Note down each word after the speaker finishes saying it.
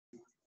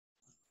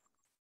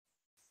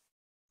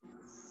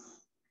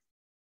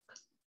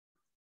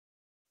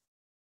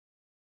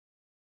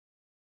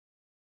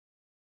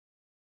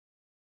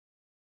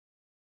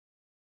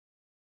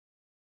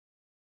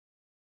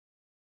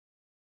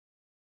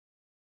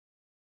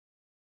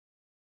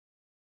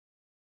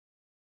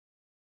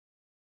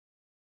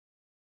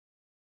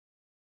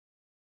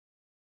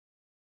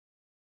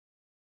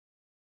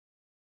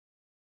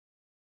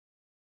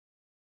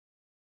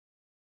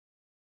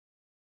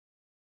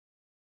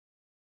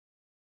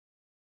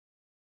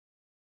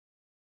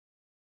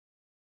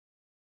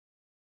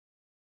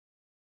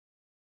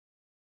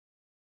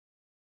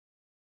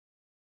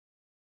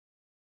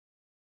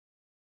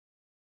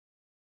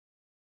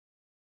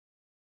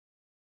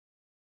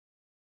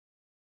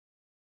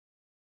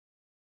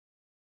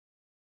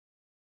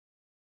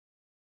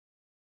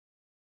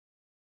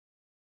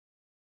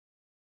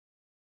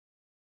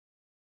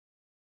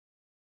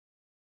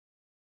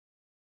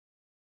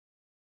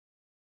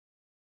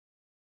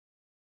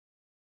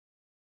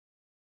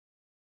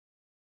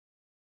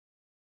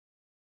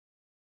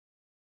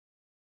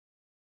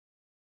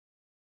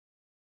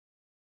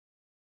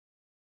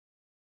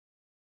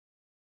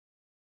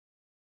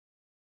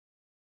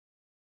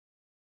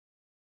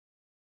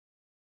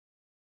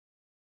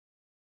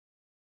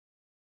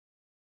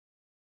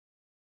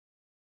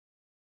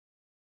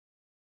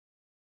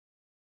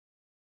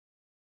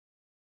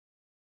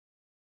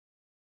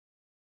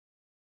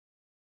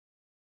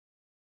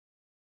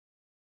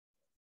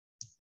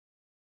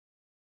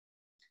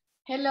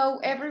Hello,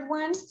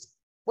 everyone.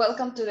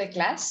 Welcome to the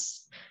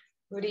class.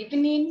 Good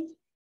evening.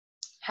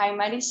 Hi,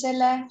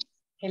 Marisela.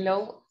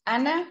 Hello,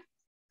 Anna.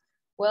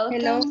 Welcome.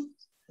 Hello.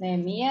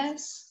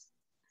 Nehemías.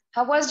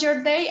 How was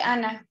your day,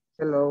 Anna?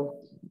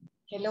 Hello.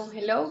 Hello,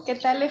 hello. ¿Qué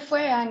tal le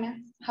fue, Ana?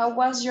 How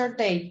was your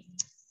day?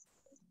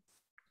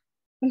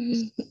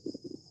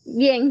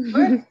 Bien.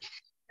 Good.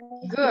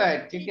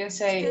 Good. You can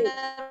say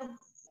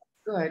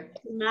good.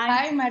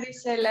 Hi,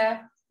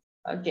 Marisela.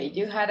 Okay,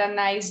 you had a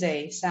nice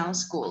day.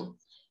 Sounds cool.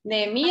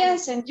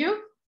 Nehemías, and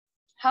you?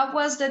 How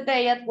was the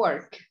day at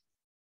work?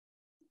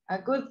 A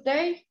good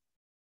day?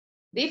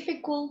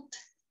 Difficult?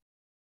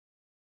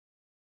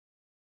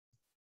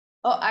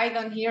 Oh, I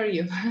don't hear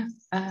you.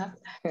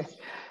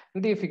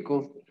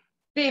 Difficult.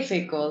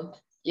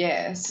 Difficult,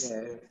 yes.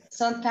 Yes.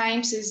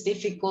 Sometimes it's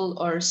difficult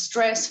or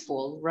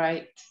stressful,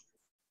 right?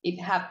 It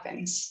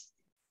happens.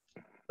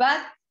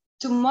 But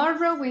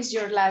tomorrow is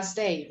your last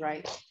day,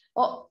 right?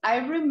 Oh, I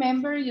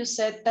remember you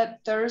said that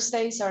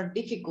Thursdays are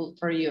difficult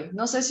for you.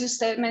 No sé si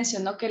usted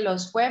mencionó que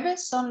los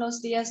jueves son los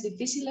días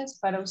difíciles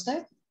para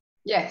usted.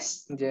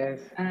 Yes. Yes.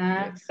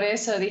 Yes. Por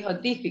eso dijo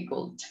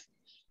difficult,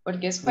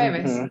 porque es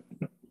jueves. Sí,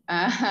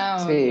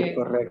 Okay.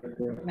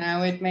 correcto.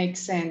 Now it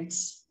makes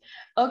sense.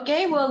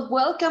 Okay, well,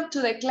 welcome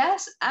to the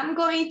class. I'm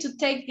going to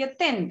take the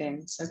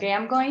attendance. Okay,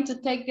 I'm going to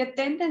take the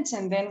attendance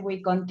and then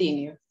we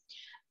continue.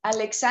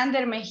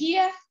 Alexander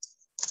Mejía.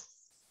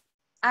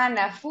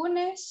 Ana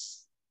Funes.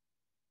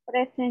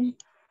 Present.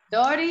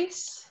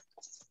 Doris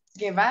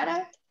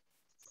Guevara.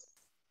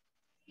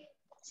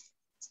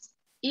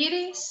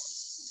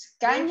 Iris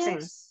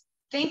Cañas.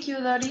 Thank you,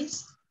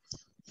 Doris.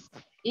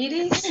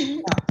 Iris.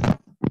 No.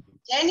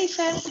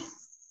 Jennifer.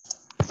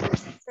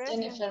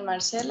 Jennifer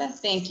Marcela.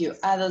 Thank you.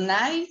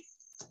 Adonai.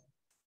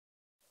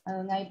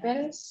 Adonai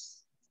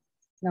Pérez.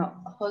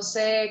 No.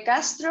 José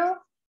Castro.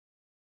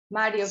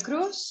 Mario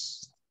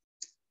Cruz.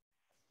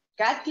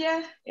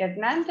 Katia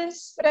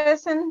Hernández.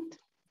 Present.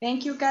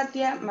 Thank you,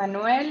 Katia.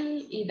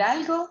 Manuel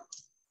Hidalgo.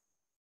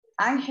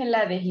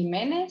 Ángela de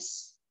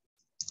Jiménez.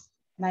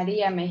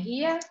 María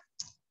Mejía.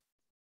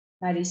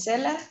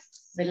 Marisela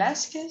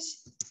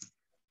Velázquez.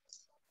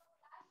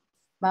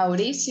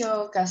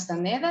 Mauricio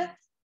Castaneda.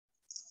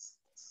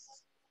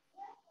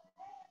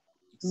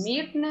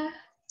 Mirna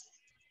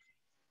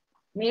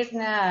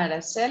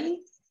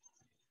Araceli.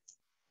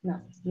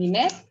 No,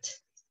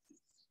 Ninette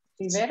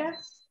Rivera.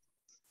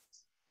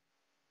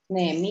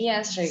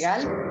 Nehemías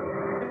Regal.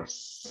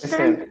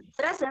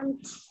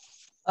 Present.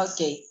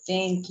 Okay,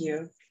 thank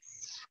you.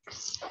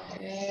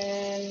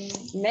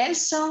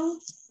 Nelson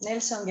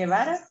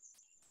Guevara.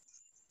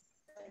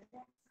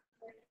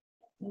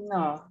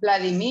 No,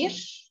 Vladimir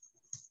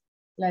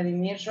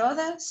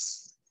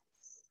Rodas.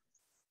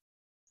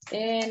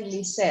 And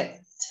Lisette.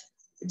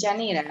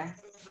 Yanira.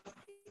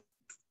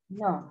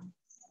 No,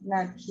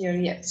 not here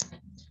yet.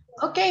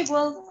 Okay,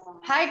 well,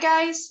 hi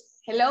guys.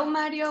 Hello,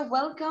 Mario,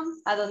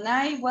 welcome.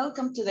 Adonai,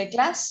 welcome to the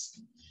class.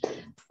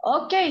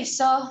 Okay,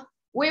 so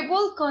we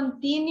will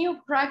continue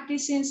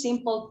practicing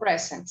simple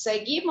present.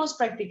 Seguimos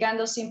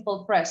practicando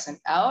simple present.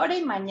 Ahora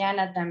y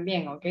mañana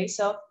también, okay?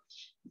 So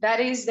that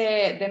is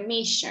the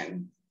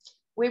mission.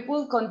 We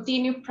will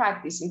continue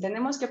practicing.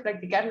 Tenemos que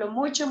practicarlo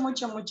mucho,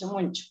 mucho, mucho,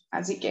 mucho.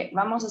 Así que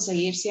vamos a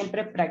seguir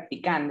siempre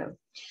practicando.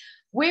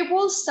 We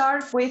will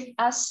start with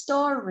a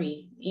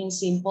story in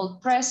simple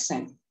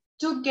present.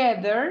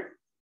 Together,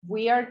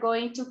 we are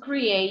going to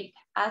create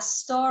a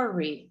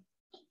story.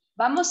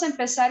 Vamos a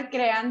empezar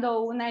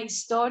creando una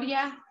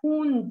historia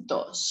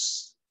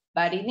juntos,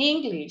 but in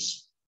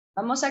English.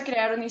 Vamos a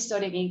crear una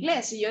historia en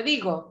inglés. Si yo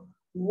digo,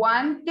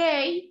 one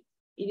day,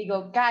 y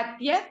digo,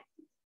 Katia,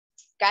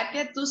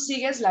 tú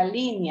sigues la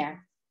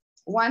línea.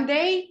 One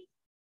day,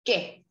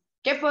 ¿qué?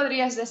 ¿Qué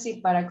podrías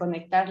decir para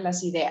conectar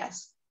las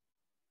ideas?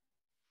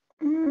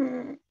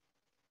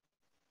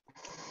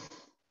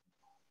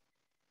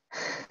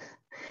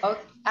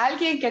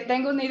 Alguien que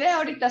tenga una idea,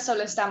 ahorita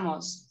solo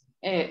estamos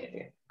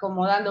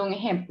como dando un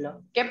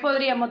ejemplo. ¿Qué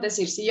podríamos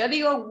decir? Si yo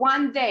digo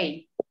one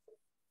day,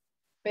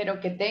 pero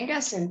que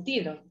tenga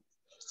sentido.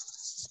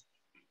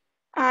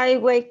 I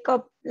wake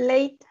up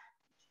late.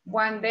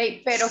 One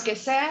day, pero que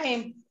sea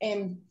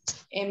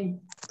en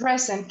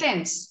present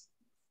tense.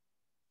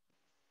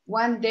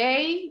 One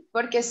day,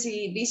 porque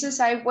si dices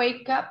I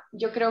wake up,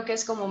 yo creo que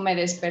es como me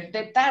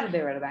desperté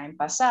tarde, ¿verdad? En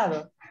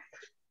pasado.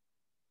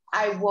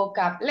 I woke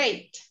up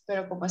late,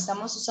 pero como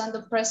estamos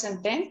usando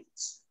present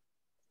tense,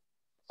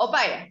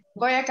 vaya,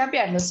 voy a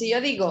cambiarlo. Si yo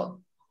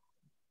digo,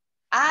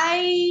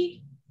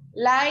 I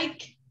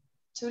like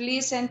to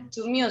listen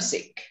to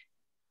music.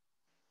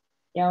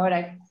 Y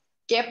ahora,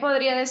 ¿qué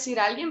podría decir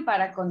alguien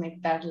para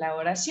conectar la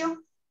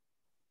oración?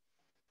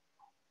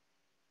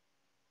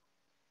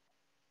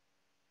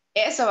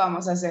 Eso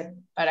vamos a hacer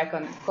para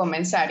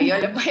comenzar. Yo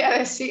les voy a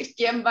decir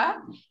quién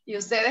va y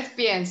ustedes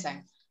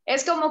piensan.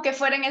 Es como que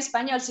fuera en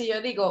español. Si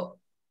yo digo,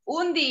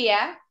 un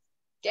día,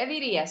 ¿qué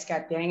dirías,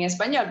 Katia? En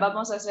español,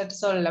 vamos a hacer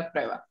solo la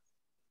prueba.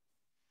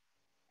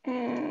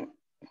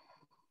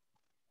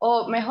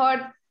 O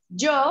mejor,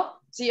 yo,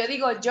 si yo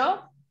digo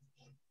yo.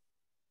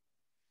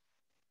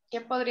 ¿Qué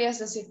podrías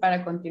decir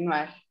para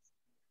continuar?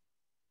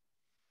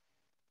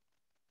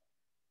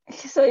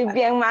 Soy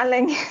bien mala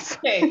en eso.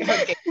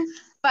 Ok.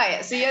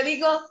 Vaya, si yo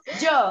digo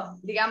yo,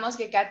 digamos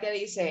que Katia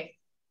dice,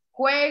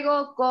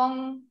 juego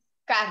con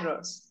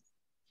carros.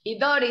 Y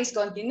Doris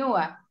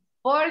continúa,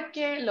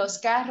 porque los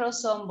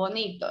carros son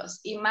bonitos.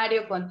 Y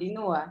Mario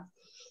continúa,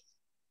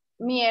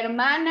 mi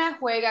hermana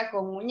juega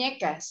con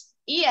muñecas.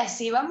 Y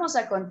así vamos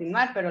a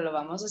continuar, pero lo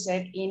vamos a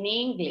hacer in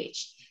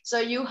English. So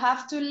you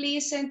have to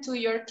listen to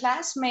your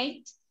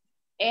classmate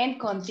and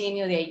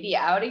continue the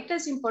idea. Ahorita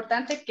es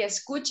importante que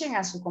escuchen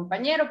a su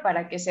compañero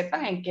para que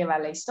sepan en qué va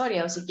la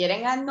historia. O si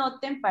quieren,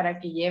 anoten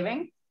para que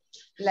lleven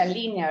la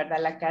línea, ¿verdad?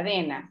 La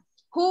cadena.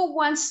 Who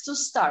wants to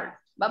start?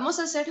 Vamos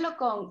a hacerlo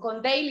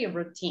con daily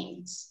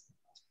routines.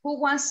 Who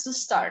wants to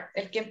start?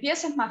 El que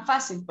empiece es más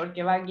fácil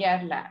porque va a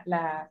guiar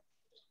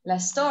la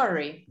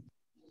story.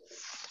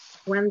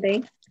 One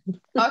day.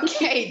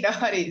 Okay,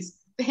 Doris.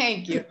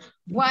 Thank you.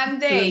 One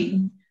day.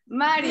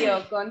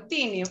 Mario,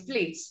 continue,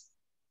 please.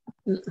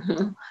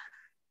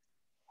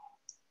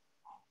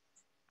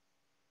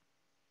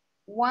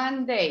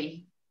 One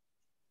day.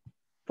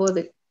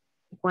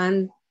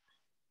 One.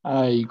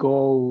 I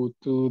go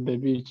to the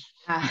beach.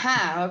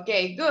 Ajá,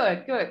 okay,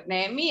 good, good.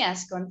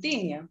 Nehemías,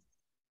 continue.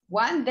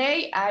 One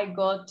day I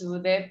go to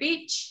the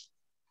beach.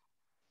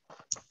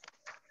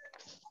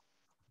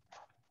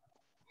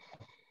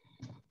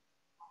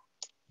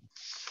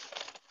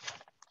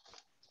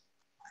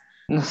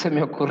 No se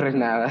me ocurre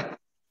nada.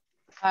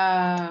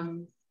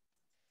 Con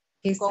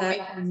mi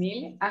Quizá,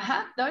 familia.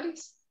 Ajá,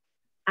 Doris.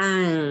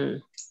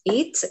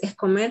 eat es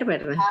comer,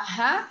 ¿verdad?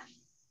 Ajá.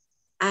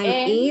 And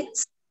And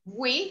eat.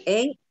 we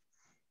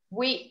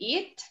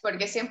eat,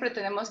 porque siempre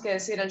tenemos que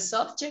decir el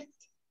subject.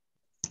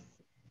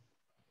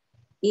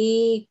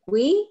 Y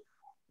we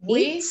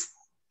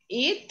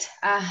eat.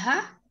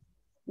 Ajá.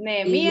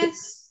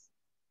 Nehemías.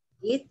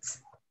 eat.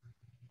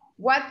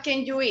 What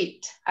can you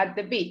eat at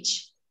the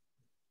beach?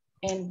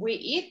 And we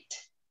eat.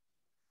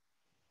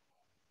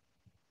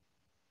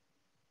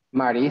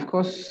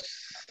 Mariscos.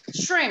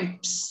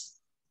 Shrimps.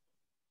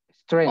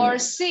 String. Or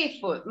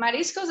seafood.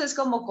 Mariscos es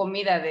como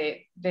comida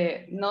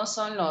no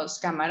son los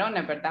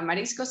camarones, ¿verdad?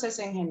 Mariscos es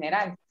en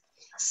general.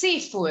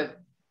 Seafood.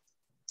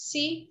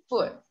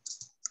 Seafood.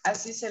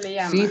 Así se le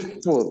llama.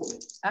 Seafood.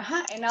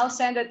 Ajá, and I'll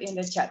send it in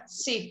the chat.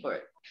 Seafood.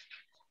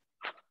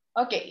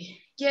 Ok,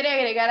 ¿quiere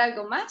agregar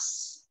algo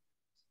más?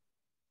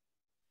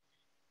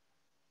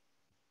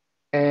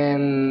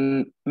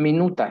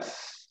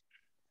 Minutas.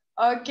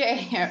 Ok,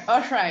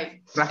 all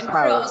right. And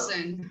Raspado.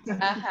 frozen.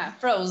 Ajá,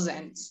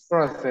 frozen.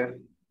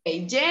 Frozen.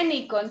 Okay,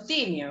 Jenny,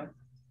 continue.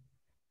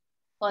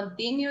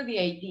 Continue the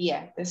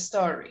idea, the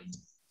story.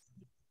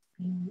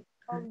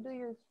 How do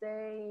you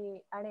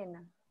say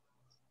arena?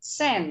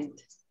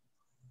 Send.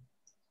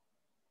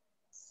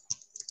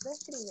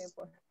 Describe,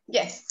 por favor.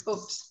 Yes,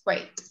 oops,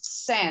 wait.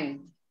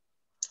 Send.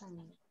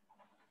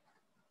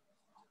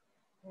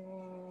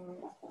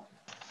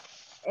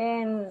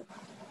 And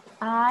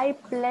I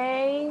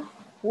play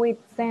with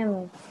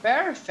sand.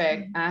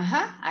 Perfect.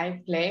 Ajá,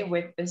 I play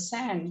with the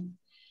sand.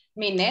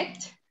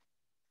 Minette.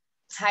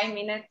 Hi,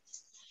 Minette.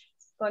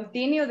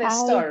 Continue the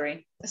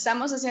story.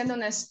 Estamos haciendo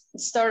una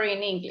story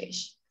in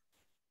English.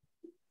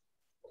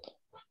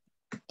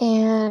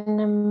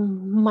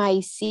 And my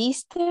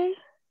sister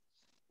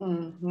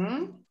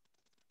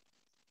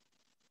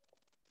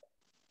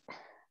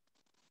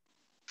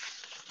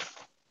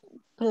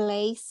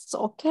plays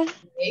soccer.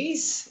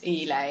 Plays,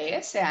 y la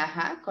S,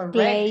 ajá, correct.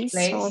 Plays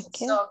Plays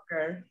soccer.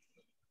 soccer.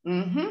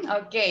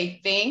 Okay,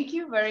 thank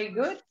you, very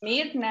good.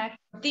 Mirna,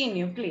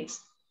 continue, please.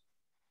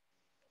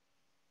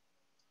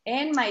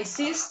 And my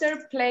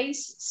sister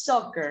plays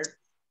soccer.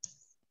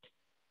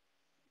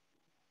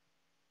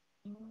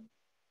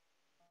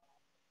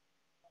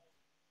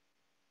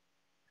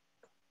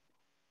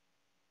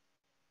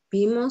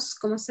 Vimos,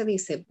 ¿cómo se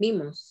dice?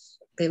 Vimos,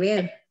 de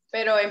ver.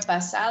 Pero en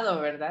pasado,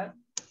 ¿verdad?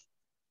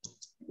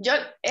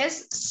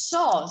 Es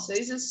saw, se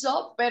dice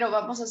saw, pero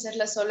vamos a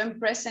hacerla solo en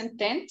present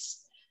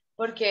tense,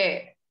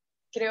 porque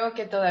creo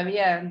que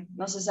todavía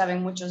no se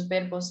saben muchos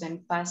verbos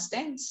en past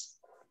tense.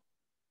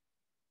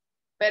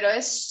 Pero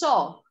es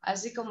saw,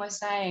 así como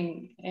está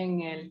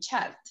en el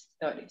chat,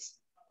 Doris.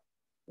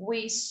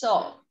 We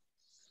saw.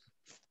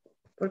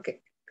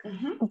 Porque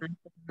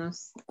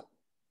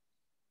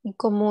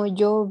Como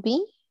yo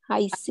vi,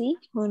 I see.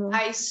 ¿O no?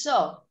 I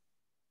saw.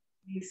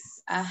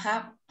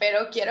 Ajá,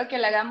 pero quiero que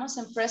la hagamos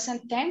en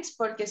present tense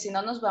porque si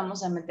no nos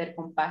vamos a meter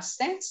con past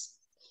tense.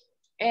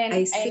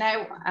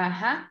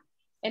 Ajá.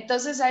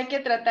 Entonces hay que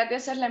tratar de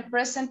hacerla en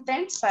present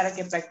tense para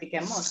que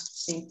practiquemos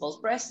simple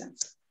present.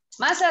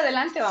 Más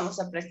adelante vamos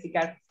a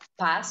practicar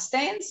past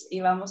tense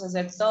y vamos a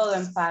hacer todo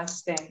en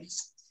past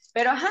tense.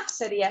 Pero ajá,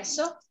 sería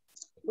so.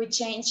 We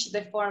change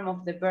the form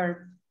of the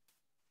verb.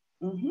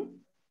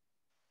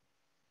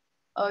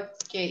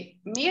 Ok,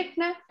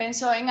 Mirna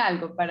pensó en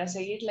algo para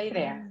seguir la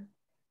idea.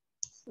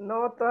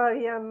 No,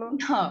 todavía no.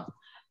 No.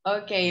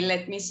 Okay,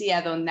 let me see.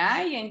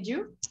 Adonai and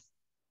you?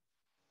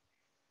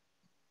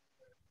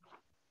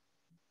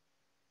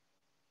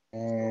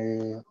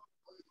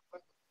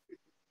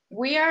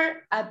 we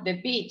are at the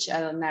beach,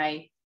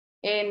 Adonai.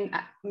 And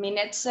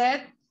Minette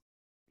said,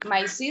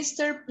 my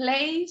sister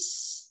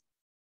plays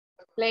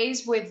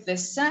with the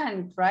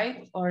sand,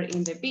 right? Or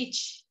in the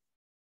beach.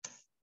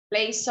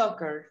 Plays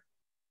soccer.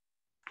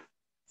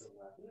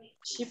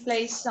 She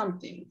plays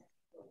something.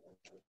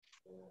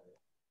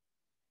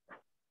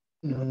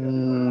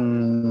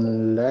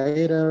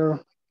 Later,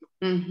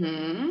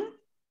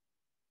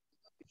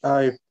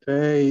 I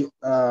pay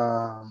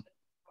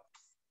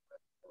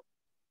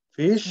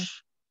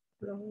fish.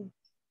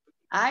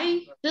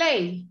 I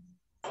play.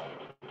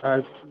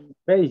 I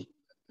pay.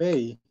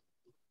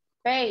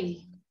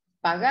 Pay.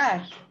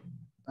 Pagar.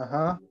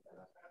 Uh-huh.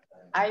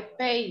 I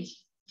pay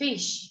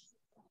fish.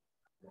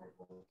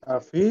 A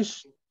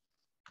fish.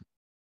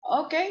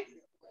 Okay.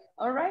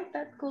 All right.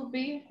 That could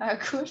be a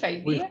good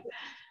idea.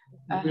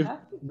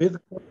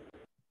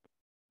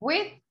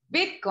 With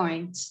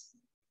Bitcoins.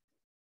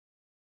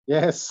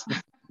 Yes.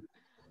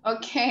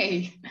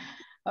 Okay.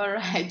 All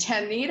right.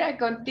 Janira,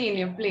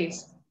 continue,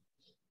 please.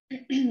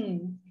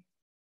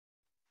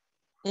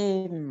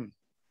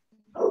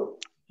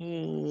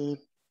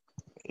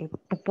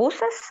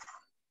 Pupusas.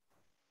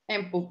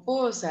 En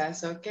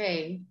pupusas,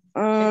 okay.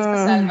 It's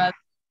a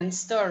Salvadorian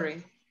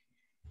story.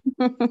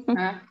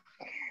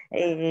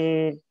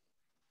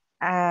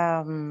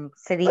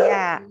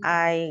 Sería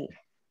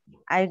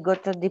I go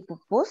to the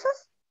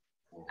pupusas.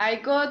 I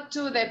go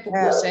to the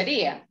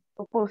pupusería.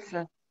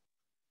 Pupusa.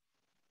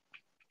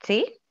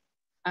 ¿Sí?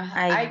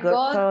 I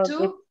go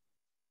to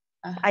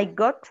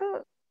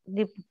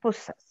the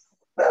pupusas.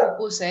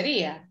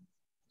 Pupusería.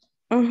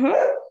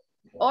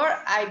 Or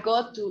I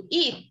go to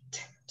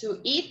eat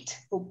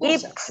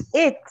pupusas.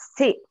 Eat,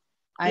 sí.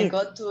 I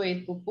go to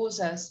eat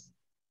pupusas.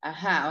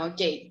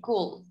 Okay,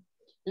 cool.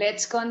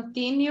 Let's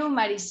continue,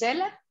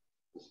 Marisela.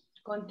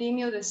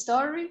 Continue the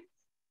story.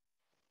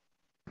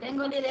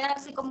 Tengo una idea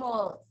así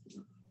como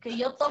que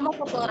yo tomo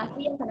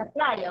fotografías en la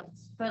playa,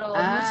 pero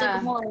no sé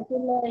cómo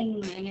decirlo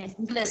en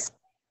inglés.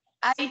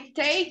 I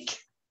take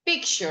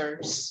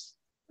pictures.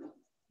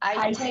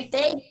 I take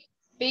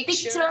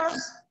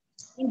pictures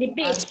in the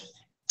beach.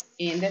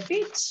 In the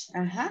beach.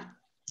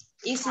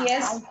 Y si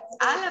es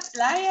a la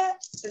playa,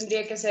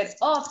 tendría que ser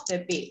of the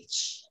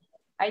beach.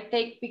 I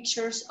take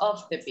pictures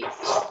of the beach.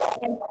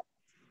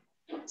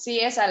 Si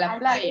es a la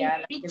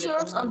playa.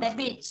 Pictures on the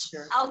beach.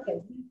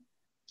 Okay.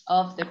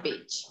 Of the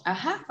beach.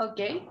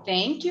 Okay.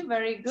 Thank you.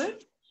 Very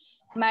good.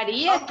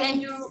 Maria,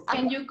 okay.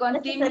 can you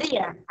continue?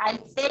 I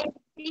take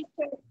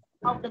pictures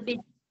of the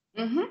beach.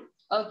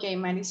 Okay,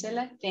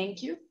 Marisela,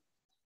 thank you.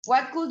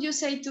 What could you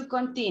say to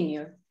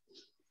continue?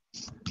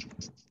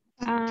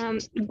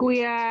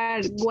 We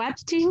are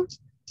watching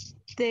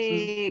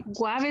the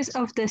waves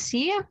of the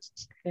sea.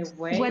 The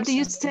waves. What do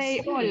you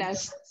say,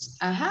 olas?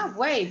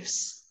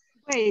 Waves.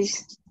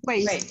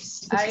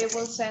 Waves. I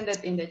will send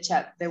it in the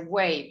chat. The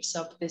waves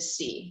of the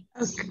sea.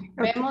 Okay.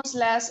 Vemos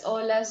las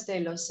olas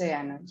del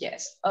océano.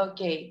 Yes.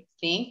 Okay.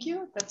 Thank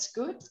you. That's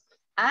good.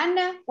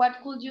 Ana,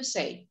 what could you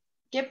say?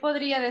 ¿Qué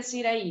podría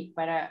decir ahí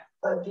para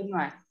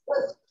continuar?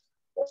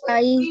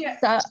 I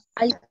saw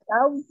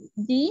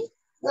the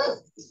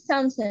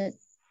sunset.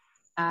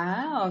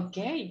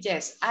 Okay.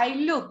 Yes. I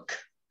look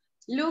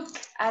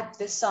at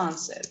the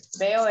sunset.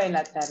 Veo el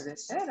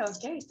atardecer.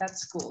 Okay.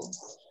 That's cool.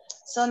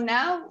 So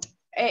now,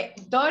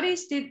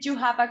 Doris, did you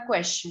have a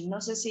question? No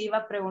sé si iba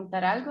a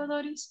preguntar algo,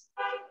 Doris.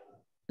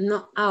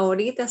 No,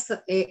 ahorita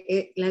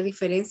la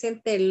diferencia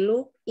entre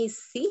look y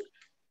see.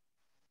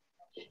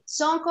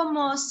 Son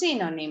como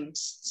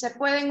synonyms. Se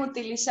pueden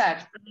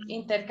utilizar,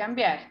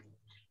 intercambiar.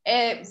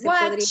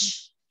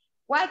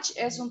 Watch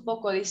es un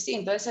poco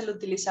distinto. Ese lo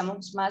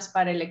utilizamos más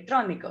para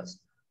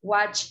electrónicos.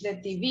 Watch the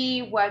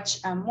TV, watch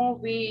a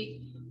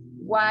movie,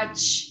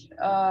 watch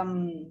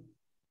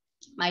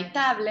my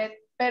tablet.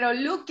 Pero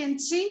look en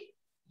sí,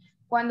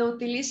 cuando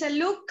utilice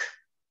look,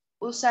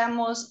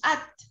 usamos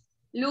at.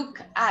 Look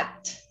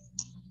at.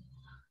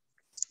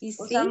 ¿Y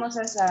usamos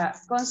esa,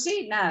 con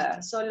sí,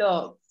 nada,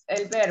 solo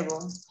el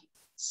verbo.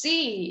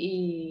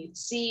 Sí,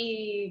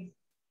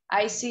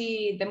 I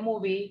see the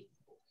movie,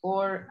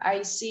 or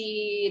I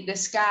see the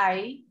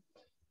sky.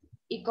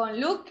 Y con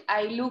look,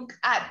 I look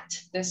at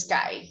the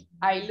sky.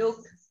 I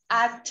look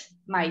at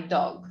my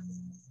dog.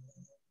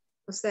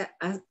 O sea,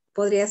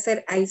 podría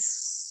ser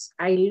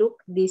I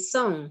look the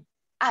sun.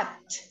 At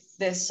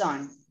the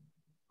sun.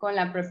 Con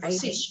la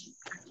preposición.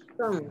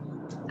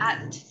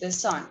 At the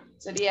sun.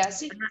 Sería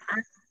así.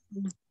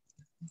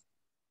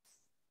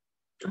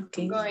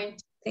 Okay. Going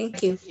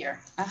Thank you. Here.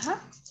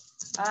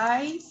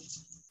 I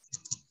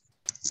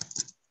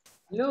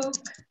look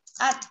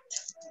at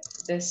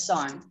the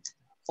sun.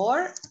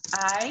 Or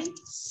I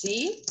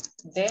see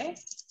the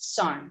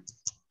sun.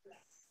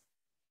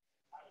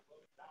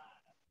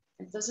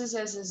 Entonces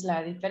esa es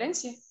la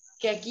diferencia.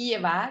 Que aquí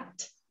lleva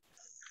at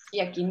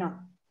y aquí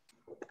no.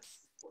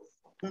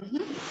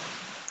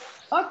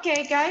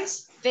 Okay,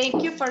 guys.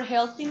 Thank you for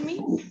helping me.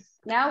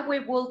 Now we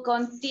will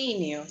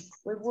continue.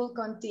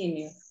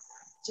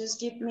 Just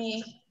give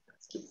me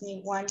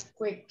one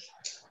quick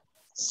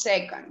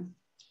second.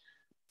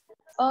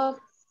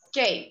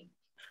 Okay.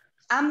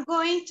 I'm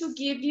going to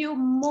give you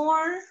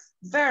more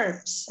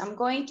verbs. I'm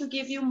going to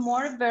give you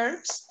more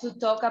verbs to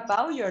talk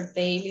about your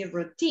daily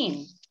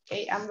routine.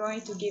 Okay, I'm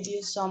going to give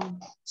you some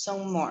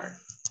more.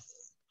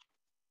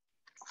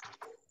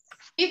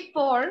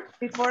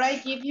 Before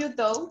I give you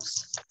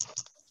those,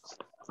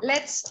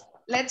 let's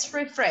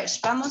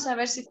refresh. Vamos a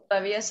ver si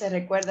todavía se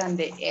recuerdan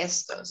de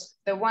estos.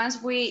 The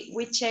ones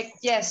we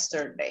checked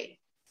yesterday.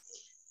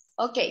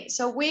 Okay,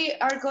 so we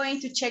are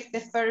going to check the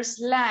first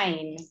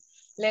line.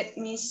 Let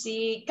me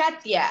see,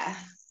 Katia.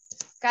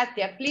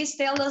 Katia, please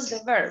tell us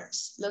the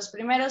verbs. Los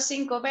primeros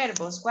 5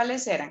 verbos,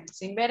 ¿cuáles eran?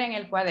 Sin ver en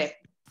el cuaderno.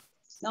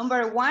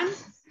 Number 1.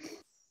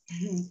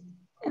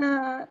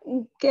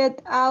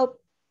 Get out.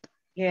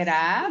 Get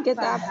up. Get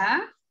up.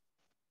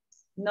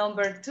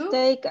 Number 2.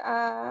 Take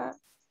a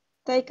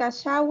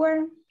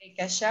shower. Take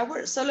a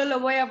shower. Solo lo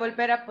voy a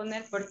volver a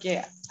poner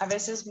porque a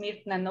veces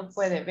Mirna no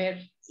puede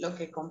ver lo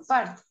que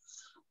comparto.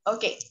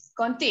 Okay,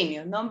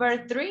 continue.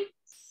 Number 3.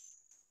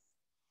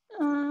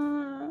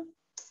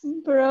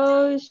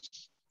 Brush.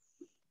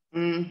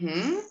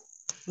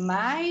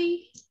 My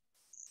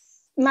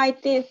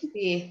teeth.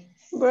 Sí.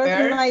 Brush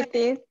Perfect. my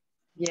teeth.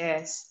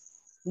 Yes.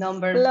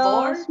 Number 4.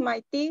 Floss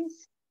my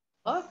teeth.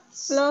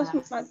 Floss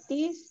my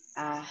teeth.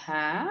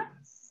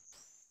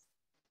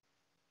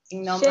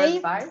 Number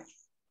 5.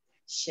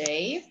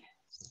 Shave.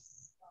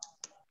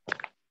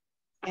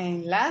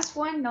 And last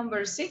one,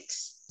 number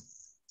 6.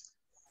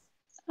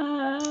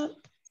 No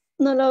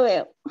lo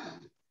veo.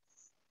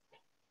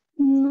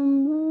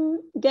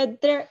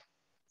 Get there.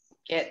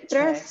 Get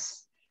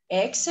dressed.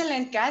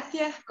 Excellent,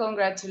 Katia.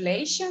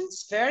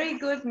 Congratulations. Very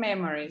good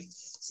memory.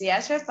 Si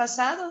has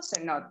repasado,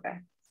 se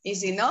nota. Y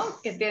si no,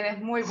 que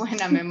tienes muy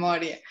buena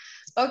memoria.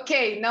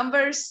 Okay,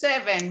 number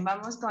 7.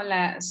 Vamos con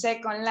la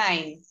second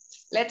line.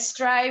 Let's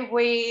try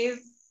with,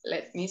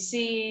 let me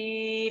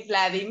see,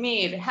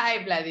 Vladimir.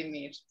 Hi,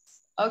 Vladimir.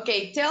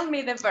 Okay, tell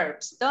me the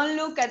verbs. Don't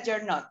look at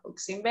your notebook.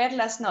 Sin ver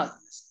las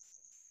notas.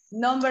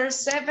 Number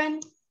 7.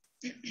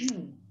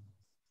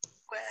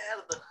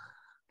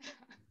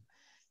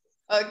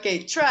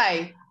 Okay,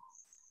 try.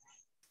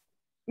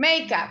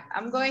 Makeup.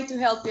 I'm going to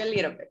help you a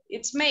little bit.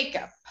 It's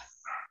makeup.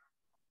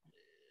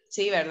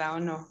 Sí, ¿verdad o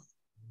no?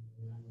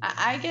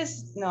 I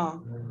guess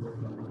no.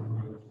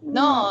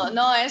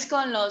 No, es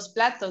con los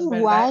platos,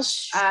 ¿verdad?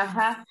 Wash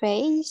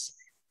face.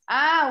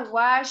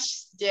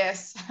 Wash.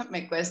 Yes,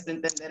 me cuesta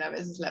entender a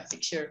veces la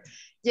picture.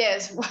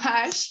 Yes,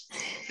 wash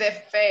the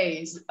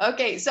face.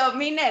 Okay, so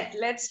Minette,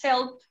 let's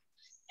help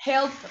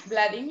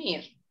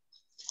Vladimir.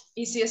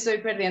 Y si estoy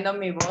perdiendo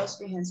mi voz,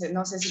 fíjense,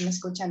 no sé si me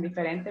escuchan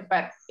diferente,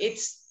 but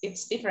it's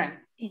different.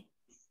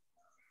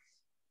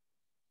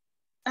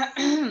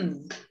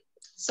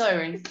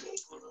 Sorry.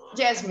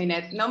 Yes,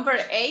 Minette. Number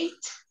 8.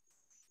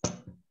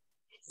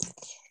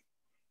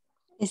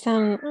 Es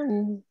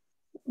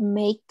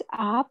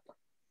make-up.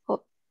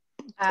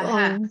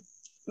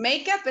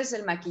 Make-up es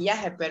el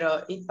maquillaje,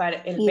 pero ¿y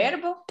para el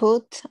verbo?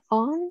 Put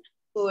on.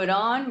 Put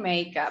on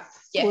makeup.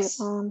 Yes.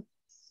 Put on.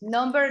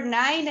 Number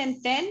 9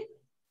 and 10.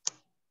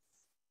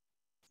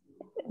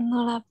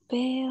 No la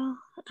veo.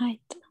 Ay,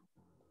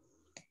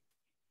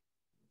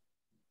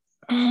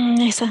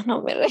 esas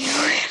no me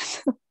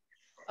recuerdo.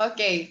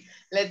 Okay,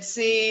 let's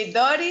see.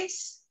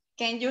 Doris,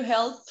 can you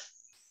help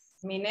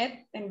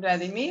Minette and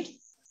Vladimir?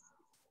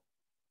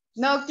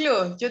 No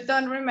clue, you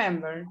don't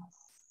remember.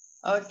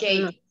 Okay,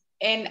 no.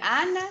 And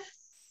Anna,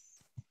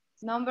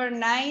 number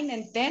 9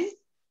 and 10.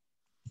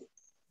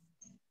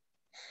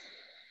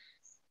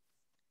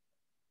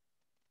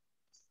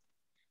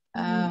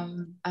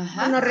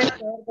 No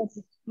recuerdo.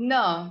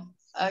 No,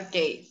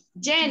 okay.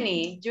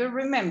 Jenny, you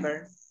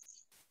remember?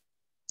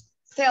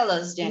 Tell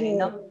us, Jenny.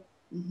 Yeah.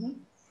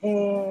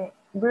 No?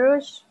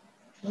 Brush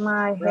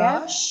my hair.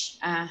 Brush,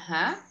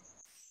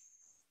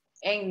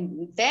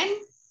 And then?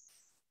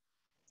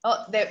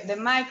 Oh, the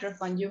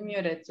microphone, you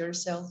muted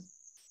yourself.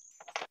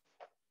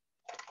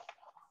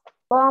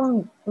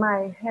 Comb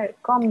my hair.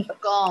 Comb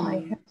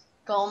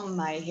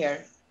my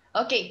hair.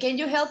 Okay, can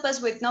you help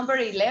us with number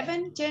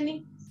 11,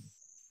 Jenny?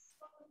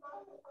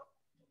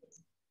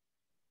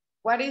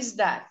 What is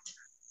that?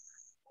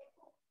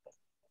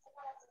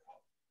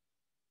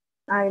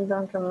 I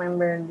don't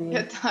remember.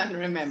 You don't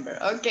remember.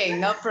 Okay,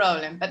 no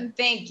problem, but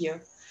thank you.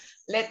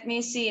 Let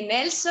me see.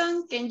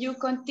 Nelson, can you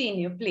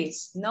continue,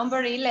 please?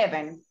 Number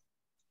 11.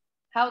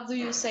 How do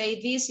you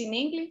say this in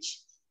English?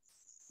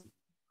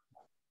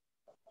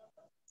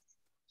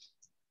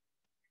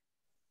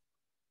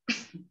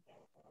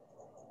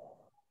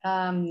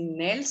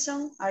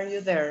 Nelson, are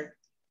you there?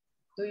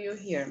 Do you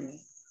hear me?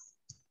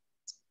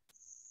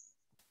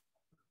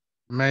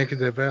 Make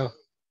the bed.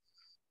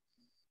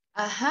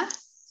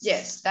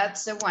 Yes,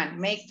 that's the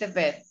one. Make the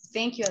bed.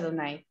 Thank you,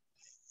 Adonai.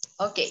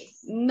 Okay,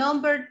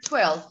 number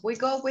 12. We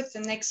go with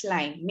the next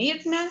line.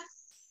 Mirna,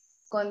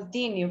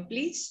 continue,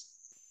 please.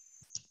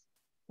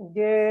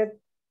 Get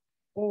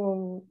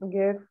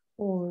undressed.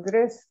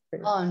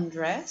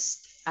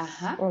 Undressed.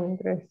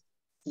 Undressed.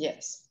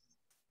 Yes.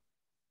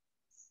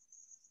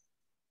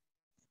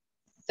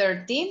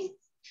 13.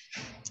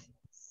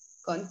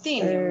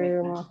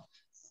 Continue.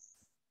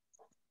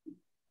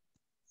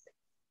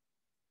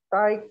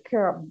 Take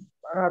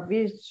a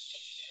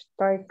beach.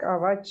 Take a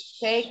bath.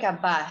 Take a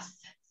bath.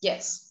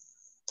 Yes.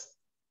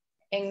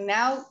 And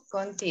now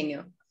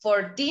continue.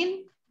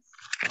 14.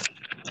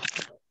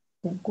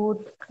 Go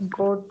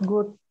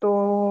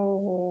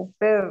to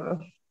bed.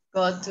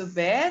 Go to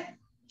bed.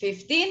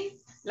 15.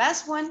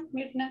 Last one,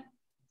 Mirna.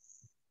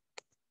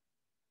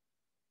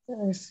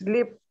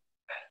 Sleep.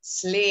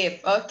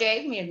 Sleep.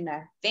 Okay,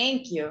 Mirna.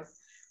 Thank you.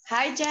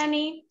 Hi,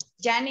 Jani.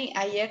 Jani,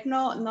 ayer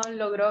no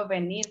logró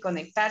venir,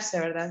 conectarse,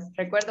 ¿verdad?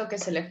 Recuerdo que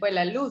se le fue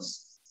la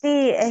luz.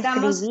 Sí,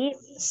 Estamos, escribí.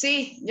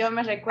 sí, yo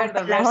me recuerdo.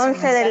 Hasta las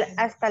 11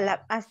 hasta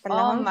las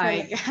Oh 11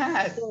 my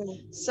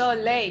God, so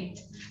late.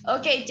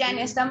 Ok, Jan,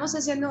 estamos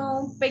haciendo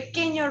un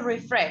pequeño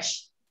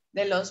refresh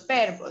de los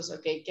verbos,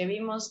 ok, que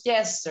vimos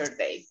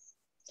yesterday.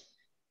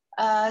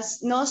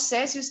 No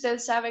sé si usted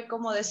sabe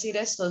cómo decir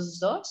estos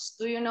dos.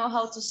 Do you know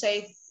how to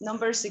say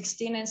number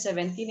 16 and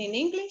 17 in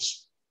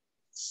English?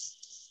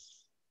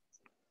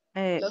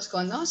 ¿Los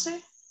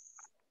conoce?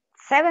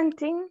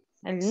 17,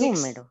 el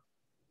número.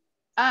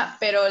 Ah,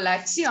 pero la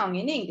acción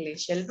en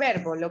English, el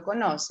verbo, ¿lo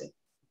conoce?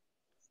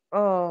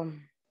 Oh,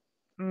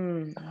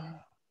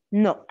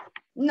 no.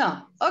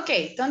 No,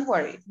 ok, don't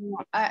worry.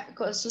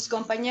 Sus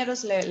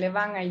compañeros le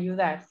van a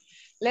ayudar.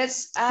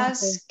 Let's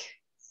ask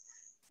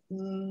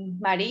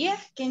Maria,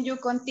 can you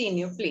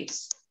continue,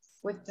 please,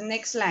 with the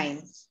next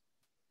line?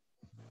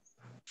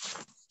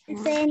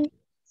 Then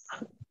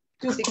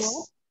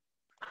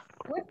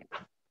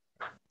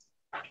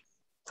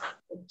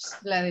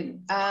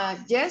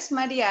Yes,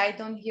 Maria, I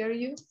don't hear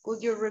you.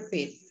 Could you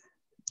repeat?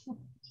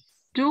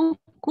 To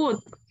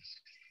cook.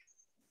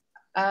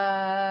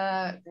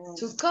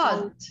 To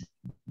cut.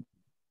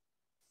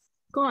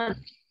 Good.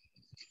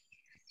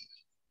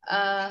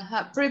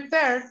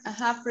 Prepared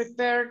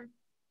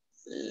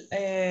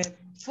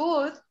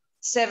food.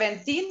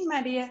 17,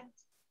 Maria.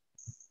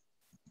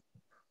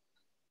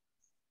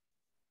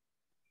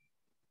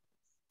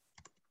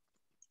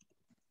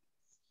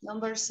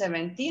 Number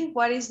 17,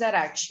 what is that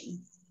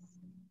action?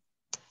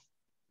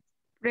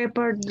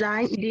 Prepare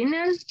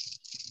dinner.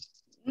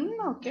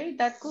 Okay,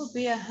 that could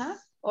be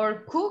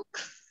or cook.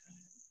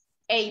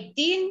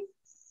 18.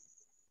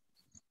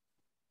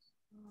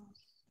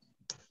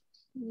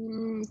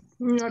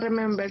 No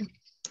remember.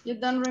 You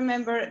don't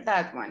remember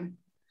that one.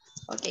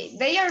 Okay,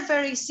 they are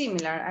very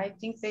similar. I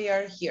think they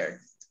are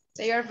here.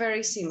 They are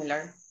very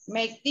similar.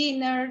 Make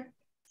dinner.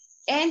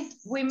 And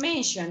we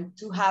mentioned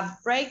to have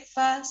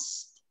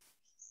breakfast,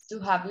 to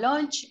have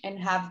lunch, and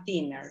have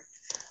dinner.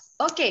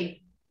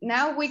 Okay,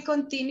 now we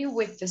continue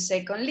with the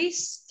second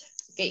list.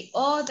 Okay,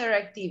 other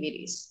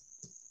activities.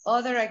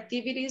 Other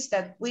activities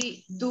that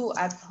we do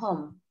at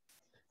home.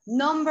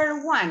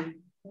 Number 1,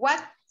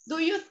 what do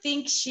you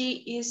think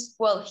he is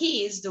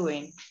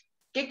doing?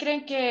 ¿Qué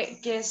creen que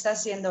está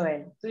haciendo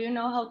él? Do you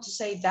know how to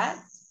say that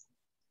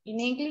in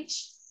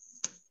English?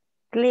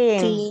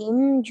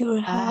 Clean your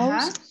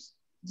house.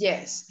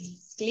 Yes,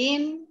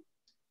 clean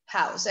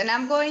house. And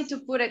I'm going to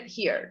put it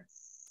here.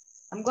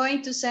 I'm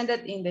going to send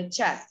it in the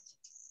chat.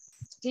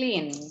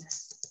 Clean.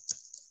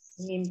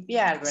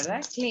 Limpiar,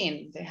 ¿verdad?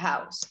 Clean the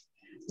house.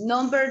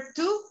 Number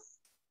 2,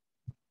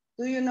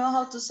 do you know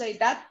how to say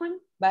that one?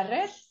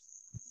 Barrer.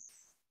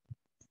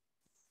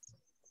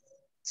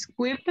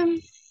 Sweep.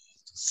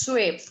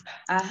 Sweep.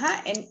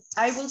 And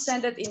I will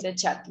send it in the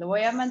chat. Lo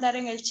voy a mandar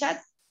en el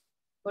chat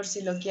por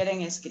si lo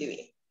quieren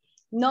escribir.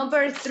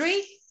 Number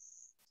 3,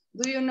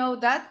 do you know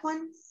that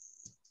one?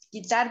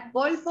 Quitar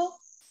polvo.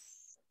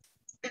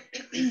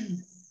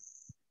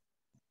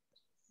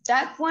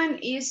 That one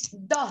is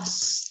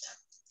dust.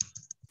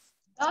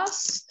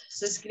 Dust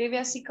se escribe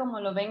así como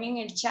lo ven en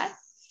el chat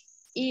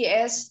y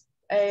es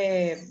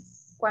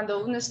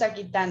cuando uno está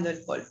quitando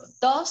el polvo.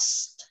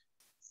 Dust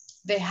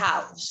the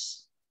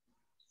house.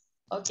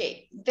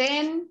 Okay,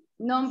 then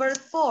number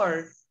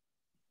 4.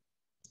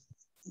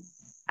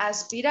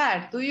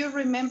 Aspirar. Do you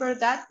remember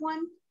that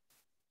one?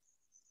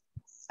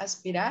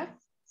 Aspirar.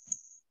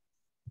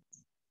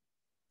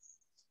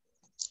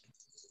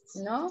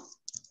 No?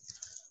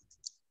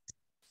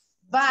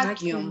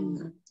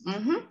 Vacuum.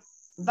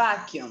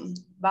 Vacuum.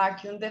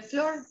 Vacuum the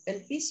floor,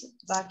 el piso.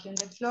 Vacuum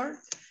the floor.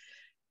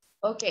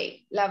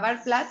 Okay,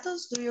 lavar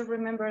platos. Do you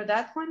remember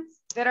that one?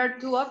 There are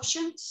 2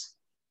 options.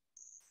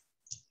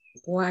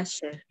 Wash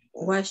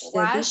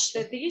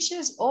the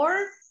dishes,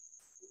 or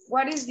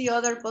what is the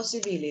other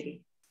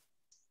possibility?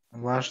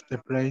 Wash the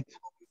plate.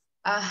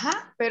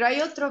 Pero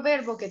hay otro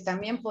verbo que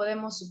también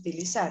podemos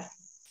utilizar.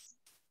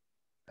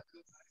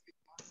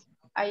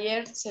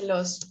 Ayer se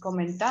los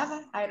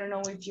comentaba. I don't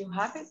know if you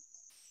have it.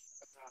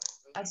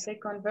 A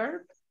second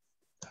verb.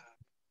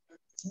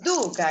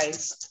 Do,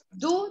 guys.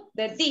 Do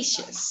the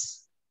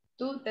dishes.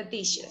 Do the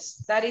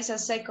dishes. That is a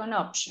second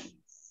option.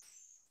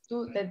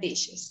 Do the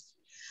dishes.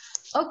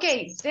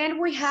 Okay, then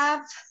we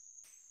have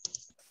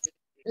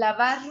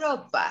lavar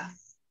ropa.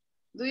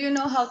 Do you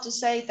know how to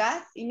say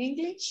that in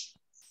English?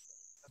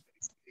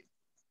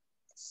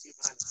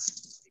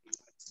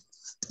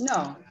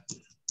 No.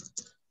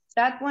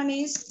 That one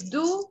is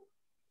do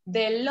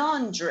the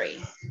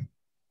laundry.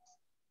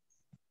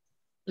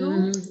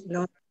 Do,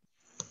 do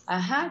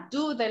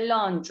the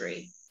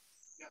laundry.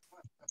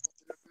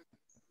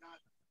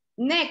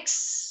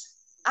 Next,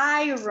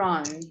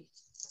 iron.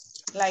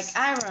 Like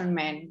Iron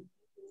Man.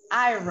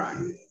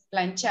 Iron,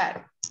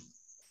 planchar.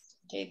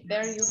 Okay,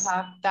 there you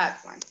have that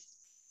one.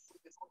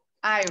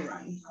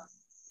 Iron.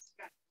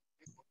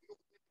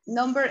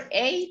 Number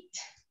 8.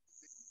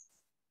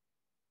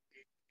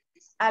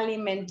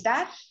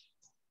 Alimentar.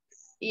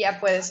 Y ya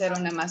puede ser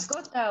una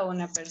mascota o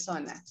una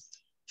persona.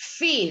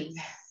 Feed.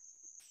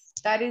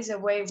 That is the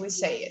way we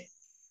say it.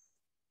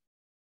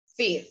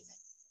 Feed.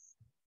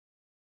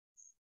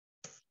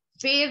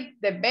 Feed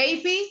the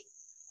baby.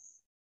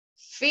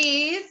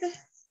 Feed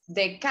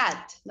the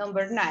cat.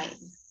 Number 9.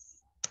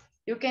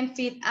 You can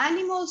feed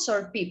animals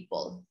or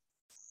people.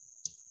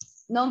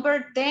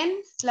 Number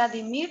 10,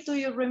 Vladimir, do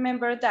you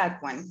remember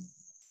that one?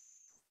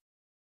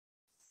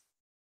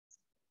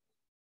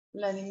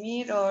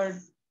 Vladimir,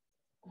 or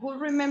who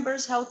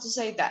remembers how to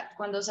say that?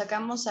 Cuando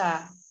sacamos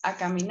a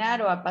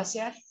caminar o a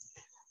pasear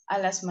a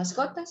las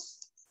mascotas.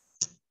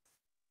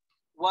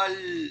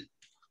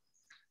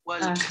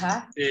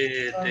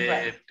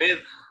 The pet.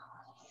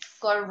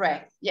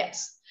 Correct,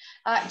 yes.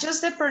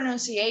 Just the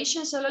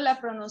pronunciation, solo la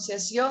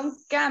pronunciación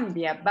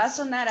cambia. Va a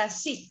sonar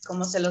así,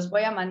 como se los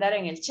voy a mandar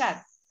en el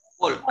chat.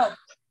 Walk.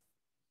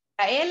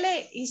 La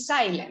L is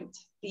silent.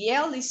 The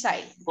L is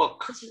silent.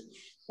 Walk.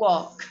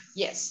 Walk,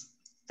 yes.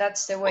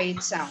 That's the way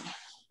it sounds.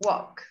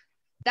 Walk.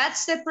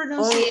 That's the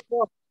pronunciation.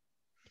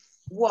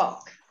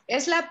 Walk.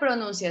 Es la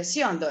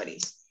pronunciación,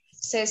 Doris.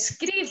 Se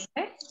escribe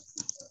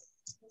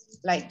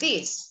like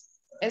this.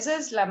 Esa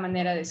es la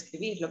manera de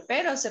escribirlo,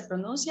 pero se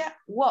pronuncia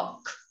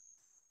walk.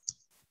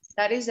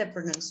 That is the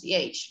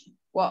pronunciation.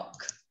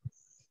 Walk.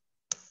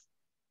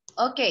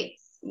 Okay,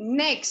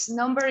 next,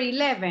 number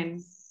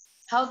 11.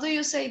 How do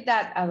you say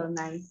that,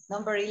 Adonai?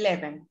 Number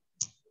 11.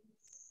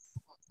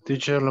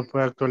 Teacher, ¿lo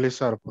puede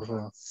actualizar, por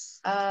favor?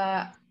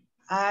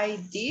 I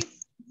did.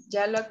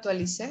 Ya lo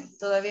actualicé.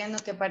 Todavía no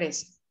te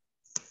aparece.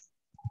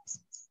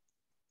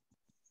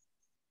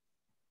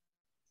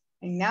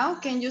 And now,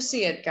 can you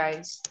see it,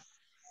 guys?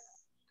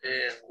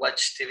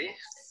 Watch TV.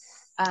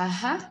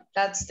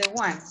 That's the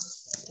one.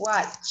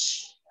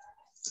 Watch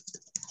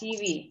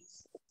TV.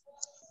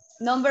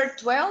 Number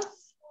 12.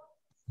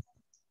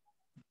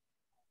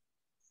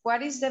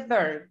 What is the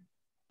verb?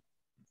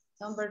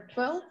 Number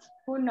 12,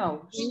 who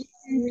knows?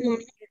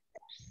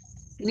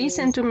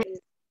 Listen to me.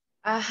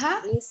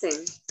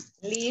 Listen.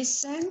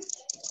 Listen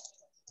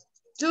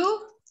to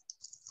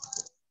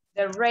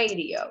the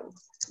radio.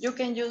 You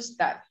can use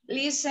that.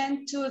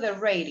 Listen to the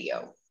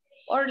radio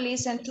or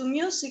listen to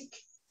music.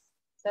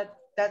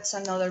 That's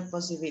another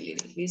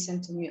possibility.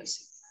 Listen to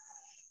music.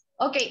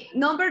 Okay,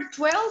 number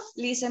 12,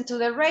 listen to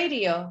the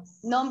radio.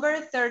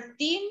 Number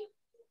 13,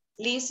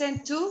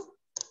 listen to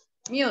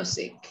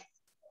music.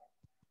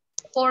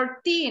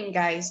 14,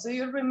 guys, do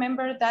you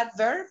remember that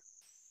verb?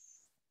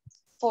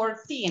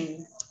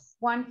 14,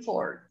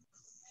 1-4.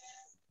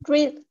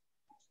 Read.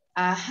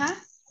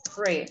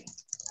 Read.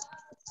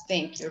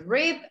 Thank you.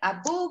 Read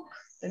a book,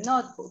 the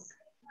notebook.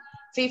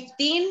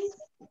 15,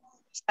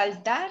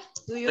 saltar.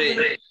 Do you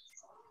remember?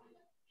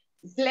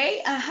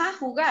 Play,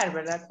 jugar,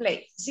 ¿verdad?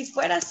 Play. Si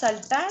fuera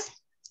saltar,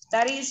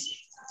 that is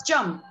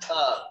jump.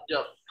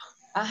 Jump.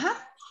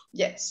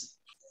 Yes.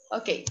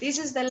 Okay, this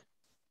is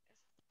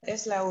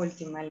es la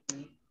última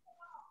línea.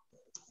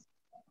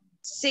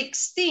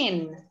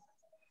 16.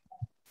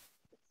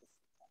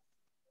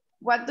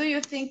 What do you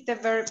think the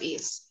verb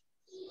is?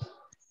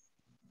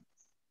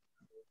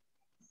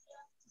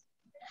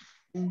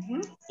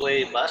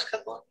 Play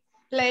basketball.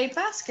 Play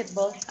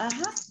basketball.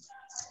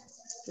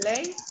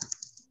 Play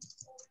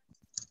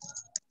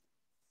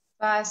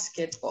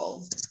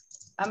basketball.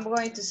 I'm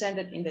going to send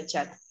it in the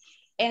chat.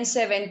 And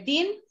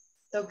 17,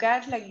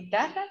 tocar la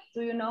guitarra.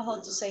 Do you know how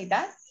to say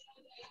that?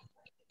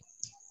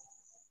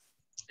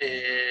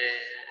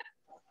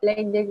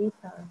 Play the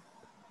guitar.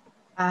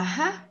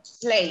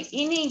 Play.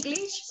 In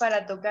English,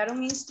 para tocar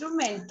un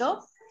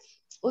instrumento,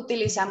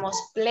 utilizamos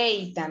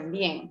play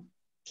también.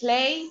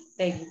 Play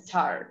the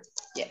guitar.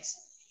 Yes.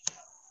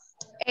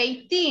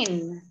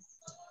 18.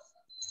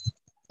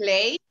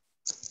 Play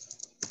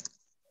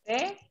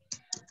the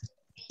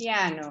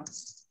piano.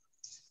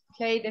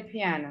 Play the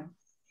piano.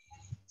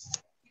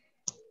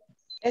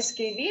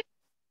 Escribir.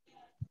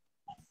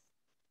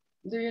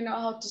 Do you know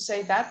how to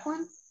say that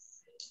one?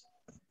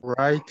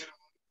 Right.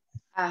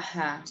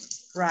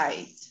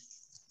 Right.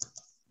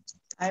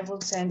 I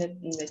will send it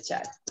in the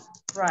chat.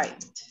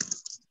 Right.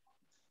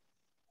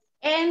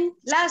 And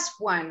last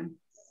one,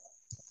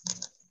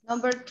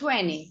 number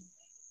 20.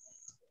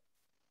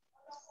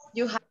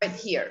 You have it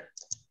here.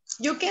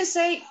 You can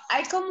say,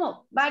 hay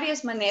como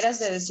varias maneras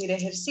de decir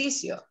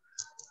ejercicio.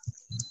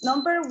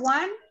 Number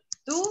 1,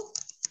 do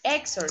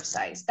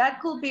exercise.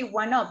 That could be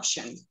one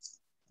option.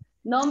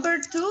 Number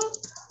 2,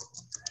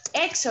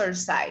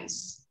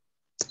 exercise.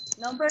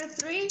 Number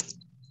 3,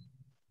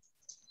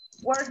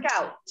 work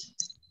out.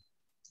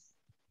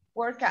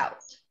 Work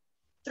out.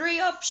 three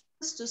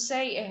options to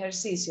say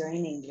ejercicio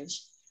in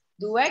English.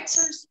 Do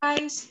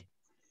exercise,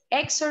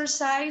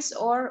 exercise,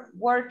 or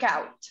work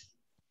out.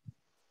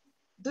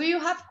 Do you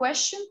have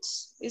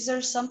questions? Is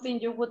there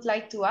something you would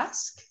like to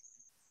ask?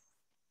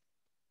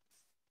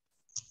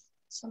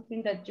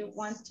 Something that you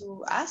want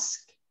to ask?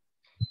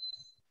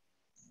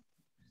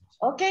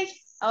 Ok,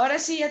 ahora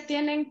sí ya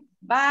tienen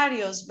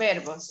varios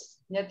verbos.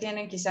 Ya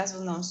tienen quizás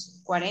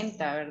unos 40,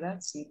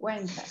 ¿verdad?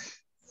 50.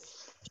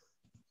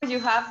 You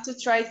have to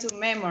try to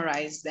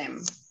memorize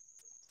them.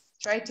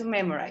 Try to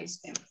memorize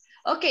them.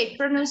 Ok,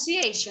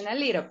 pronunciation a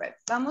little bit.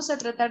 Vamos a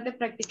tratar de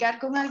practicar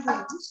con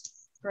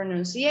algunos.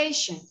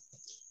 Pronunciation.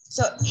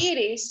 So it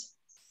is,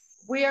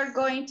 we are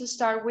going to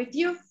start with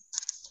you.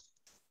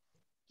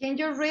 Can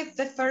you read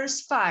the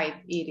first five,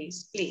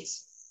 Iris,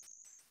 please?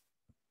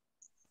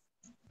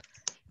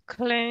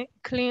 Clean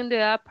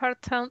the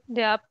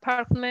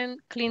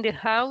apartment, clean the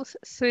house,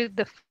 sweep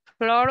the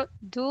floor,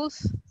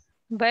 dust,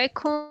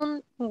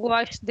 vacuum,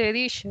 wash the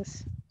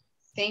dishes.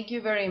 Thank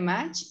you very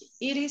much.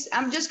 Iris,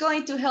 I'm just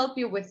going to help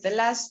you with the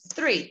last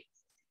three.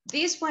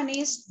 This one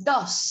is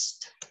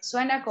dust.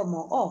 Suena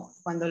como O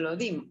cuando lo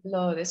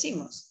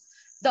decimos.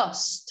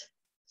 Dust.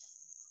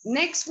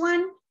 Next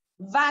one,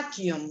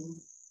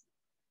 vacuum.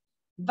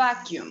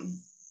 Vacuum.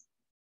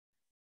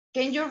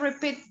 Can you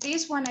repeat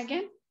this one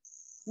again?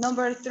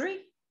 Number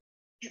three.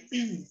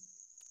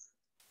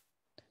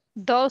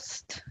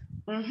 Dust.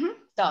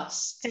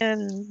 Dust.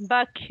 And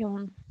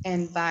vacuum.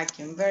 And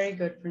vacuum. Very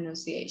good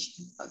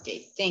pronunciation.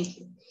 Okay, thank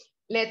you.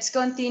 Let's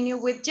continue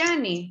with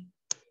Jenny.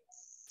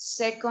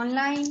 Second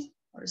line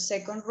or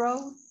second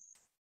row.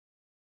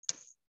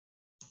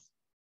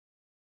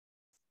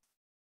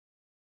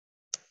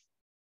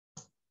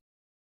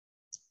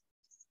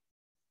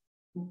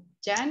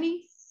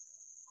 Jenny,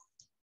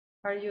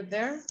 are you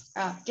there?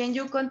 Can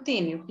you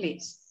continue,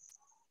 please?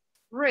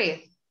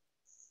 Read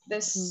the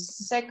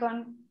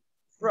second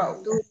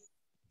row.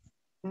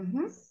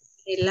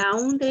 The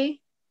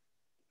laundry.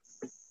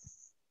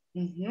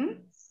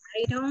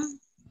 Iron.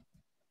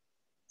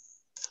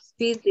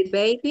 Feed the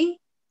baby.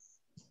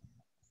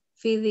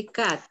 Feed the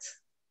cat.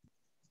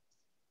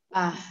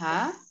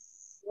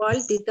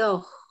 Walk the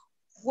dog.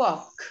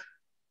 Walk.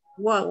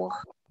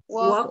 Walk.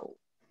 Walk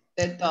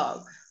the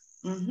dog.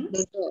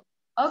 The dog.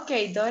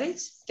 Okay,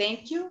 Doris,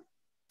 thank you.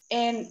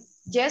 And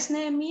yes,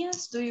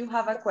 Nehemias, do you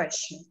have a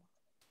question?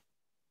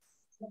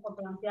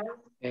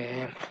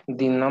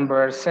 The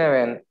number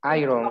 7,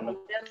 iron.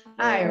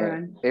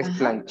 Iron. Es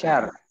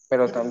planchar,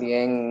 pero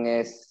también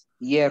es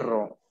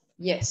hierro.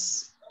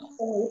 Yes.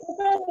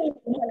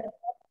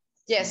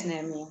 Yes,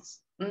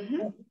 Nehemias.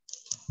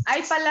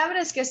 Hay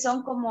palabras que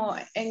son como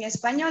en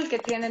español que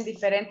tienen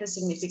diferentes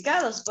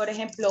significados. Por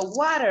ejemplo,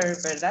 water,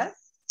 ¿verdad?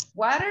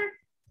 Water,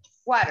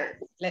 water,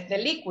 the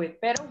liquid,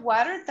 pero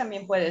water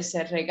también puede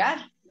ser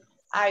regar.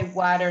 I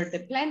water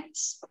the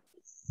plants.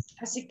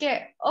 Así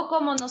que, o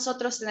como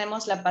nosotros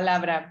tenemos la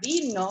palabra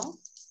vino,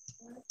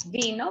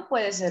 vino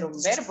puede ser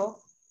un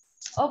verbo,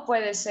 o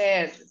puede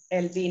ser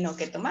el vino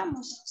que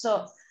tomamos.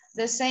 So,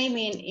 the same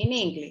in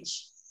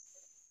English.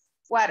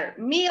 Water,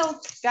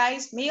 milk,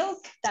 guys, milk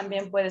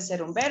también puede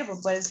ser un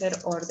verbo, puede ser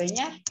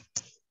ordeñar.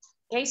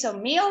 Okay, so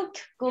milk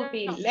could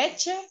be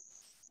leche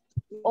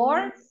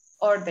or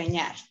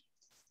ordeñar.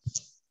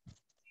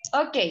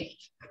 Okay,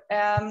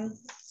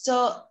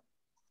 so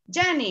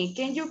Jani,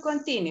 can you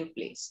continue,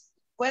 please?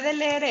 ¿Puede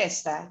leer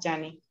esta,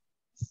 Jani?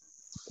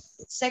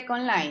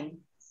 Second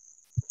line.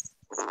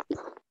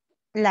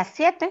 Las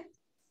 7.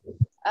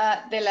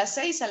 De las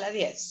 6 a las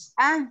 10.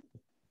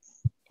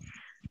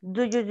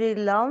 Do you do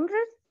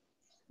laundry?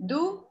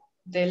 Do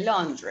the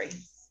laundry.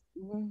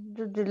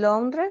 Do the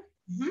laundry.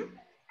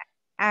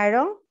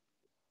 Iron.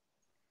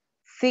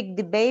 Feed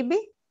the baby.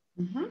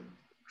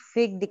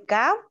 Feed the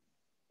cow.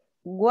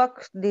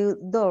 Walk the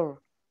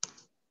door.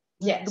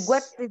 Yes.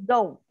 Walk the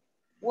dog.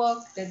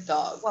 Walk the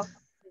dog. Walk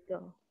the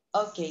dog.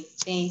 Okay,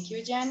 thank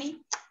you, Jani.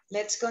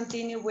 Let's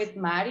continue with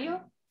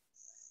Mario.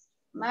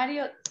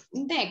 Mario,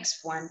 next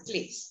one,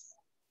 please.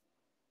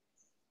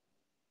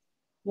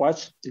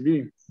 Watch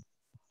TV.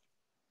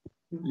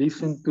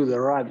 Listen to the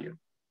radio.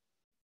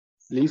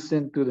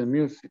 Listen to the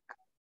music.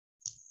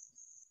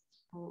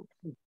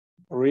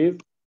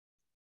 Read.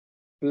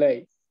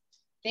 Play.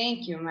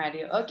 Thank you,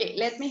 Mario. Okay,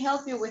 let me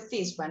help you with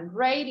this one.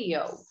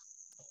 Radio.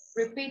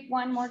 Repeat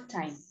one more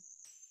time.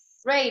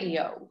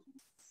 Radio.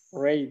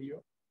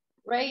 Radio.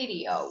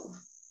 Radio.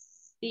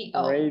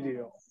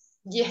 Radio.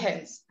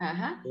 Yes.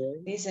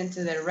 Okay. Listen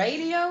to the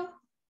radio.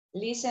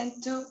 Listen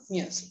to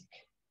music.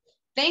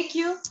 Thank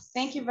you.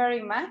 Thank you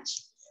very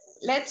much.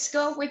 Let's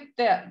go with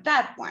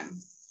that one.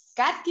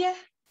 Katia,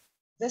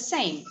 the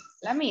same,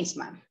 la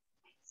misma.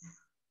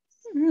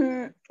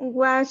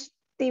 Watch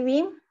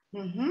TV.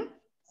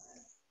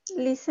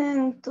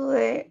 Listen to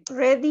the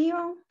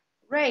radio.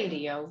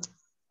 Radio.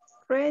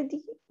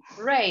 Radio.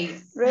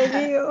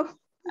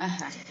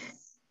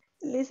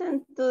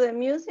 Listen to the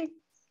music.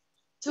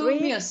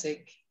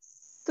 Music.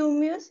 To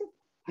music.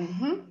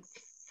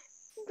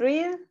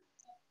 Read.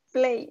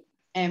 Play.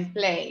 And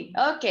play.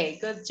 Okay,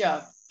 good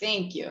job.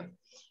 Thank you.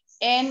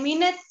 And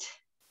Minette,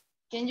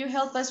 can you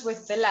help us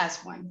with the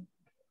last one?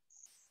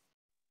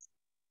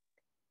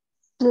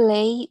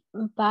 Play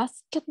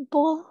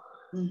basketball.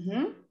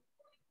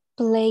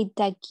 Play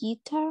the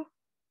guitar.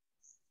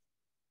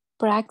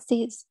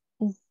 Practice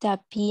the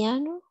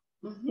piano.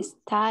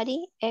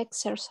 Study,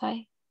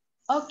 exercise.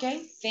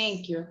 Okay,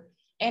 thank you.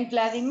 And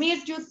Vladimir,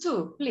 you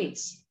too,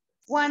 please.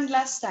 One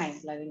last time,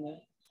 Vladimir.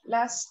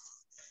 Last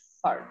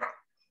part.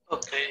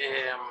 Okay,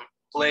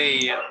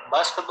 play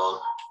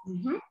basketball,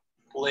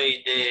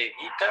 play the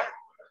guitar,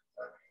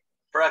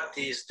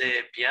 practice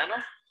the piano,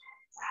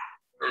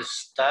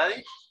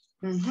 study,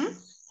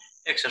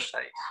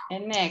 exercise.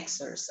 And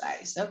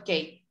exercise.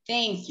 Okay,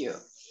 thank you.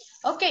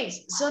 Okay,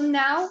 so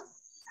now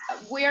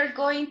we are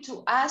going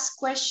to ask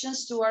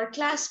questions to our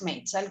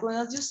classmates.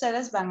 Algunos de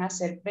ustedes van a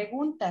hacer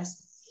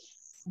preguntas.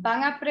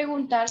 Van a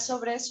preguntar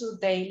sobre su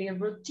daily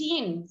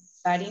routine,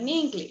 but in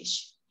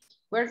English.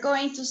 We're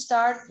going to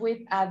start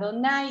with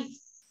Adonai.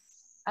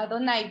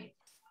 Adonai,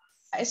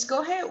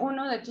 escoge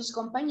uno de tus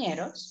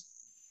compañeros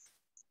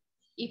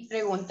y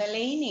pregúntale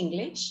in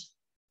English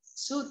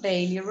su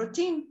daily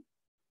routine.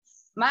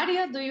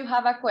 Mario, do you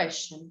have a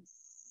question?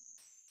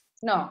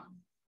 No.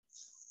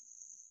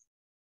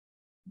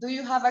 Do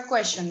you have a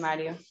question,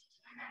 Mario?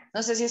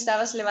 No sé si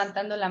estabas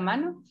levantando la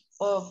mano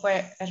o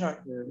fue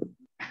error.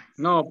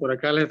 No, por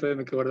acá les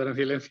estoy que guardar en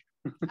silencio.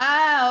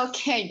 Ah,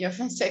 ok. Yo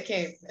pensé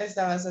que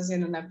estabas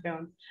haciendo una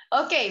pregunta.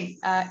 Ok.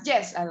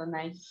 Yes,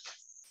 Adonai.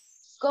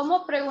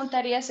 ¿Cómo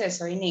preguntarías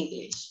eso en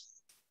English?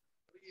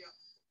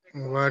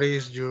 What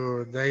is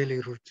your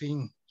daily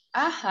routine?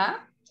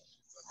 Ajá.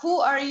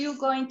 Who are you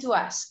going to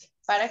ask?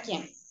 ¿Para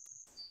quién?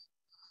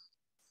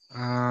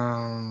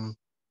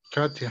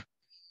 Katia.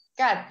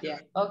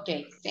 Katia.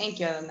 Ok. Thank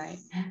you, Adonai.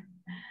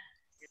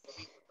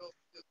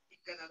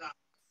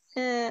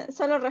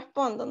 Solo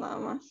respondo nada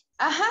más.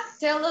 Ajá.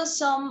 Tell us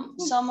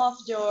some of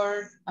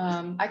your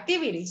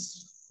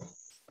activities.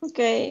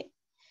 Okay.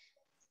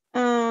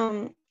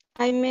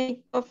 I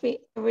make coffee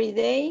every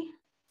day.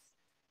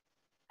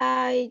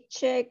 I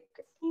check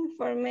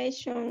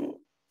information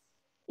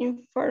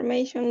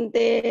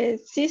the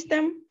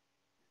system.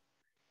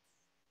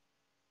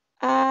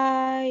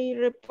 I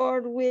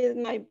report with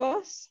my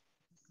boss.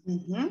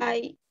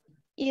 I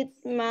eat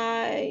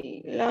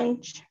my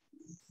lunch.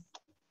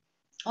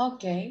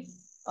 Okay.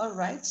 All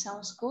right.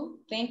 Sounds cool.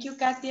 Thank you,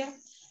 Katia.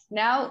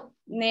 Now,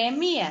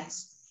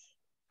 Nehemias,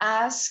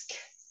 ask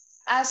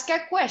a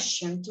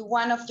question to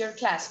one of your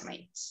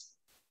classmates.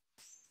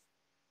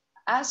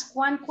 Ask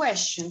one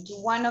question to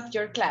one of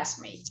your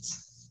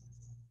classmates.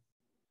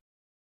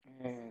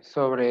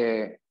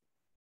 Sobre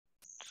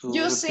su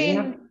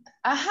rutina.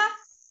 Ajá,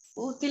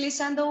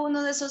 utilizando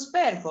uno de esos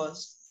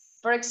verbos.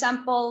 For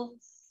example,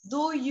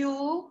 do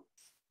you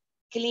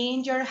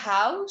clean your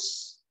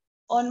house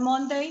on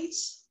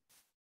Mondays?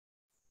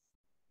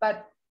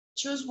 But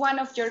choose one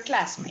of your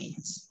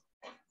classmates.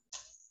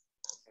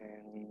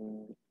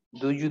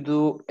 Do you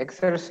do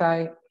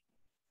exercise?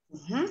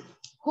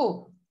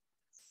 Who?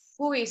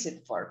 Who is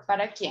it for?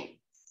 ¿Para quién?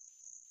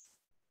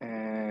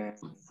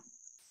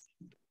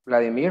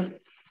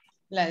 Vladimir.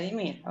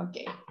 Vladimir,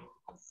 okay.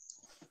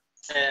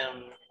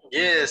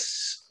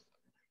 Yes,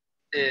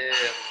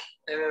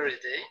 every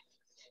day.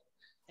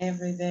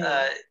 Every day.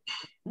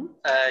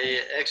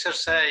 I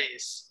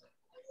exercise.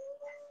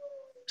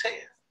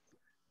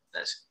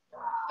 That's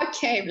it.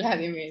 Okay,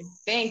 Vladimir,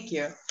 thank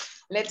you.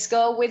 Let's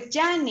go with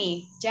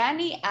Jani.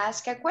 Jani,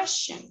 ask a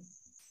question.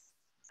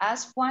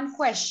 Ask one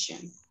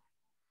question.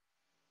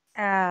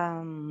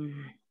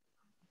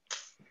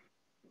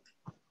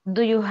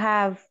 Do you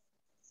have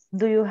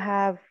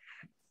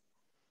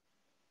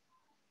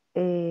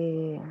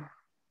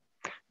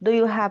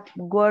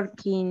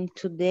working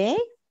today?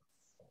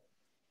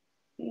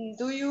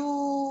 Do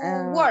you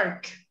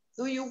work?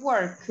 Do you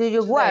work? Do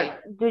you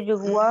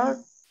today? work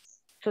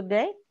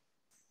today?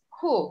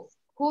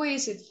 Who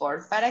is it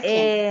for? ¿Para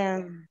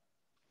quién?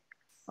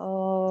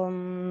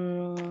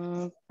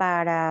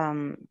 Para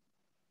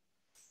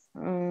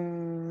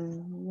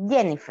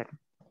Jennifer.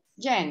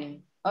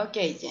 Jenny.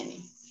 Okay,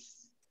 Jenny.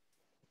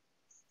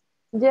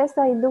 Yes,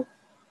 I do.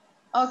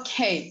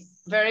 Okay,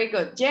 very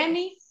good.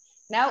 Jenny,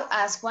 now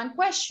ask one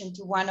question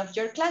to one of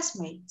your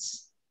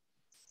classmates.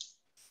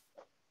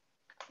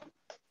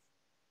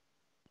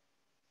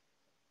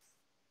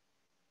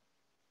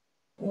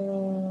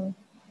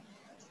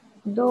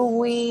 Do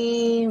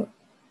we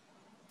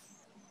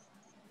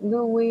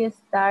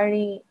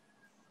study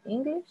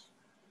English?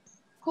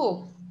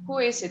 Who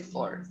is it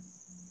for?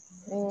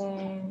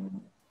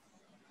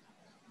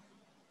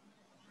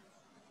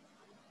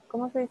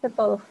 ¿Cómo se dice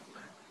todo?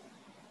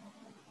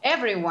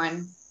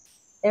 Everyone.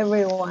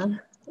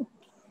 Everyone.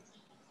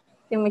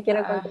 Si me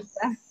quiere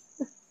contestar.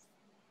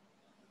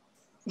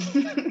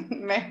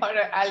 Mejor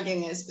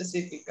alguien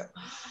específico.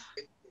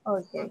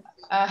 Okay.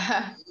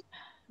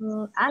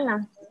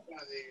 Ana.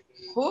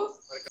 Who?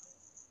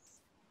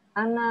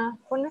 Ana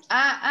Funes.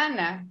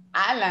 Ana.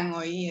 Alan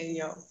oí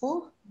yo.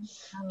 Who?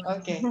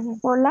 Okay.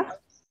 Hola.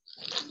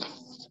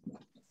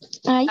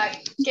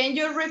 Can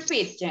you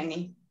repeat,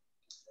 Jenny?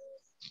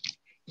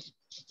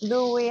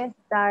 Do we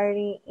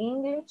study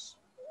English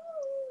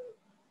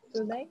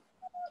today?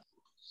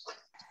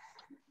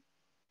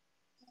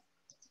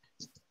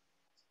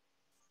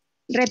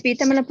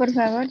 Repítamelo, por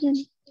favor,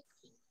 Jenny.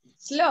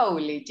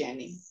 Slowly,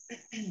 Jenny.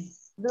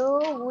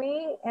 Do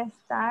we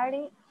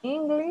study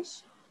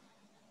English?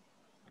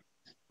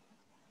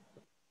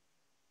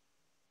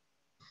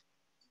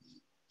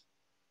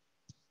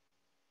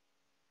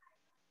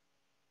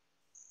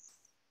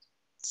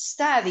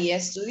 Study,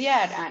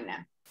 estudiar,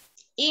 Ana.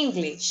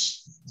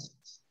 English.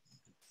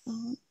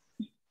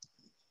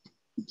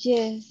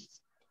 Yes.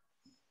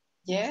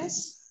 Yes.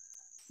 Yes.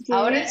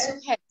 Ahora el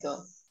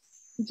sujeto.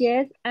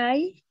 Yes,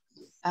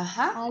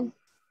 Ajá.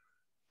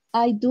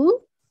 I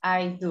do.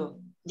 I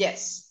do.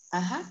 Yes.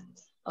 Ajá.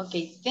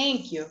 Ok,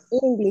 thank you.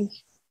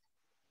 English.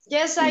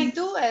 Yes, I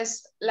do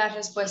es la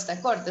respuesta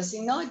corta.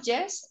 Si no,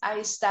 yes,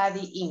 I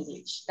study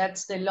English.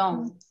 That's the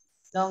long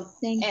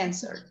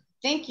answer.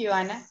 Thank you,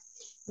 Ana.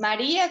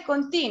 Maria,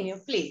 continue,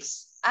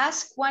 please.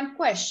 Ask one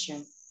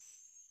question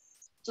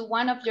to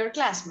one of your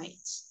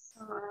classmates.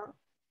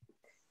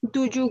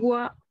 Do you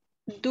watch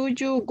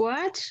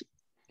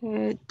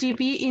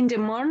TV in the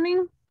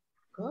morning?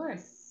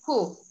 Good.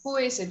 Who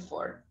is it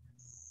for?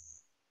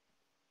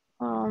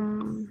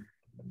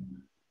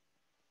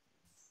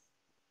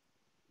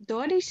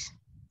 Doris.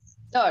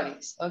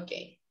 Doris,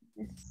 okay.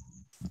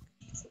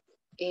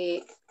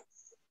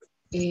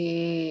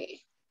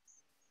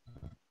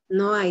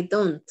 No, I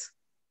don't.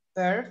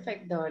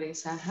 Perfect,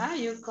 Doris.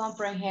 You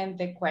comprehend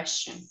the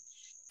question.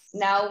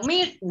 Now,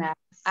 Mirna,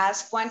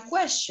 ask one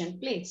question,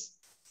 please.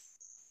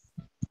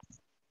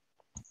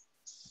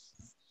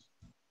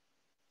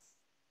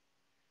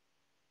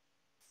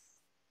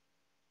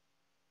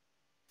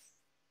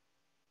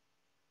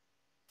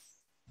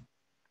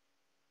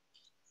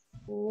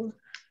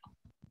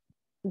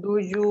 Do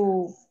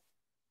you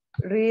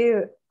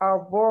read a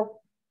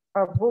book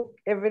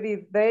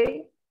every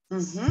day?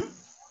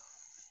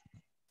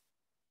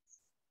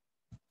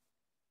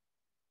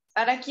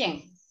 ¿Para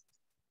quién?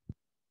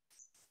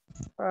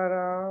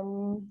 Para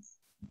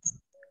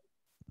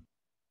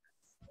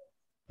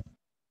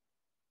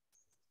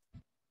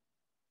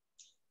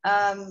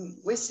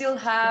we still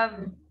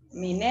have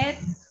Minette.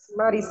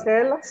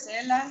 Maricela.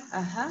 Maricela,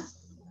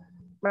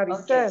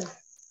 Maricela. Okay.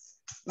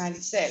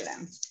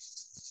 Maricela.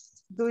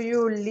 Do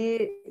you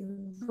read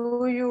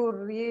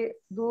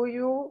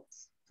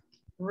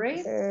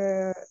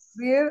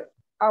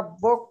a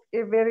book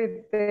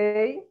every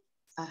day?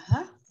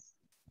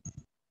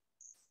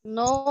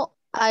 No,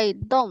 I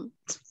don't.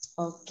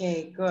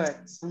 Okay, good.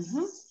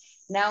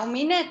 Now,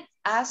 Minette,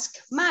 ask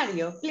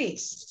Mario,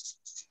 please.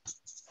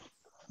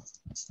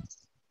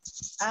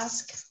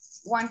 Ask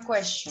one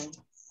question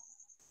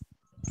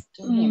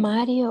to him.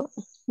 Mario,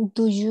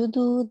 do you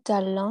do the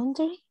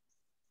laundry?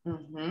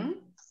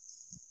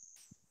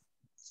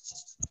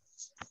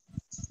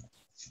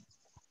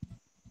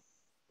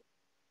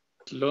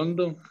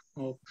 London.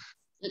 Oh.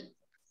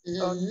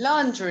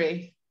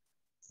 Laundry.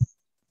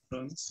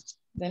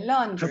 The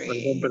laundry.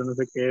 Perdón, pero no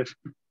sé qué es.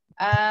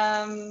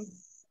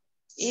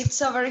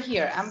 It's over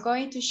here. I'm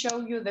going to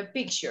show you the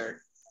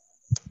picture.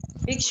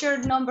 Picture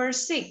number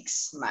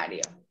 6,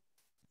 Mario.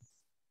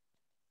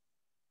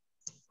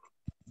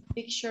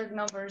 Picture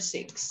number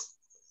 6.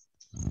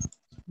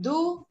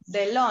 Do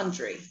the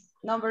laundry.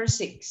 Number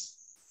 6.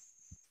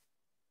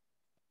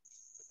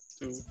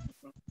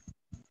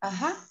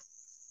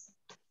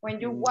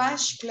 When you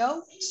wash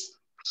clothes.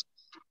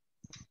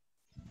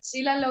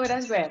 ¿Sí la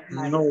logras ver,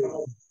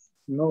 Mario?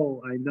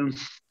 No, I don't.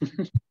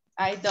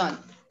 I don't.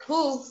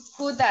 Who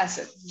does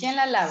it? ¿Quién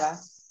la lava?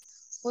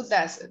 Who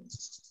does it?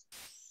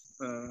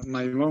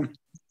 My mom.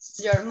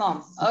 Your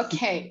mom.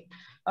 Okay.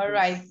 All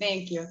right.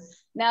 Thank you.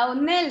 Now,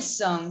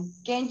 Nelson,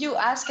 can you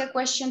ask a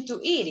question to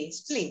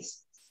Iris,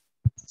 please?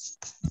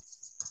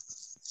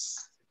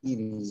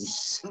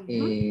 Iris.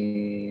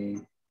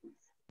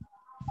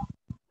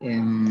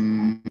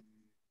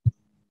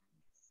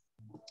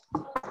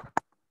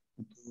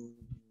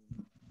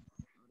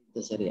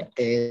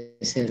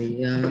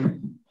 Sería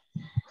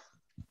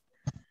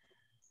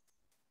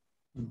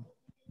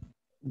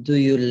do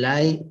you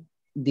like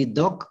the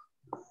dog?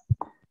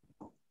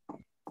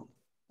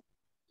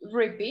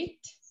 Repeat.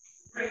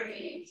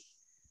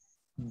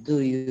 Do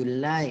you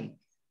like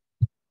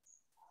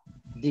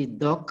the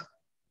dog?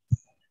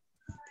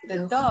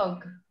 The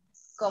dog,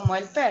 como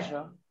el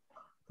perro.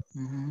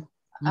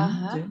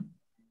 Sí.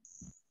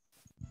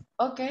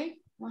 Okay.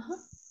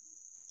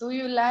 Do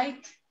you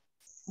like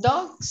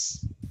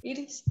dogs,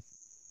 Iris?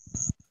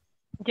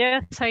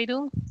 Yes, I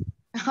do.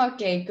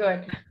 Okay,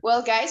 good.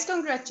 Well, guys,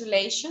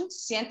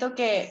 congratulations. Siento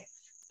que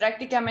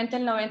prácticamente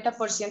el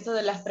 90%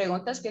 de las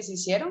preguntas que se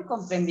hicieron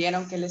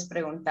comprendieron que les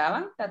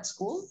preguntaban. That's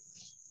cool.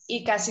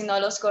 Y casi no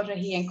los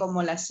corregían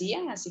como lo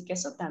hacían, así que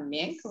eso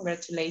también.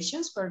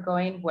 Congratulations for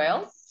going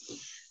well.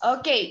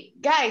 Okay,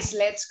 guys,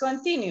 let's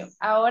continue.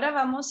 Ahora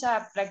vamos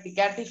a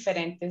practicar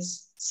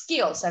diferentes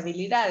skills,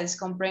 habilidades,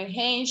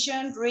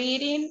 comprehension,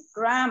 reading,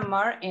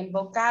 grammar, and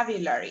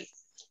vocabulary.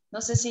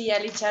 No sé si ya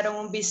le echaron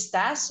un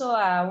vistazo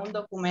a un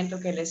documento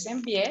que les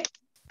envié.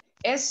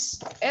 Es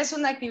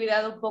una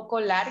actividad un poco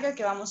larga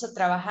que vamos a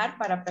trabajar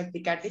para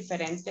practicar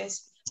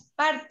diferentes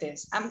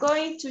partes. I'm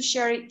going to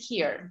share it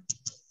here.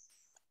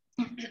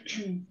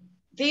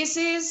 This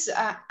is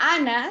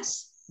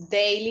Anna's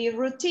daily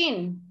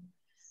routine.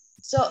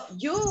 So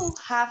you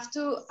have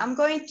to, I'm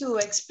going to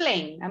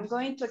explain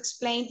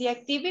the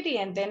activity,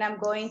 and then I'm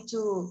going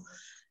to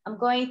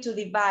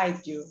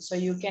divide you so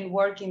you can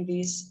work in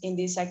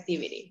this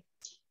activity.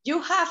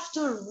 You have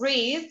to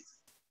read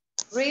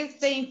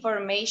the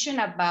information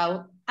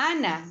about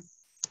Anna.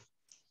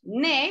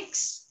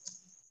 Next,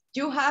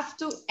 you have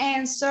to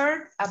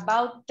answer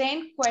about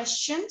 10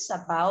 questions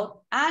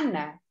about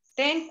Anna,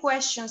 10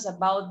 questions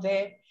about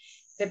the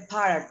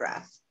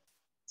paragraph.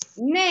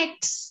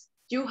 Next,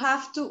 you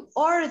have to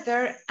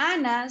order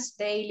Anna's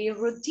daily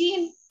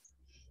routine.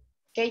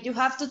 Okay, you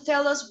have to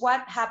tell us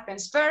what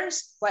happens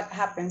first, what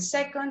happens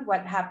second,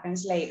 what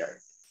happens later.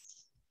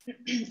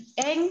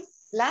 And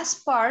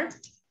last part,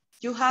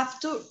 you have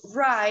to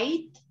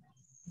write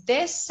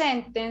the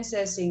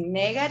sentences in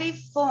negative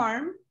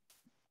form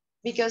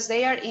because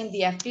they are in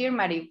the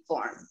affirmative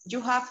form.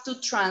 You have to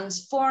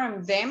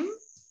transform them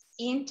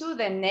into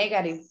the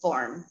negative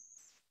form.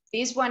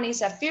 This one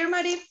is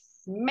affirmative,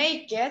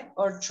 make it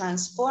or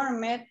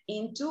transform it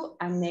into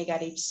a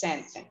negative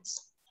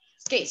sentence.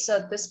 Okay,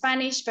 so the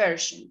Spanish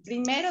version.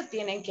 Primero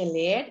tienen que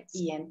leer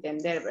y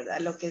entender, ¿verdad?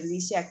 Lo que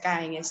dice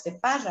acá en este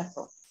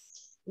párrafo.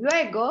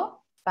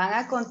 Luego van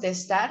a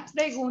contestar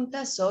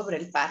preguntas sobre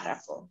el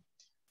párrafo.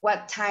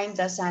 What time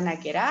does Anna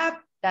get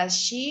up? Does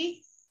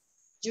she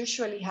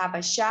usually have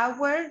a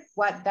shower?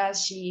 What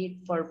does she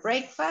eat for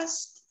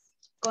breakfast?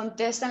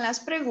 Contestan las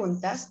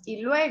preguntas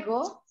y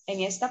luego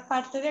en esta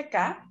parte de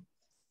acá,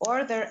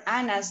 order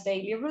Anna's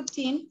daily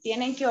routine,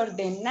 tienen que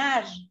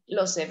ordenar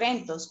los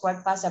eventos,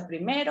 cuál pasa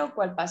primero,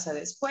 cuál pasa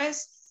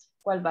después,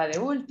 cuál va de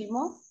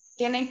último,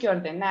 tienen que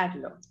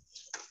ordenarlo.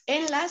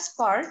 En last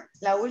part,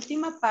 la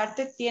última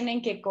parte,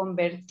 tienen que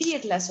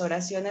convertir las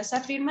oraciones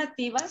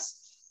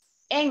afirmativas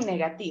en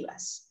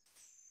negativas.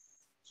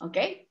 ¿Ok?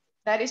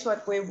 That is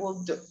what we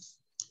will do.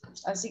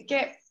 Así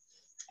que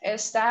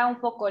está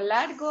un poco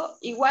largo.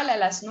 Igual a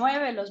las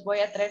 9 los voy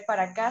a traer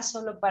para acá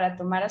solo para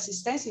tomar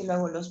asistencia y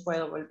luego los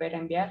puedo volver a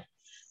enviar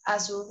a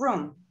su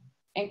room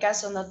en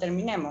caso no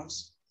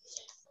terminemos.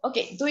 Ok,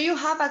 do you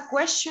have a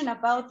question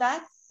about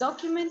that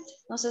document?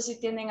 No sé si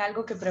tienen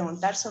algo que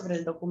preguntar sobre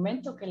el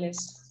documento que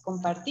les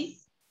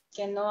compartí,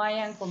 que no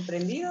hayan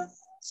comprendido.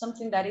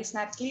 Something that is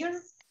not clear?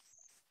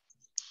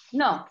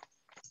 No.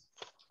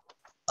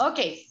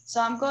 Okay,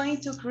 so I'm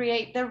going to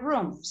create the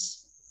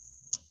rooms.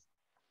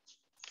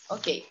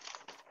 Okay,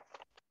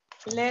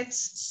 let's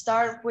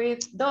start with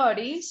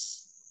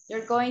Doris.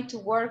 You're going to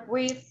work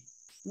with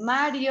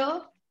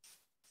Mario,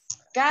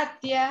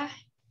 Katia,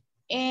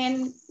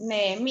 and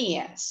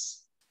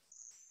Nehemias.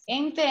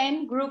 And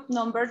then group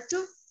number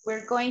 2,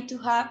 we're going to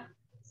have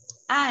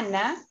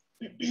Ana,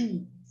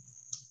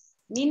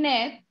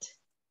 Ninette,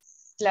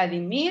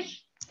 Vladimir,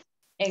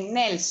 and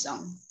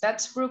Nelson.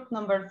 That's group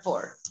number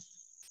 4.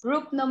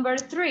 Group number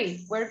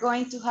 3, we're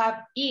going to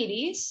have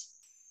Iris,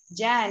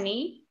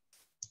 Jani,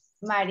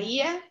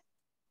 Maria,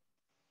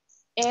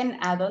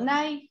 and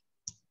Adonai.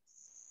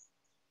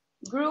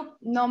 Group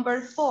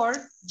number 4,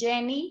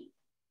 Jenny,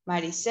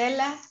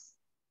 Marisela,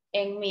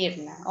 and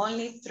Mirna.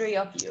 Only 3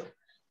 of you.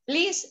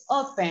 Please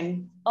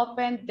open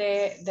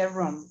the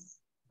room.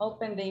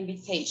 Open the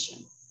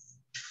invitation.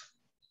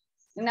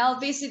 And I'll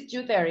visit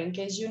you there in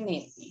case you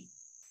need me.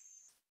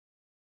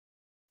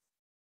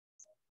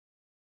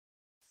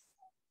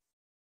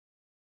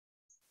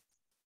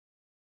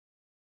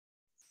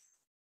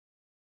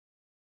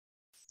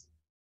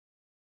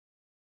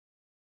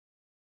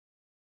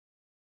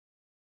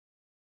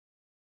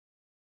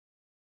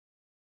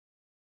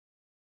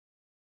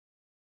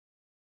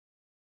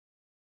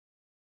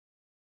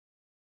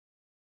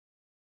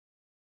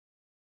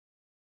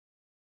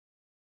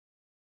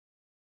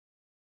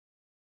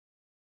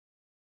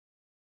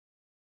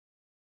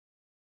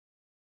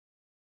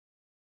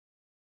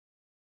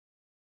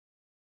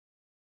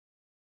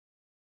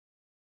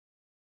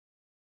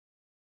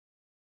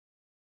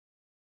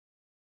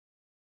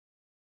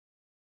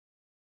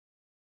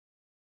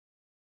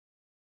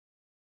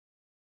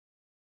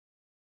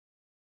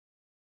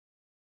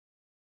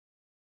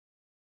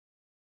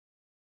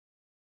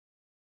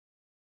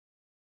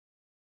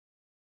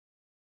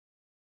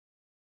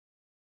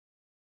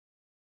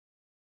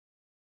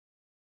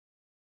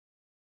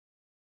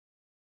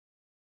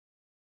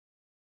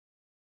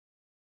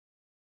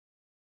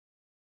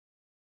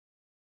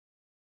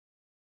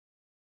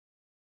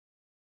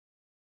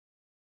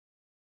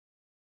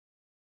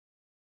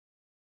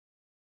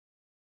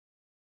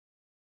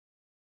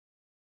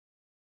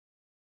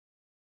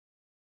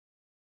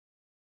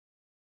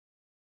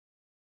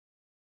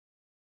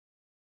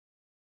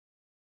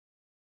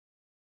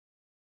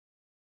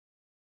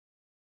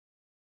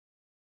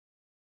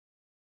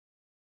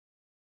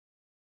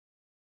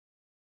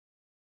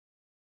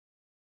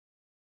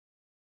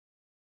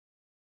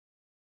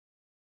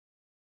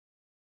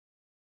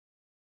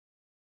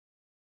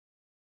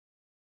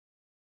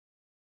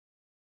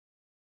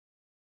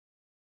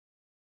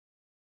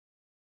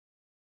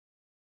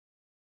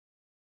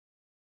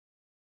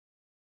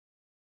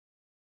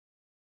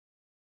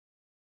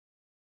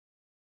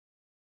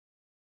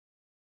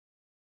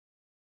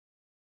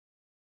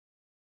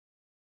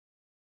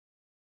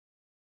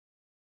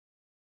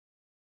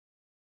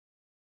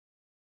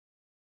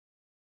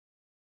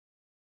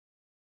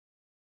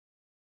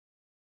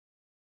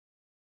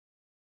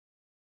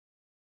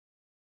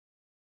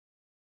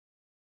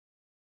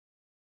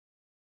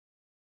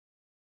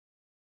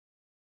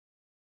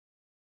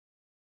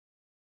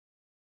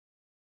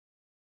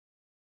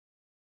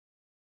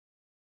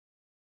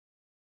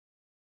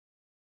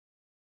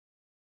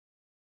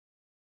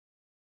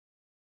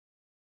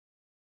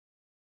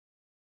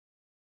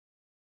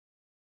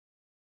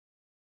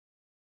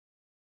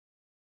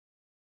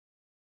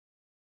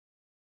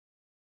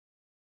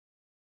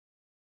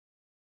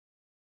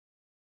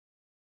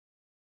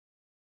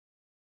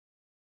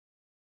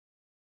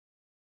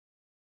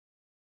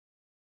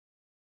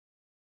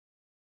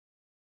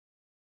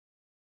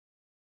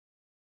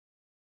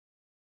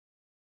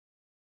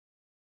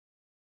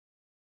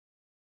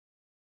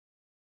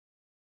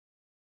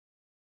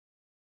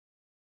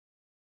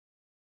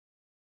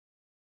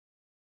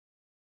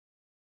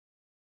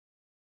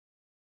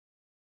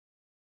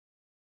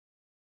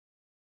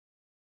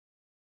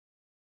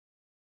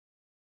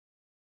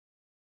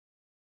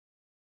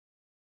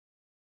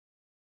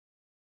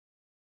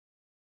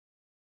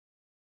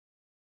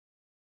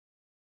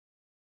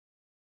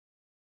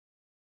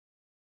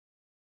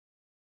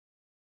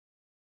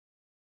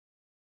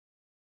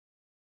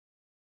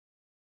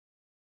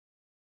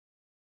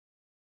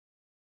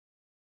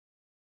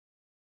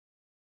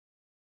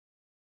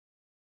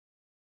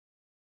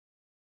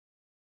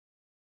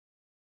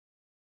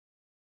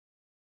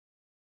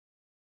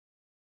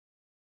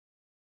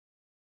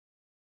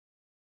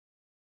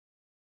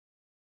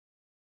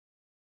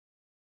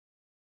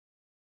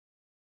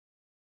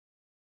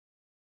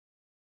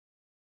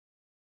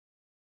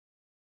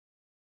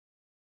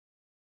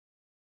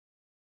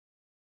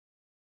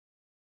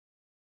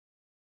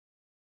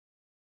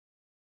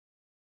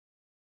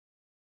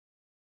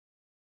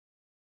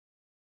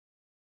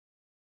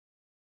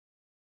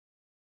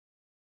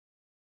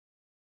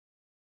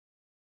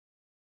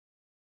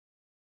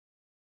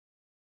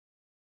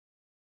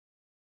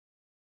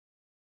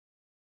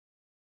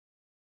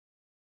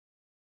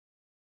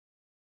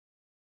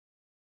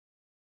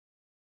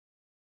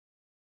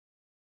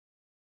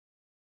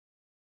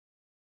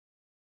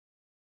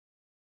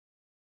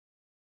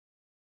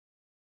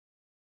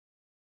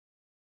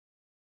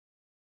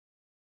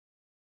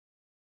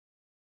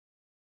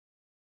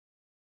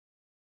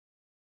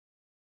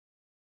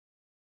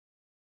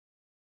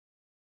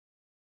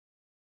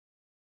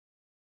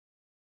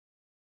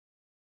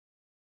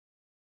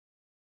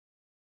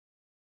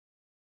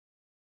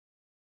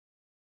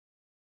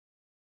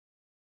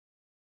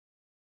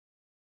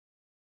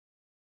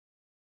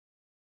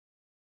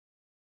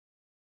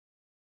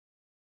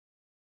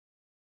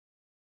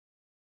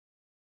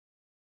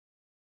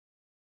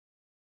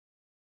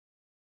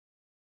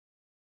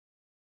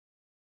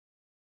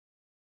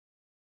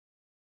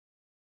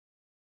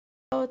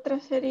 otra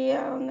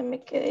sería donde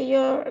me quedé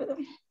yo, ¿verdad?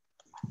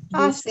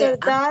 Dice, After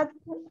that.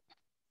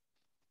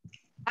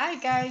 Hi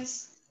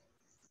guys.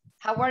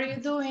 How are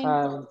you doing?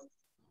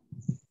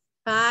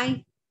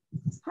 hi.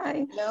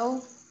 Hi.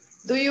 Hello.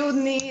 Do you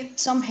need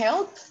some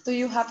help? Do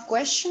you have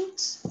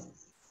questions?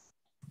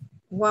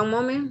 One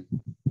moment.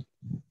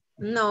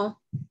 No.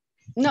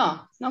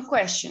 No, no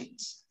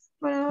questions.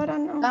 Por ahora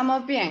no.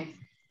 Estamos bien.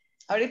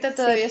 Ahorita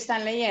todavía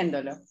están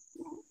leyéndolo.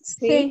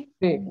 Sí.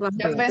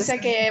 Yo pensé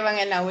que ya iban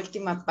en la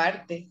última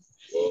parte.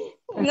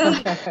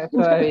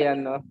 Todavía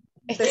no.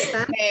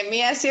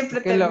 Mía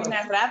siempre Que lo-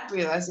 termina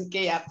rápido, así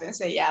que ya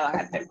pensé ya van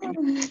a terminar.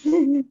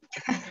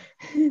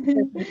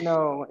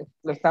 No,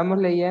 lo estamos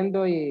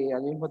leyendo y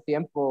al mismo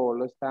tiempo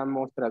lo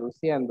estamos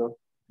traduciendo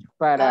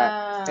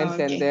para Ok.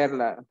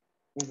 entenderla.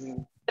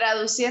 Ujú.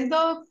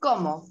 ¿Traduciendo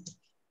cómo?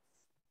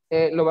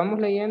 Lo vamos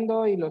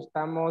leyendo y lo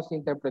estamos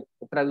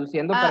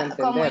traduciendo para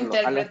Como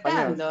entenderlo al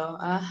español. interpretando.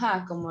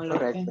 Ajá, como lo que.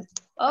 Correcto.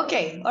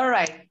 Okay, all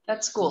right,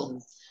 that's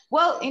cool.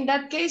 Well, in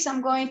that case,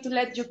 I'm going to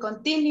let you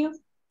continue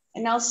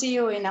and I'll see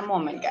you in a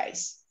moment,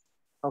 guys.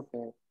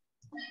 Okay.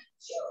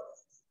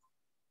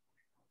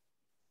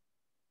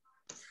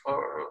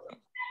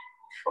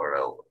 For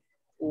a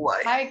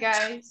while. Hi,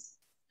 guys.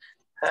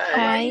 Hi.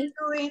 How are you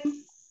doing?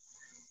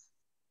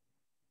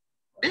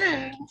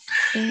 Bien.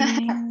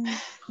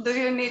 Do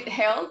you need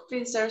help?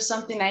 Is there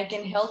something I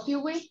can help you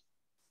with?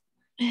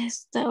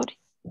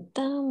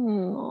 Ahorita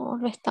no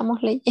lo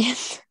estamos leyendo.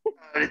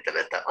 Ahorita lo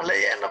estamos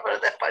leyendo, pero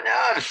es de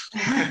español.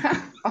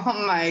 Oh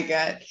my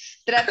God.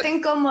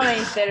 Traten como de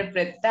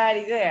interpretar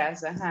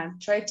ideas. Ajá.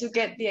 Try to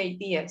get the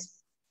ideas.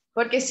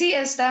 Porque sí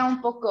está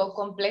un poco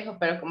complejo,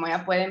 pero como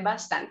ya pueden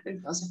bastante,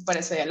 entonces por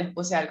eso ya les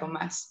puse algo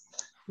más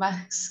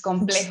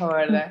complejo,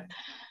 ¿verdad?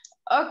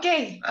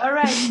 Okay, all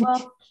right.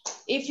 Well,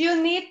 if you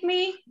need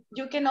me,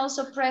 you can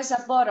also press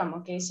a button,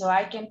 okay, so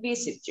I can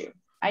visit you.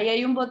 Ahí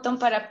hay un botón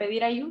para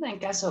pedir ayuda en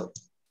caso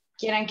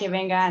quieran que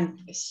venga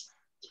antes.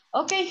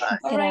 Okay,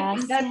 all right.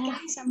 In that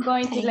case, I'm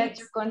going to let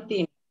you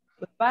continue.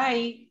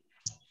 Goodbye.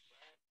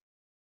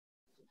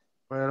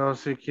 Pero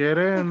si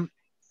quieren,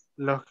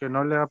 los que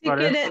no les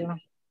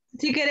aparecen,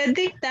 Si querés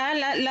dictar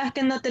las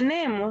que no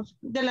tenemos,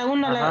 de la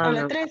 1 a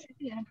la 3.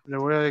 le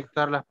voy a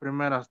dictar las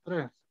primeras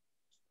 3.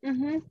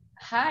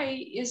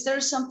 Hi, is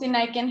there something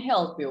I can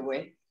help you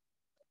with?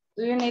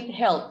 Do you need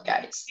help,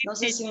 guys? No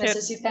sé si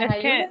necesitan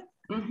Es que ayuda.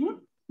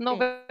 no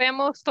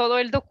vemos todo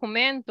el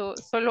documento,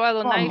 solo a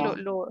Donay ¿Cómo?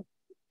 lo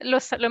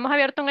hemos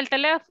abierto en el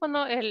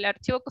teléfono, el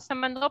archivo que se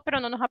mandó, pero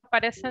no nos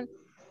aparecen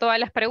todas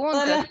las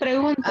preguntas.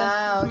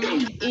 Ah, ok.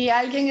 ¿Y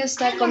alguien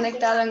está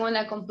conectado en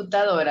una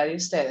computadora de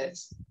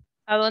ustedes?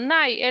 A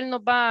Donay, él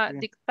nos va a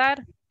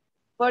dictar.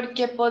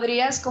 Porque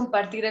podrías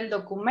compartir el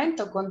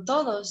documento con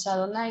todos,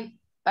 Adonai,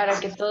 para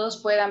que todos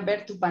puedan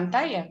ver tu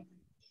pantalla.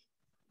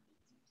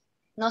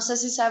 No sé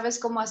si sabes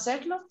cómo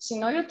hacerlo, si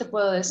no yo te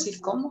puedo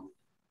decir cómo.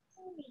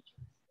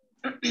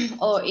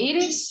 O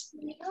Iris,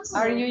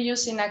 are you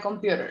using a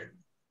computer?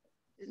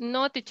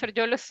 No, teacher,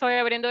 yo lo estoy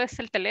abriendo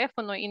desde el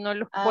teléfono y no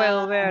los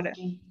puedo ver.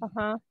 Okay.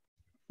 Ajá.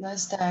 No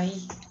está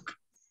ahí.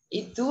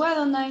 ¿Y tú,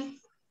 Adonai?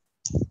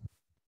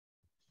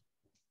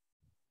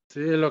 Sí,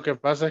 lo que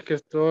pasa es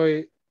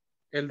que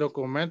el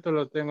documento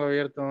lo tengo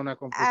abierto en una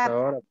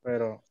computadora,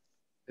 pero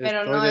Pero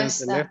estoy no del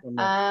está. teléfono.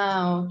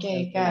 Ah, ok,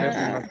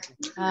 Teléfono.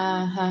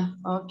 Ajá,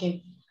 ok.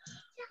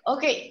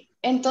 Ok,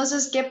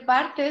 entonces, ¿qué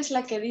parte es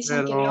la que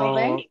dicen que no Pero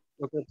ven?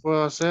 lo que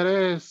puedo hacer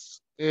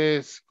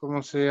es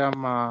 ¿cómo se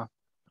llama?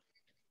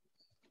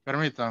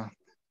 Permítanme.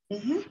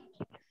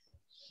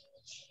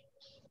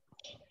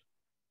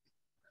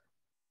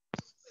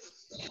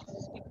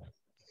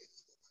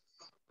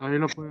 Ahí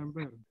lo pueden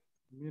ver.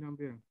 Miran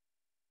bien.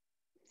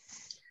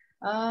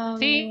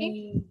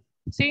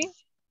 Sí.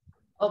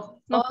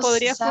 No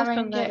podría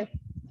saben funcionar. que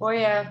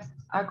voy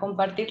a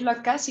compartirlo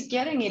acá si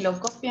quieren y lo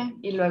copian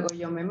y luego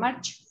yo me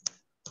marcho.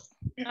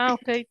 Ah,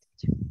 ok.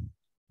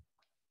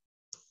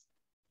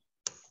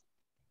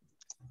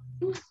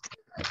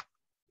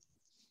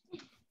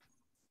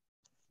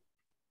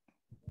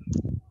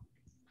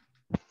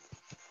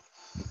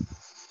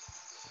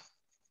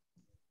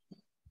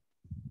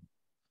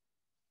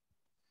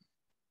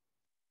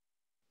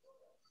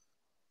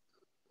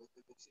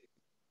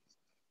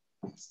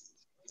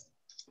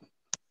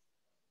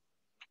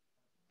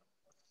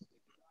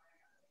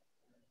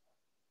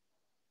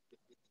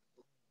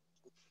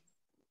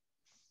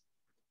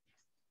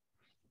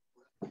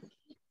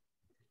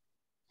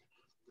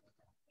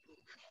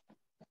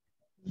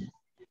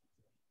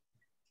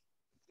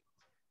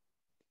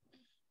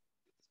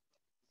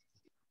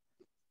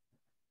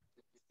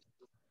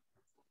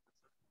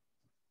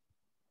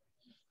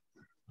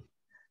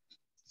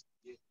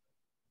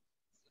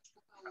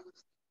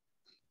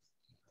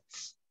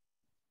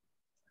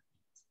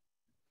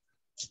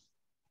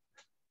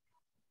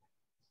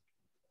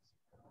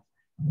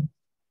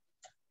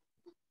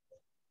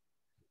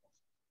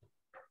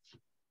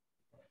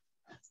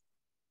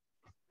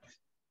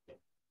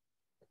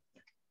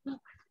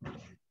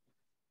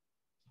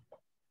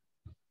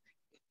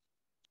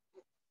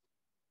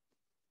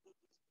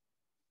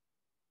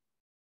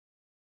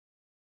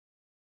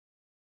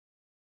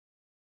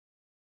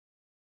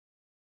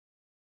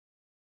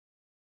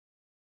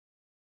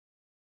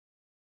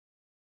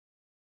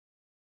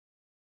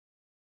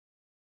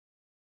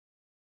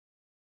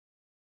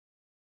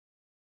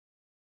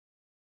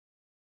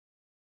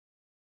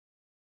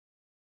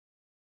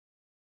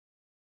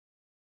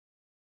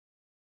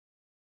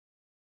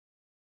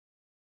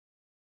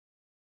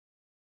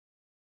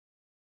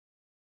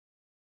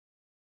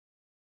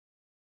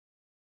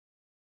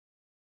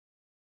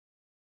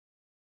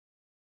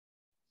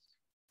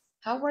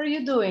 How are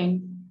you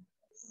doing?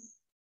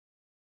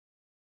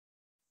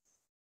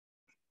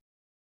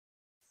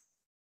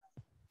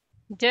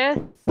 Yes.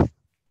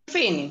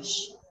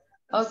 Finish.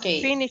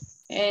 Okay. Finish.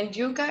 And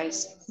you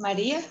guys,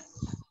 María,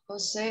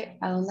 José,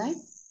 Adonai,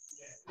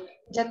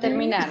 ya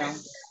terminaron.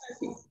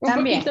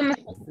 También.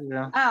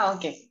 Ah,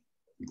 ok.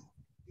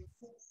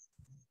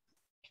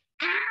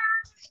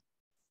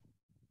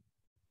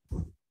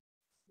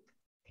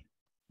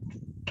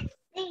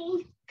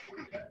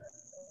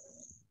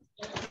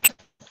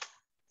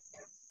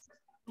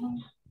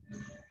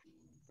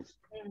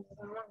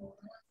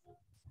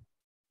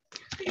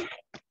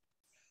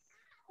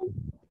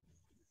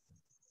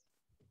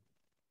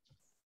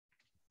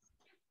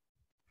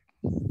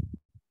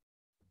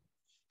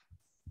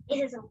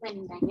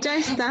 Ya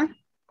está.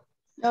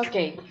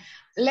 Okay,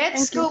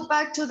 let's go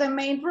back to the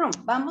main room.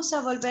 Vamos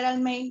a volver al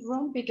main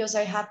room because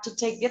I have to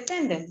take the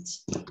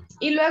attendance.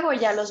 Y luego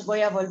ya los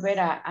voy a volver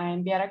a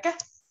enviar acá.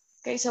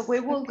 Okay, so we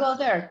will go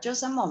there.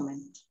 Just a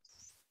moment.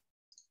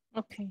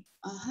 Okay.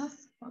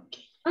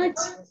 Okay.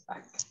 Let's go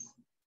back.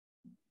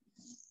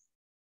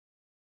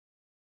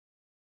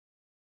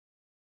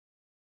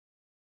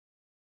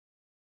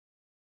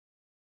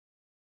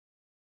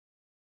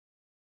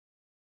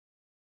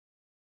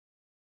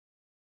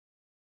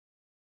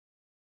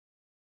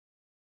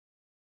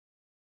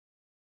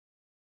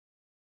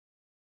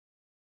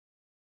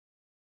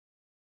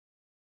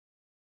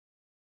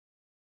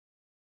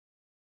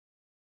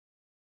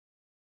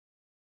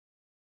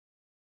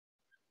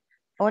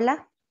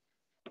 Hola.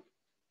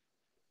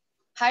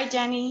 Hi,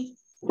 Jenny.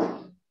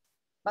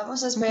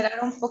 Vamos a esperar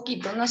un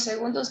poquito, unos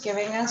segundos que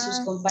vengan sus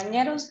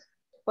compañeros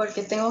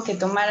porque tengo que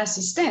tomar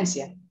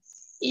asistencia.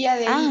 Y ya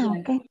de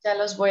ahí ya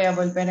los voy a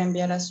volver a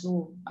enviar a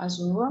su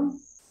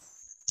room.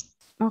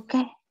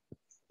 Okay.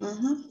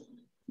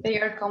 They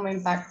are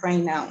coming back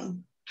right now.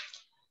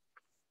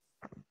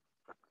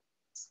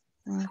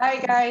 Hi,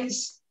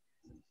 guys.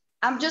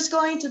 I'm just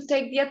going to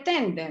take the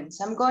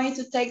attendance. I'm going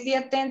to take the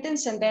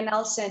attendance and then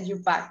I'll send you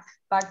back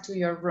to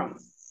your room.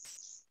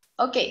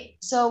 Okay,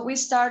 so we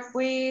start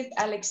with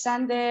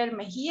Alexander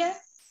Mejia,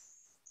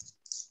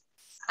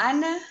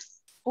 Ana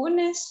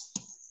Funes,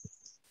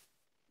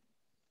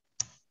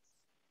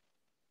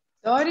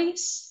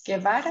 Doris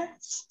Guevara,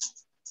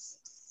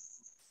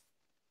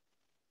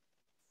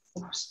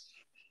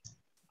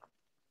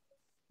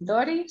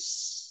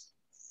 Doris,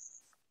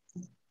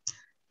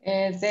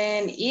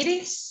 then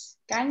Iris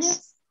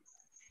Cañas.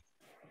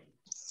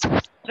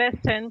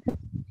 Present.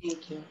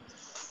 Thank you.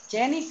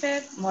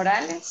 Jennifer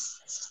Morales.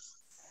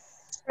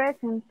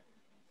 Present.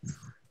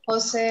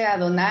 José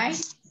Adonai.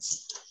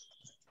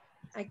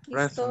 Aquí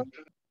estoy.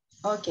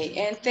 Okay,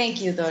 and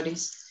thank you,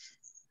 Doris.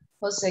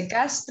 José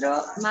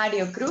Castro,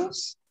 Mario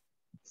Cruz.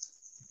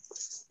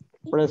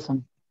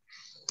 Present.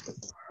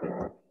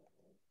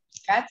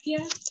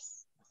 Katia.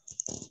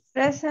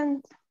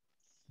 Present.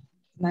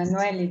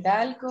 Manuel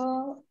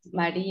Hidalgo,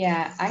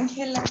 María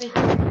Ángela.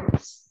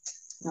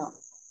 No,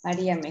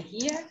 María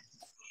Mejía.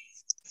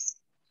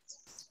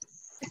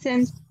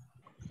 Present.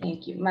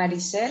 Thank you.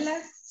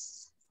 Marisela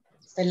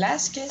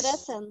Velázquez.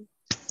 Present.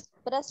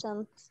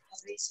 Present.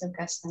 Mauricio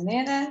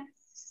Castaneda.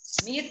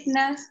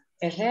 Mirna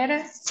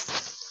Herrera.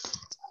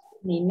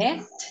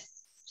 Ninette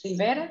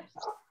Rivera.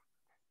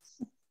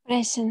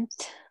 Present.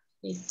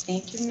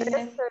 Thank you,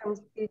 Ninette. Present,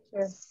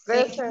 teacher.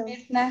 Thank you, Present.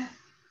 Mirna.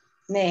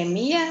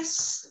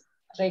 Nehemías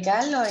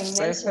Regalo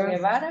Ignacio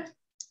Guevara.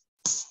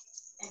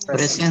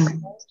 Present.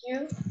 Thank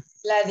you.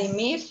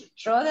 Vladimir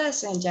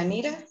Rodas and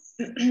Yanira.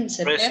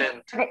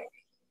 Present.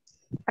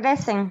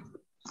 Present.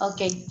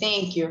 Okay,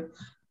 thank you.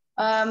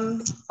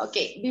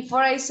 Okay,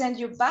 before I send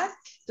you back,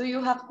 do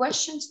you have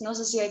questions? No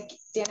sé si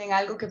tienen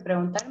algo que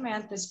preguntarme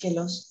antes que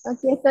los...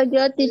 Aquí estoy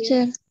yo,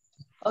 teacher.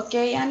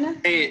 Okay,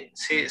 Ana.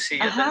 Sí,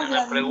 yo tengo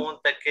una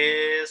pregunta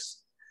que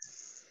es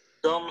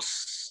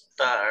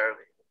dumpster.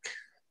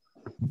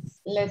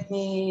 Let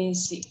me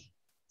see.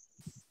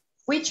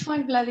 Which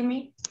one,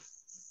 Vladimir?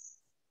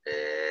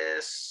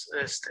 Es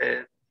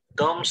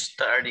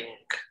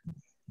dumpstering.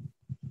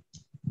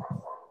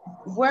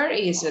 Where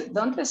is it?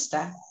 ¿Dónde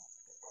está?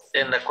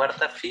 En la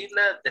cuarta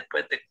fila,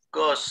 después de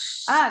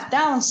ghost. Ah,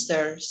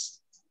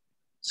 downstairs.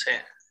 Sí.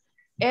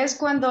 Es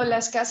cuando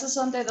las casas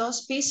son de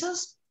 2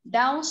 pisos.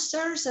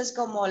 Downstairs es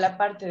como la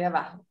parte de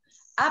abajo.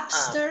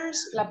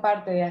 Upstairs, la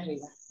parte de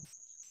arriba.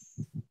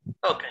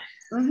 Ok.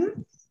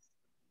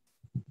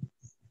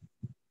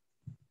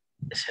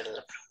 Esa era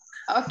la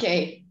pregunta. Ok.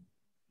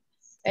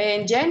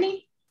 And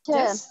Jenny?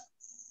 Yes.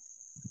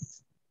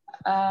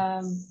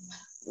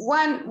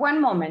 One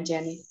moment,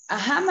 Jenny.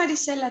 Ajá,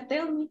 Marisela,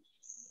 tell me.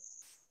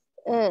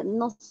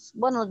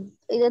 Bueno,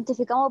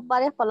 identificamos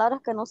varias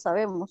palabras que no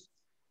sabemos.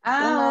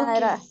 Una ok.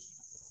 era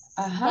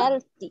Ajá.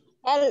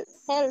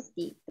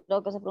 healthy,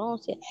 creo que se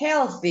pronuncia.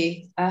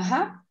 Healthy,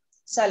 ajá.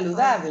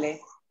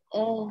 Saludable.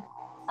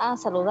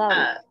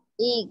 Saludable.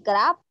 Y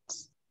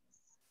grabs.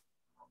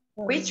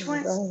 Which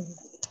one?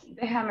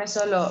 Déjame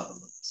solo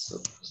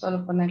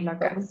ponerlo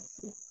acá.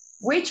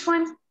 Which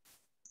one?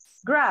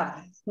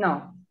 Grab,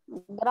 no.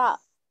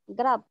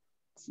 Grab.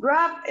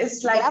 Grab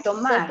is like Grab se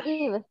tomar.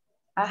 escribe.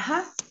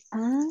 Ajá.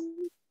 Ah,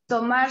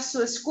 Tomar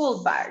su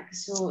school bag,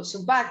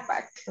 su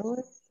backpack.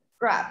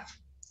 Grab.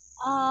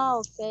 ah,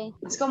 ok.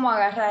 Es como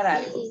agarrar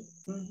algo.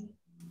 Sí.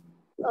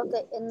 Ok,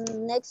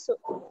 next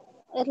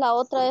es la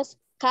otra es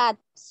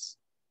catch.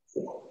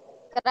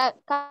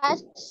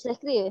 Catch se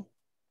escribe.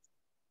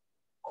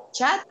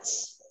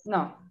 Chats,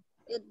 no.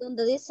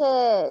 Donde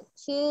dice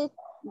she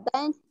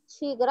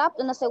grab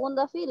en la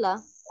segunda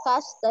fila.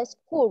 Catch the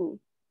school.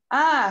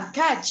 Ah,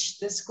 catch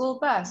the school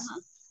bus. Ajá.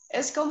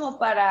 Es como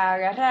para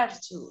agarrar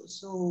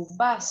su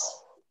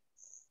bus,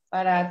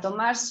 para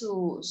tomar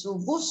su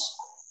bus.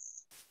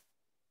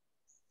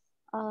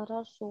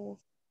 Agarrar su.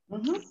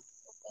 Okay.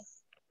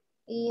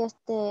 Y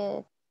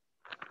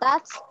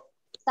touch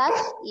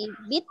y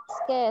bit,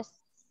 ¿qué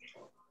es?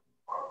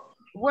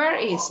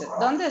 Where is it?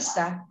 ¿Dónde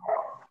está?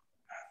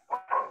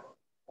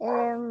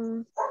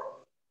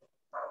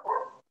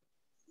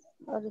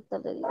 Ahorita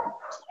le digo.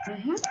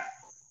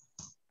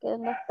 Que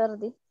me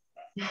perdí.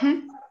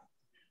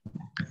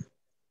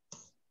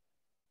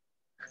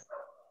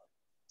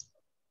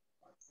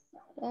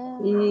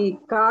 Y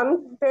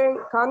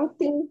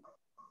canteen.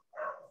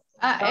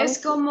 Ah,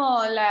 es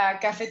como la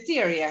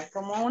cafetería,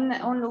 como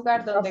un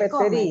lugar donde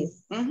comen.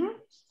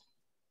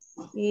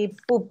 Y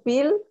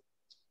pupil.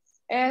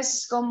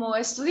 Es como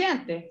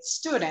estudiante,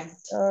 student.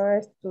 Ah,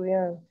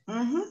 estudiante.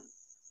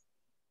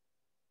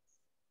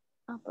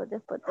 Ah, pues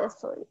después de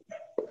eso.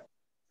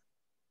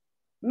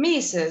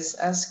 Misses,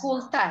 a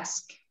school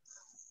task.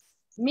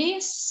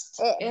 Miss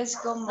es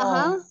como...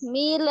 Ajá,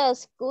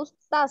 miles,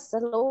 gustas,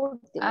 es lo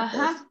último.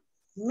 Ajá,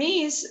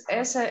 miss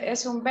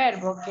es un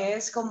verbo que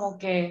es como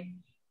que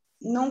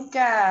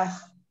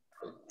nunca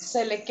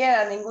se le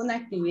queda ninguna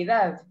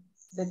actividad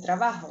de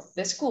trabajo,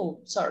 de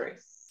school, sorry.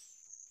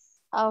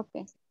 Ah,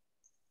 ok.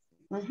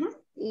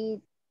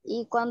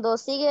 Y cuando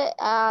sigue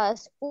a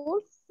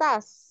school,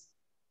 task.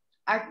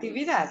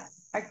 Actividad,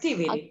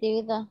 activity.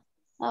 Actividad.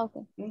 Ah,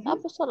 ok. Ah,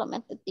 pues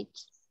solamente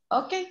teach.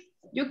 Ok,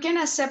 you can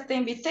accept the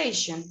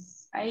invitation.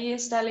 Ahí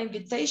está la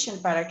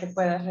invitation para que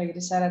puedas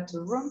regresar a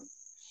tu room.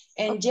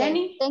 And Okay,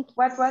 Jenny,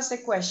 what was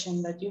the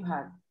question that you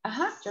had?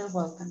 You're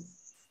welcome.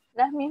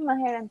 Las mismas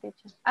eran,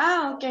 teacher.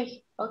 Ah,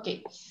 okay,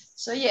 okay.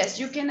 So yes,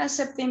 you can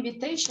accept the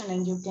invitation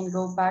and you can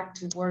go back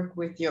to work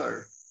with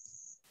your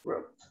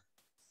group.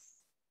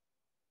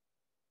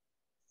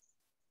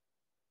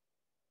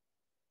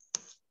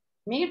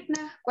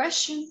 Mirna,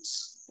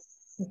 questions?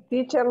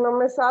 Teacher, no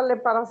me sale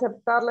para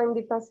aceptar la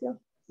invitación.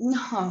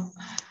 No.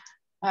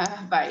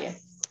 Vaya,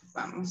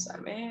 vamos a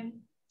ver.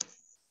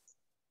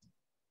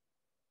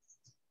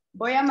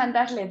 Voy a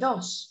mandarle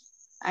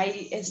 2.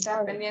 Ahí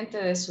está pendiente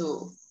de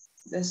su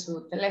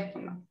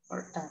teléfono.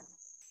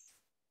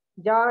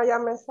 Ya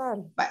me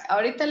sale. Vale,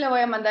 ahorita le voy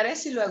a mandar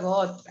ese y luego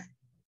otra.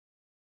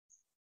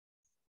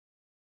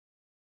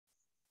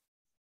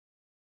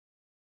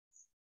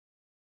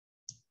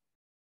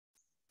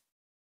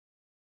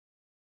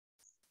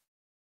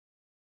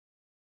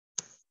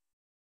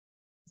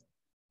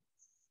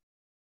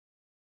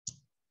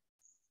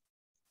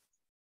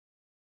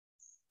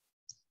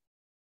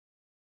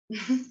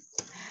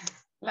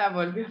 La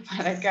volvió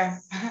para acá.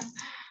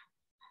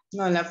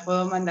 No la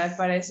puedo mandar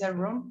para ese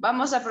room.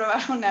 Vamos a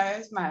probar una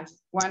vez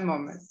más. One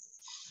moment.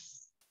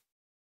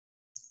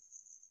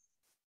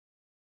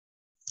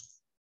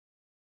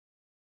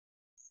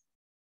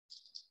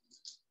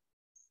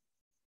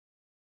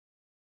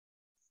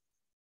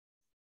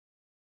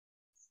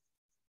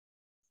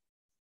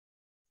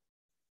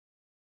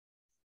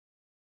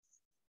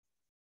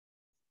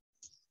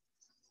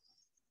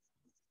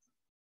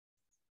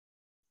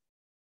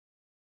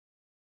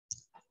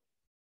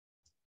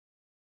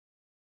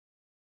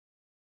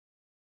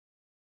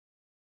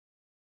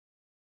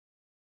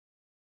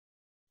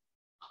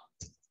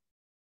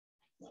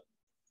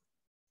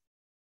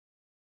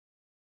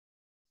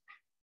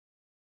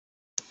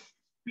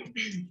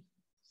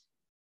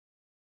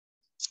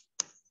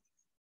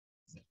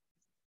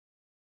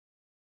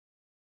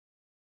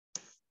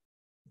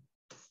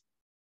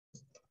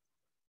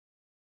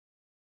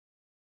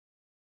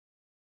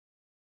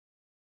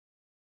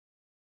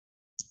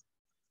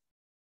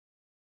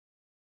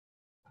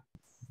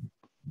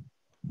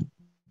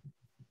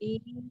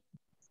 Y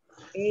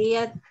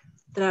ella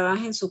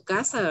trabaja en su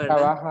casa, ¿verdad?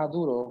 Trabaja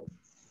duro.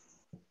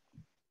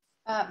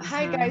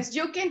 Hi guys,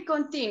 you can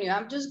continue.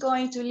 I'm just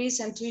going to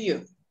listen to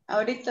you.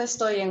 Ahorita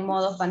estoy en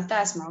modo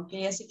fantasma, ¿ok?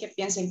 Así que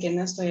piensen que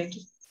no estoy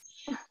aquí.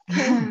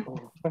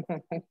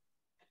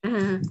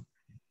 Ajá.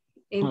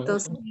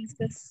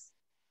 Entonces,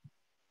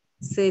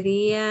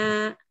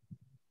 sería...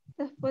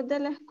 Después de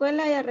la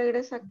escuela ella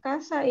regresa a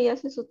casa y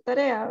hace su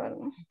tarea,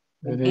 ¿verdad?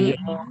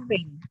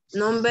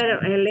 Number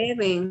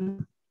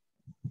 11.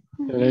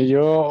 Seré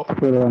yo,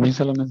 pero a mí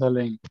solo me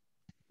salen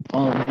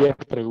 10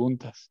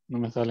 preguntas, no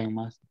me salen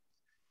más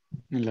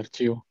en el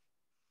archivo.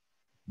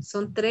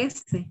 Son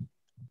 13.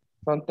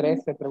 Son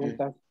 13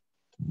 preguntas.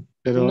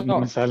 Pero no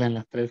me salen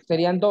las 3.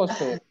 Serían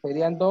 12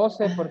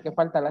 porque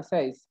falta las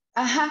 6.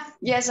 Ajá,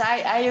 yes,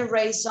 I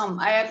erased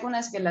some. Hay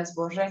algunas que las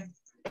borré.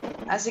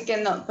 Así que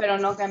no, pero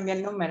no cambié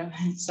el número.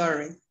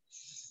 Sorry.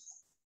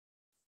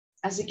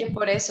 Así que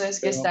por eso es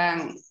que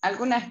están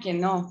algunas que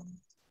no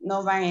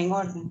van en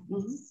orden.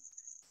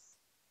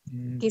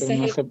 Quizás Pero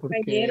no el sé por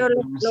compañero qué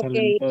no me lo salen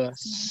que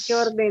todas.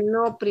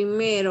 ordenó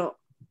primero,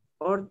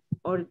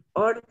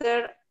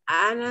 order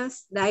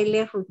Anna's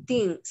daily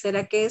routine.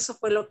 ¿Será que eso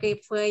fue lo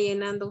que fue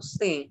llenando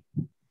usted?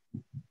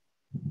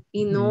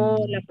 Y no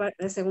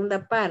la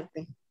segunda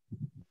parte.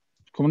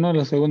 Como no,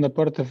 la segunda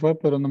parte fue,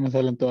 pero no me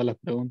salen todas las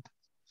preguntas.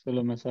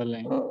 Solo me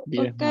salen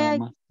 10 Ok, nada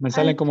más. Me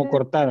salen como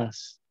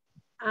cortadas.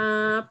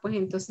 Ah, pues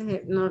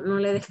entonces no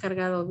le he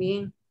descargado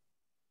bien.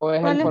 O es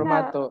 ¿cuál es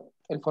la?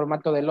 el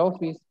formato del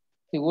Office.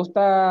 Si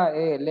gusta,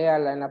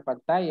 léala en la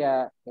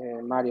pantalla,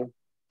 Mario.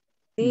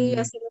 Sí,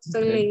 yo así lo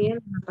estoy Ok.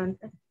 leyendo en la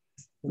pantalla.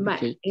 Ok.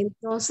 Vale,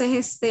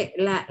 entonces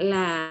la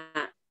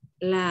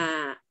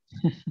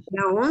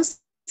 11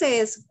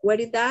 es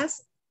where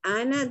does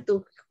Anna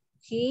do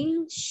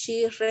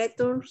she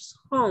returns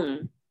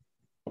home?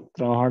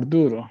 Trabajar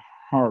duro.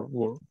 Hard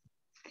work.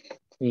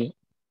 Sí.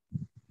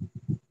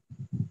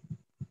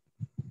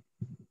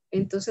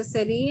 Entonces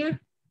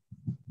sería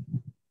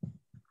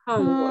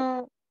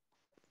homework.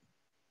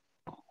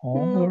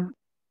 Hard.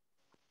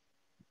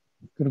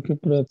 Creo que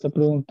está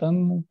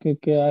preguntando que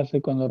qué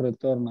hace cuando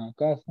retorna a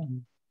casa.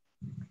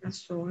 A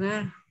su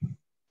hogar.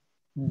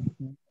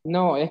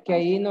 No, es que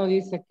ahí no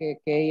dice que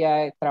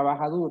ella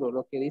trabaja duro.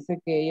 Lo que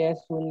dice que ella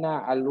es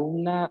una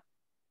alumna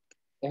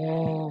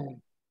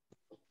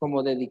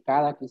como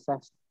dedicada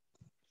quizás.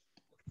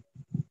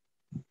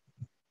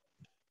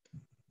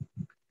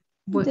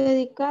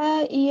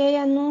 Dedicada y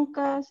ella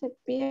nunca se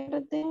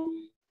pierde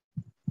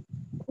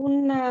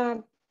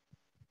una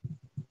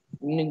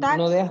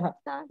No deja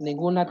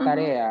ninguna Ajá.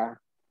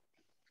 tarea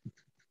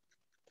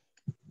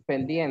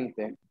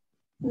pendiente.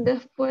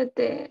 Después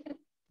de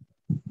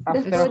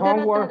After la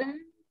homework, tarea.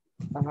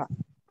 ajá.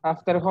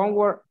 After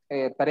homework,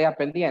 tarea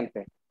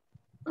pendiente.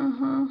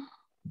 Ajá.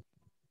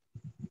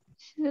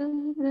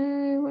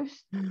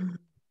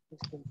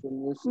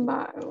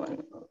 Va,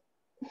 bueno.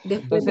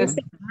 Después Entonces,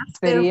 dice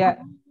after sería,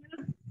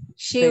 homework,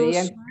 she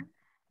usually.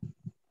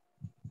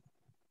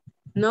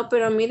 No,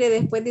 pero mire,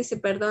 después dice,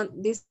 perdón,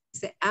 dice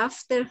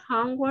after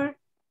homework,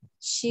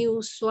 she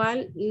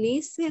usually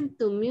listen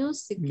to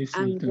music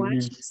and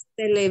watches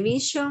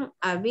television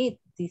a bit,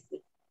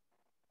 dice.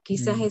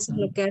 Quizás eso es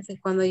lo que hace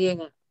cuando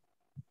llega.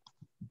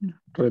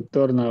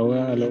 Retorna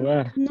al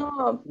hogar.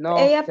 No, No,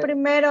 ella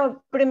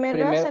primero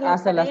hace la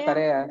hace las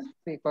tarea tareas.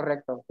 Sí,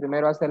 correcto.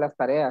 Primero hace las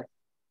tareas.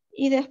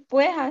 y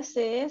después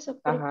hace eso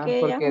Ajá, porque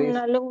ella es porque una dice.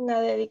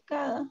 alumna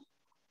dedicada.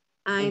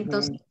 Ah,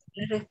 entonces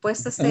la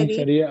respuesta Entonces sería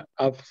sería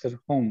after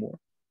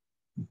homework.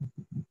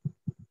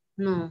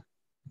 no.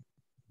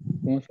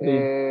 ¿Cómo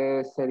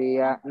sería?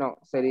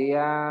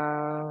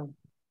 Sería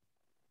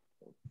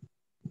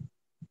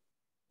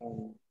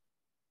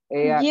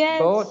ella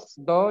Yes.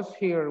 does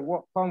her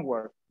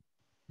homework.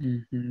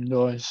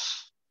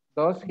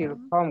 Does her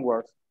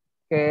homework,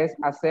 que es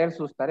hacer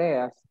sus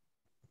tareas.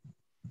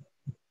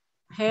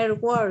 Her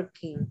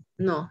working,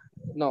 no.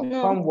 No,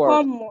 No,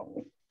 homework.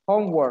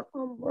 homework.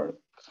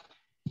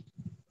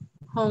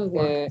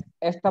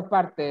 Esta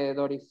parte,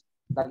 Doris,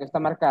 la que está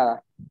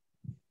marcada.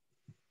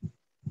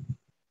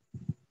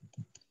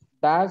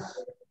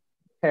 Does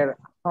her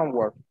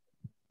homework.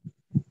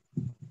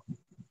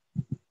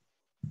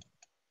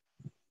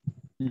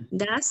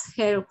 Does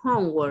her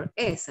homework,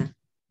 esa.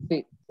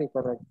 Sí,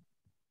 correcto.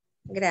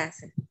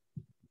 Gracias.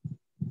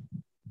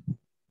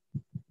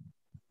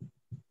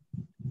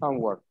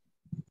 Homework.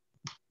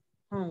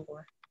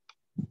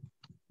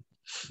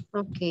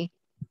 Ok.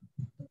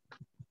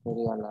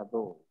 Sería la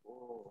 2.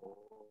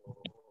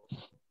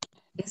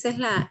 Esa es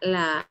la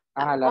La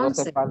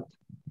 12 11. falta.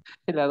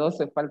 La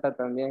 12 falta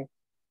también.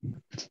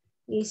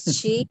 Is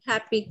she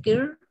happy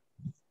girl?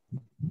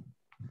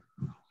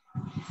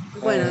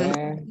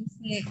 Bueno,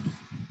 dice,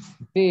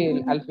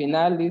 sí, al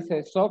final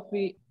dice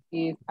Sophie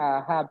is a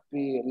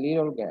happy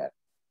little girl.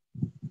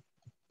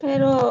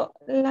 Pero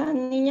la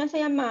niña se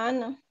llama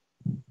Ana.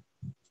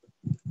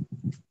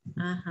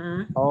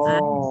 Ajá.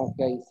 Oh,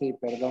 ok, sí,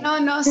 perdón.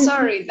 No,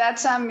 sorry,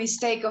 that's a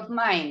mistake of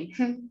mine.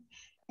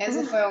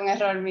 Ese fue un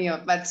error mío,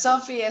 but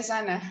Sophie es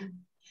Ana.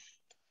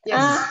 Yes.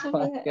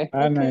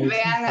 Ana is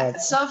Vean, happy.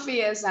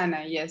 Sophie es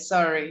Ana, yes,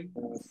 sorry.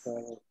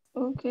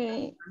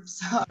 Okay.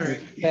 Sorry.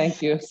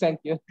 Thank you.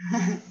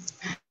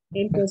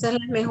 Entonces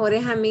las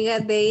mejores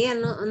amigas de ella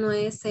no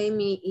es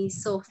Amy y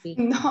Sophie.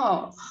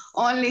 No,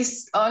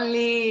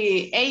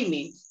 only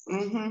Amy.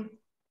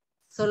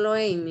 Solo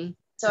Amy.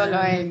 Solo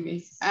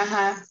Amy.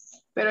 Ajá.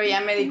 Pero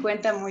ya me di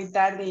cuenta muy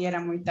tarde y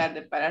era muy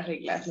tarde para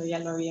arreglarlo. Ya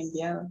lo había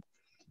enviado.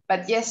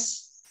 But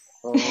yes.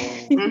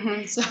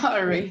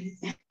 Sorry.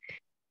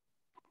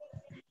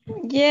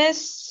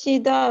 Yes, she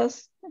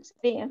does.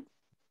 Sería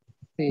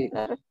sí.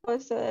 La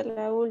respuesta de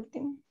la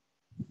última.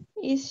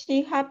 Is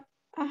she a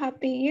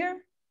happy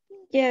year?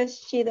 Yes,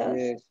 she does.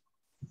 Yes.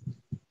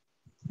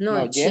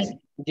 No, yes,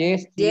 she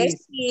is.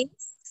 Yes, she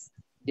is.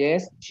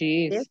 Yes,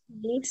 she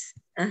is.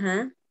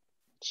 Ajá.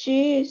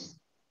 She is.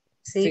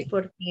 Sí,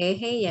 porque es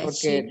ella. Porque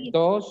She.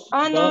 dos.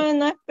 Ah, no,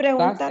 no es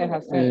preguntar.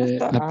 Das es hacer. No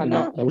está-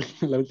 No.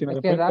 La última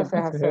Es que respuesta das es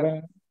entonces hacer.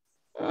 era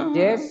Ajá.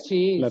 Yes,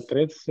 la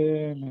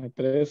cheese.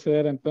 13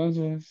 era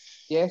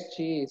entonces. Yes,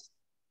 cheese.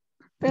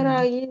 Pero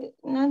ahí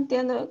no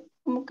entiendo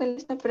cómo que le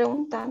está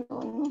preguntando,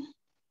 ¿no?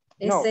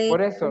 No, Ese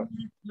por es eso.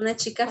 una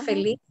chica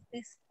feliz.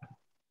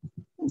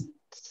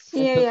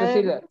 Sí, Entonces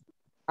ella sí,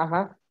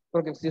 ajá,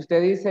 porque si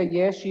usted dice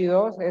yes, she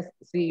does, es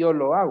sí, yo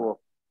lo hago.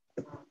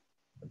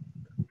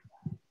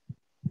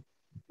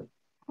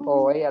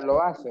 O ella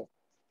lo hace.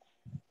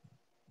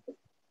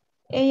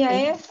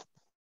 ella es.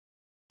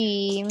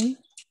 Y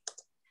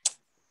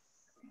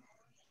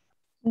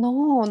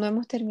no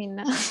hemos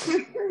terminado.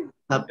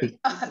 Happy.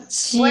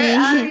 Where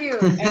are Sí. you?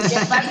 ¿En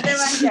qué parte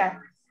van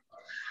ya?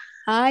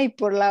 Ay,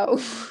 por la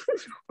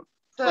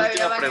Todavía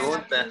Última van en la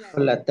pregunta. primera.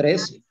 Por la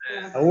 13.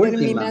 La última.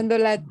 terminando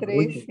la La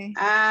última. 13.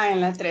 Ah,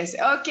 en la 13.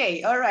 Ok,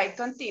 all right,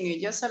 continue.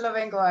 Yo solo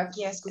vengo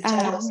aquí a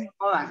escucharlos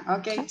cómo van.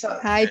 Ok, so,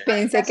 Ay,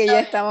 pensé ya que ya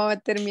estoy.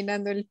 estábamos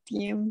terminando el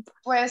tiempo.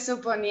 Pues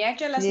suponía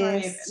que a las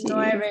Yes, sí.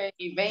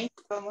 9:20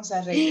 vamos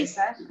a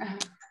regresar.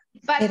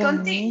 But Pero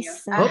continue.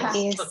 Nessa, Ajá.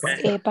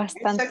 es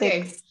bastante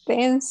okay.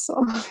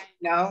 extenso.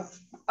 No.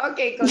 Ok,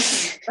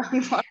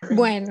 continue.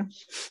 Bueno,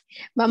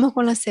 vamos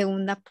con la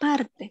segunda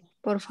parte.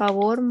 Por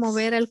favor,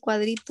 mover el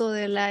cuadrito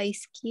de la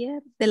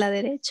izquierda, de la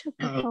derecha,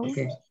 por favor. Ok.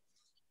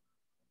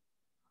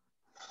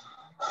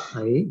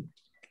 Ahí.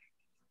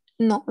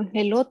 No,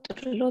 el otro.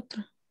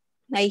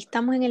 Ahí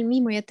estamos en el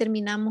mismo, ya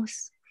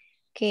terminamos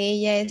que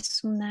ella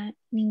es una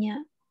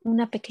niña,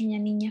 una pequeña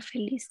niña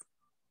feliz.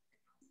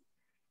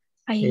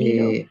 A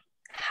little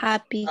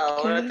happy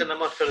Ahora girl.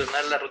 tenemos que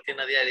ordenar la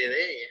rutina diaria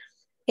de ella.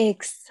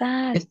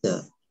 Exacto.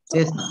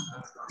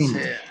 Sí.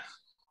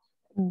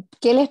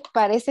 ¿Qué les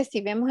parece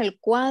si vemos el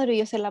cuadro y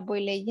yo se las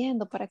voy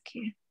leyendo para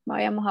que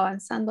vayamos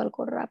avanzando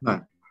algo rápido?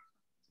 Va.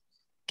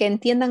 Que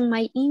entiendan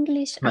my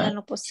English, Va. hagan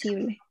lo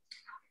posible.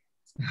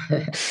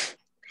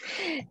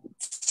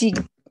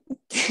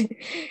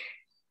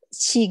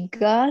 She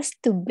goes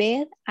to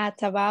bed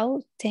at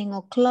about 10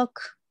 o'clock.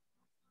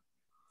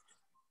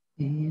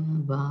 Ella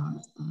va a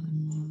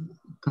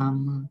la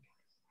cama.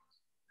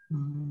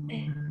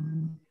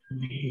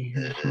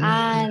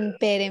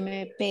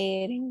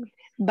 Espérenme.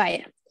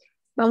 Vaya,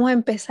 vamos a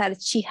empezar.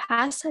 She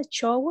has a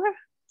shower.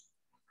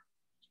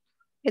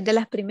 Es de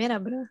las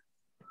primeras, ¿verdad?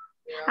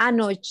 Ah,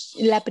 no,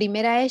 la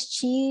primera es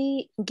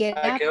she get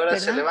 ¿A up, qué hora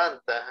se ¿verdad?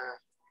 levanta?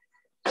 Ajá.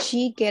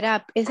 She get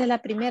up, esa es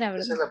la primera,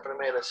 ¿verdad? Esa es la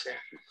primera, sí.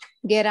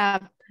 Get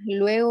up.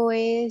 Luego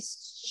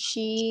es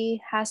she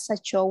has a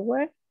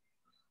shower.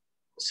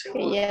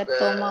 Ella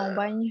toma un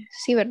baño.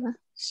 Sí, ¿verdad?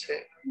 Sí.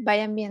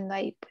 Vayan viendo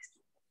ahí, pues.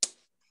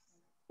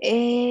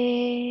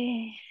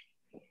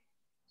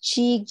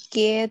 She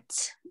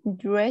gets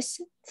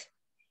dressed.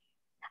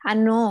 Ah,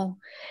 no.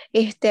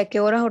 ¿A qué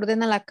horas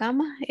ordena la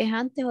cama? ¿Es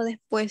antes o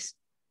después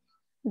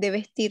de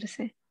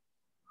vestirse?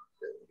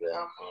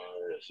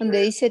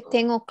 Donde dice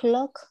 10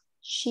 o'clock.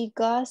 She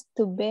goes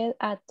to bed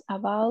at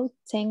about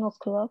 10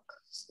 o'clock.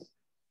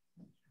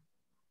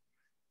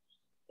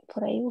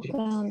 Por ahí busca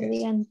donde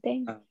digan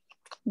 10.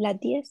 Las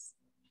 10.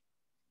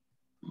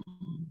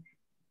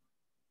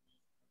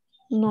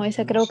 No,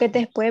 esa creo que es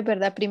después,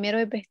 ¿verdad? Primero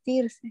es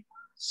vestirse.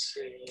 Sí.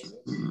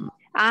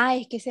 Ah,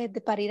 es que ese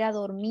es para ir a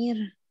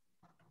dormir.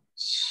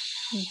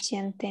 Ya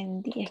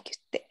entendí, es que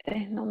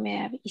ustedes no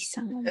me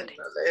avisan, hombre.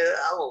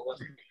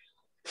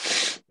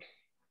 Ustedes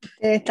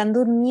están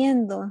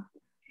durmiendo.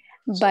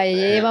 Vaya,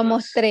 ya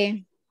llevamos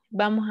 3.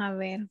 Vamos a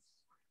ver.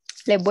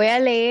 Les voy a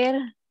leer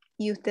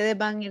y ustedes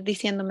van a ir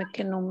diciéndome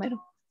qué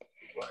número.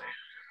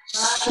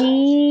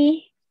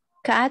 She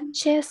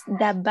catches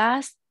the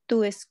bus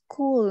to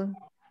school.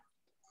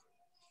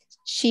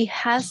 She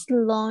has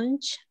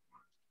lunch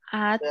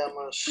at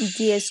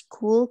the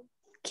school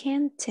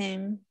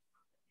canteen.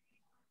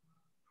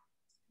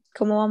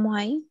 ¿Cómo vamos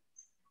ahí?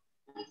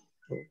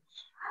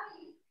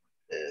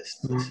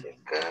 Se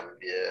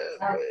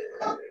cambia.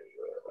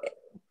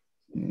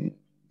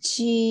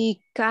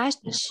 She catch,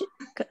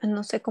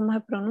 no sé cómo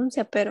se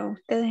pronuncia, pero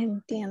ustedes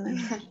entienden.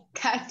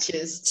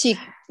 Catches.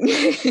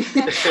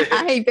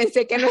 Ay,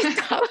 pensé que no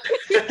estaba.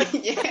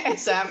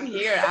 Yes, I'm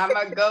here. I'm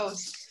a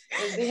ghost.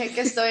 Les dije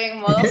que estoy en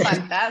modo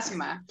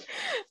fantasma.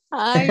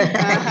 Ay.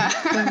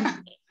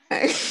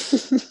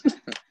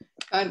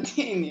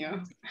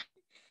 Continue.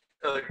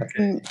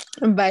 Okay.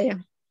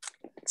 Vaya.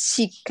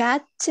 She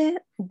catches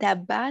the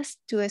bus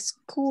to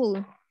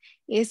school.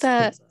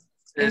 ¿Esa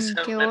en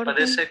qué me orden?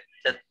 parece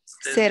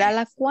 ¿Será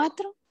la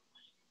 4?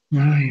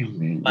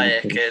 Vaya,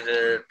 es que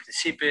al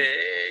principio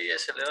ella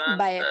se levanta.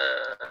 Vaya,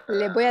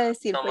 les voy a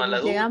decir. Toma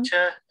la llegamos,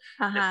 ducha.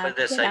 ajá,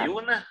 Después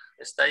desayuna.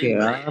 Está ahí.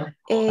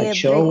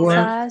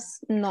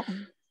 Breakfast, no.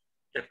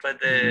 Después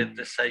de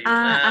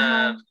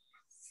desayunar.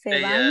 Se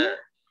ella, baña.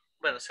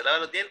 bueno, se lava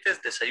los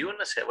dientes,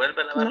 desayuna, se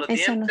vuelve a lavar los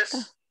Esa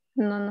dientes.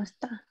 no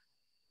está.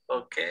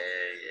 Ok.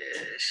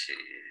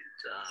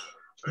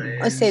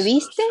 ¿O se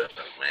viste?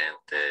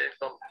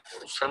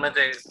 Usualmente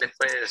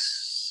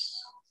después.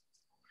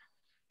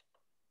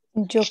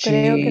 Yo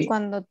creo que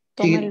cuando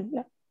toma el...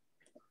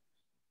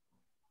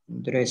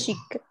 Dress.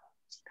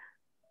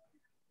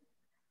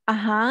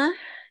 Ajá.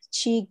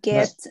 She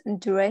gets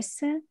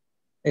dressed.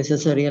 Esa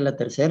sería la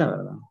tercera,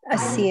 ¿verdad?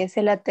 Así es,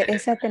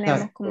 esa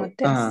tenemos como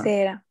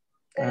tercera.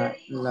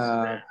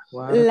 La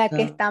cuarta. La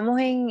que estamos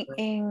en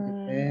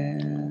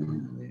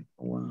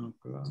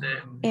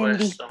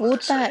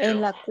disputa es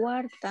la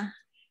cuarta,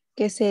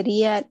 que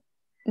sería,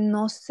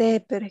 no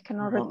sé, pero es que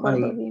no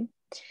recuerdo bien.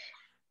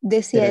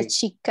 Decía,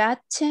 she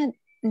catches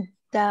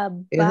the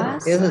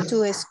bus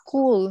to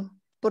school,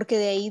 porque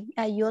de ahí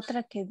hay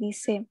otra que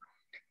dice,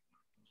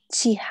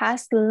 she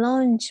has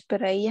lunch,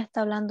 pero ahí ya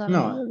está hablando a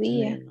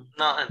mediodía.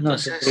 No,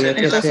 entonces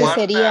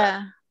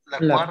sería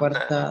la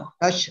cuarta.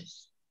 Sí.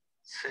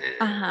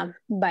 Ajá,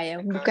 vaya,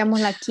 busquemos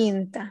la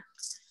quinta.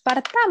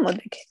 Partamos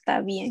de que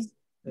está bien.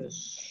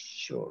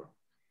 Sure.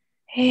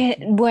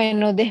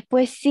 Bueno,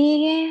 después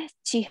sigue,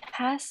 she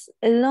has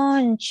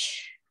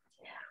lunch.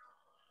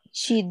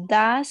 She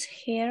does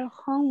her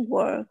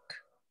homework.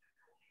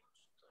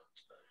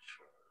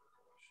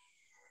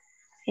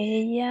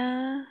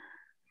 Ella...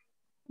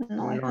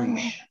 No,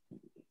 lunch.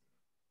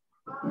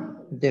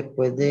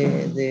 Después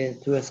de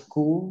to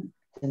school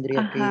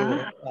tendría que ir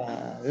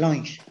a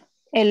lunch.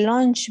 El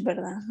lunch,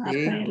 ¿verdad?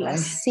 Sí, pues las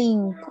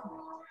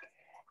 5.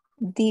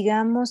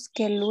 Digamos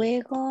que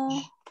luego...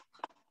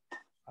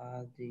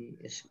 A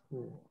the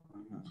school.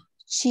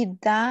 She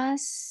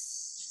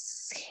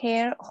does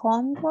her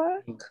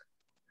homework.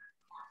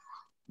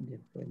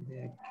 Después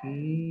de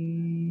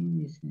aquí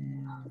dice...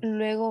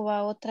 Luego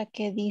va otra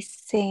que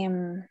dice...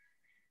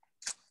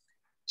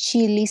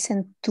 She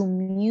listens to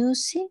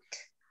music.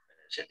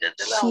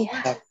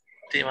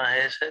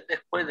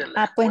 Después de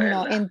la pues escuela.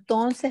 no,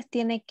 entonces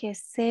tiene que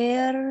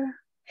ser...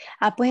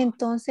 pues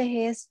entonces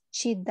es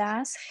she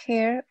does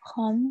her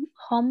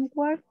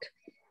homework.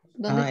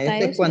 ¿Dónde está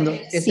eso? Cuando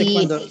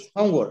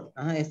homework.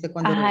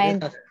 Cuando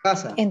regresa a su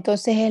casa.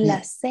 Entonces es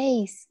las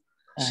 6.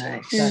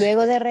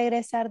 Luego de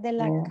regresar de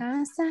la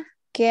casa,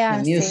 ¿qué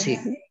hace?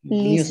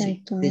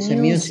 Listen to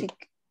music.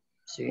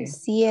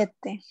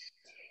 7.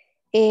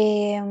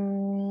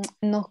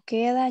 Nos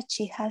queda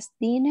she has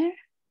dinner.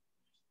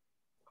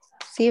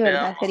 Sí,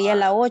 ¿verdad? Sería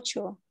la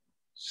 8.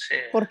 Sí.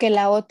 Porque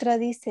la otra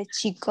dice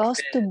she goes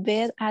to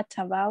bed at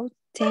about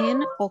 10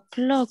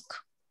 o'clock.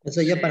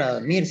 Eso ya para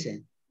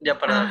dormirse. Ya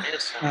para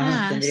dormirse.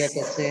 Tendría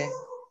que ser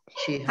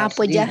she has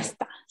pues dinner. ya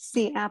está.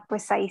 Sí,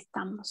 pues ahí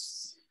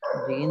estamos.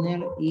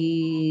 Dinner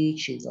y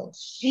she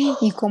goes.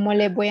 ¿Y cómo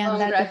les voy a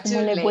andar?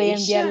 ¿Cómo les voy a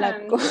enviar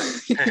la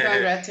cosa?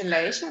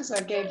 Congratulations.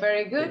 Okay,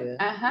 very good.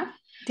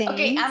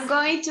 Okay, I'm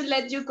going to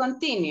let you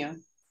continue.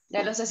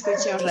 Ya los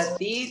escuché un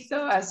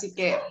ratito, así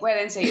que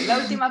pueden seguir. La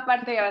última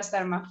parte ya va a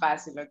estar más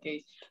fácil,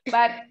 okay?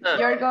 But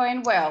you're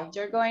going well.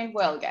 You're going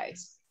well,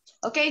 guys.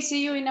 Okay,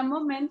 see you in a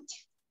moment.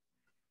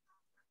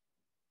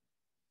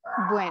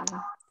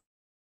 Bueno.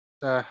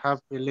 The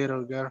happy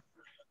little girl.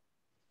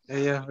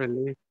 Ella es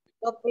feliz.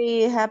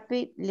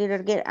 Happy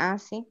little girl.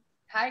 Sí.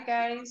 Hi,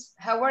 guys.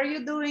 How are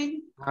you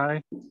doing?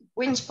 Hi.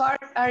 Which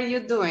part are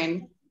you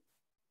doing?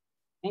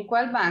 ¿En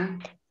cuál van?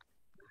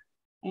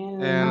 En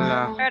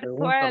la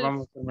pregunta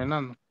vamos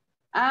terminando.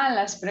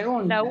 Las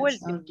preguntas. La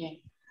última.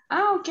 Okay.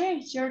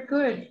 Okay. You're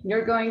good.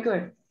 You're going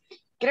good.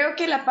 Creo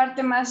que la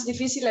parte más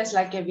difícil es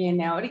la que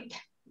viene ahorita,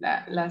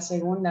 la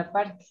segunda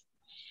parte.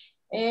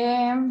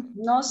 En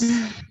unos 2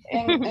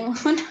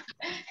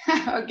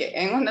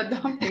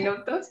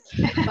 minutos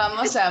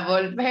vamos a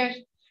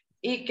volver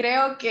y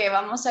creo que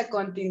vamos a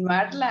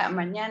continuarla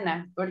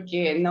mañana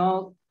porque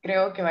no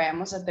creo que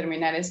vayamos a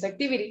terminar esta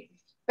activity.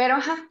 Pero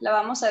la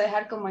vamos a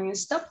dejar como en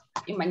stop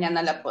y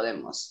mañana la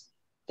podemos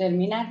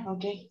terminar,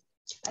 ¿ok?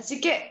 Así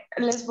que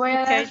les voy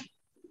a dar,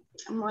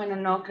 bueno,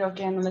 no, creo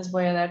que no les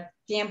voy a dar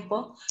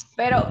tiempo,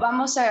 pero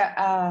vamos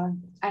a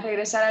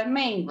regresar al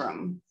main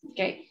room, ¿ok?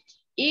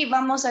 Y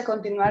vamos a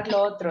continuar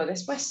lo otro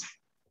después.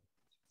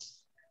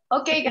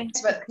 Ok,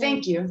 guys, but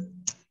thank you.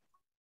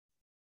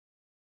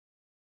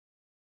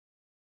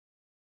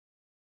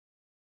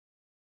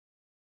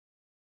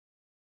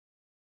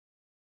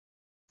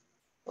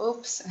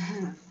 Oops.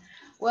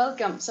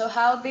 Welcome. So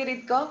how did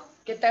it go?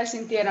 ¿Qué tal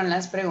sintieron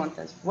las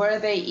preguntas? Were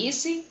they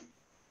easy,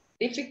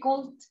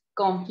 difficult,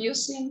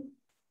 confusing?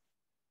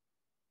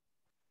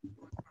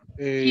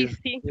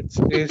 Easy. It's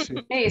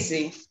easy.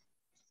 Easy.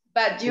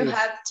 But you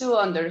had to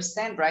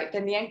understand, right?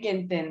 Tenían que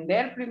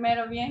entender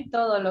primero bien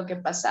todo lo que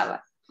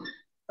pasaba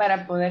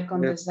para poder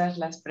contestar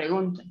las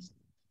preguntas.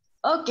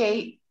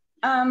 Okay.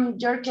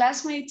 Your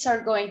classmates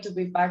are going to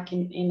be back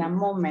in a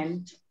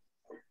moment.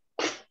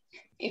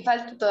 Y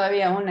falta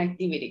todavía una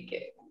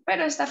activity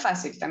pero está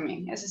fácil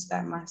también. Esa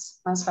está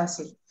más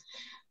fácil.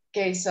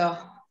 Okay, so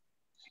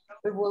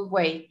we will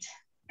wait.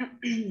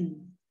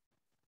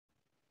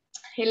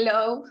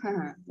 Hello,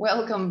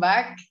 welcome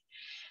back.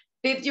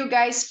 Did you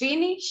guys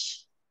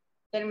finish?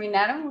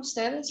 ¿Terminaron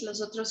ustedes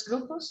los otros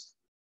grupos?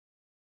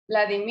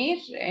 Vladimir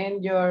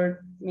and your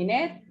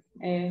Minette,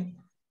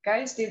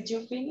 guys, did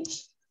you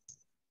finish?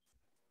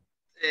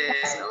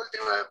 La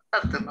última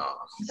parte no.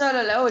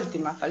 Solo la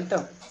última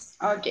faltó.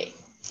 Ok.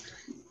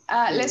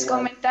 Les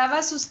comenté comentaba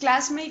a sus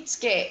classmates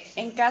que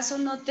en caso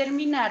no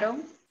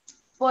terminaron,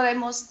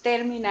 podemos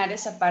terminar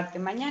esa parte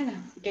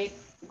mañana, ¿ok?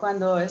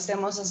 Cuando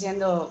estemos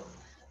haciendo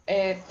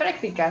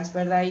prácticas,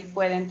 ¿verdad? Y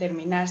pueden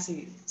terminar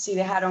si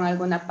dejaron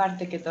alguna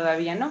parte que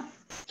todavía no.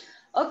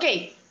 Ok,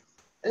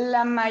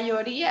 la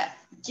mayoría,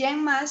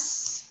 ¿quién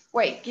más?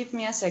 Wait, give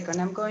me a second.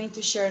 I'm going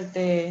to share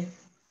the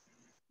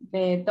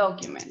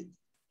document.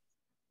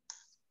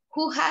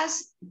 Who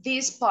has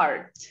this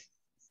part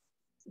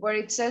where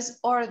it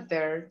says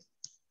order,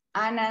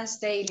 Anna's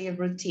daily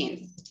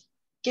routine?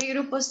 ¿Qué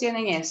grupos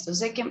tienen esto?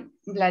 Sé que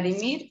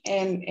Vladimir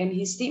en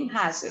his team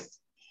has it.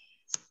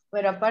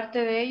 Pero aparte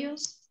de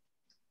ellos.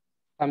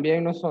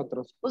 También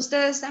nosotros.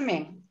 Ustedes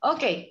también.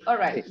 Ok, all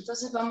right. Sí.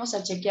 Entonces vamos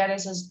a chequear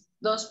esas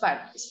dos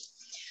partes.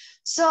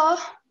 So,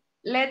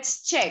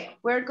 let's check.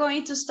 We're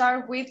going to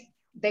start with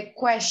the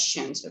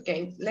questions,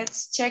 okay?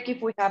 Let's check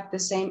if we have the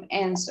same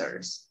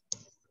answers.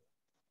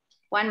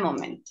 One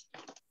moment.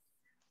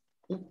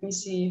 Let me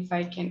see if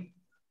I can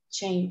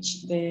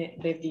change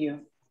the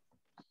view.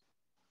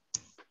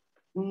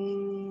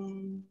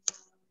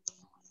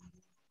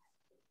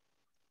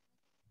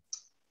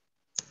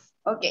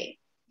 Okay,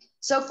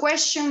 so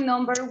question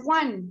number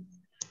 1.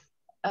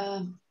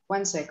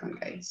 1 second,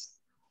 guys.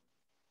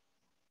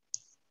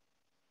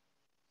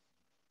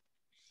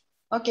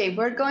 Okay,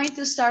 we're going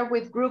to start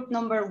with group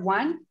number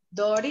 1,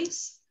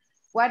 Doris.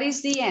 What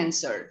is the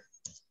answer?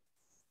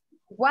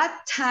 What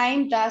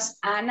time does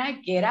Anna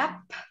get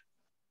up?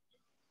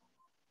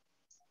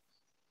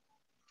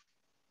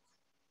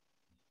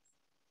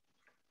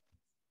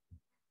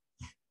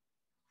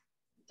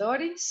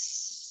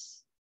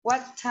 Doris,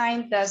 what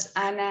time does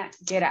Anna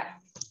get up?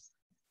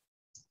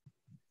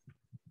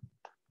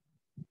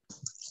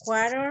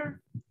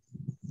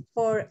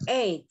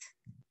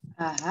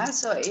 7:45.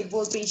 So it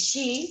will be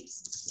she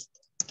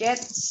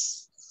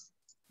gets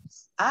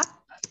up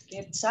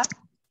at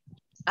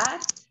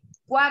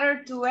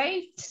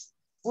 7:45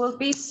 will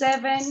be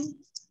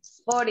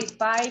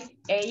 7:45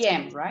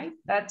 a.m., right?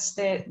 That's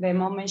the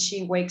moment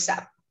she wakes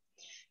up.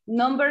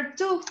 Number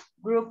 2,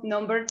 group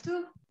number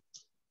 2.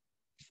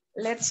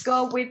 Let's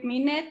go with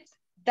Minette.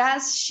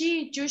 Does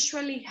she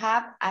usually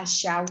have a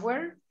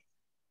shower?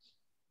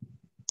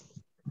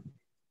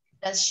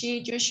 Does she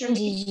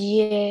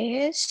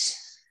usually? Yes,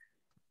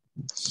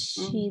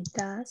 she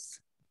does.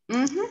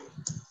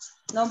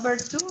 Number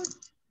 2,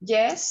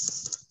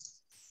 yes,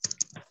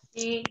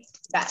 she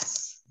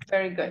does.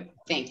 Very good,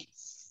 thank you.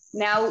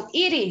 Now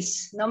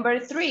Iris, number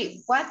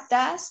 3, what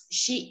does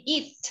she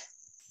eat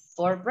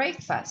for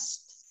breakfast?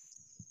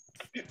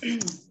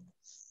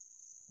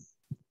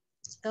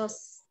 What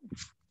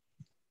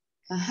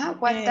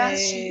does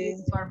she eat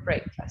for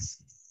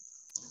breakfast?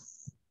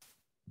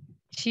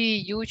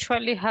 She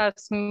usually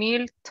has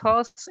milk,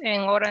 toast,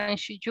 and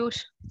orange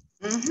juice.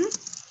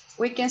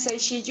 We can say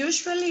she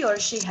usually or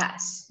she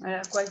has.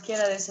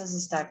 Cualquiera de esas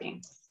está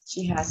bien.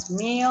 She has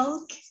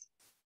milk,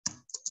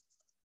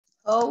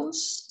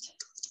 toast,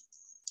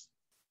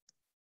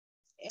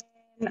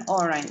 and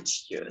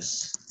orange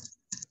juice.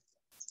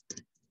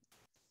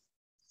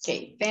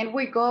 Okay, then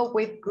we go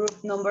with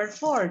group number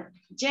 4.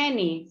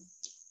 Jenny,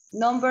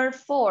 number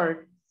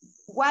 4.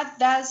 What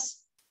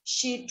does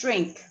she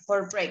drink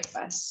for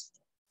breakfast?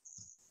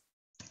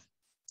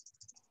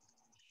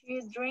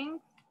 She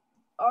drinks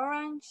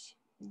orange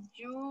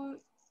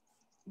juice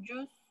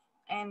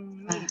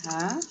and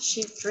milk.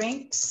 She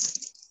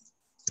drinks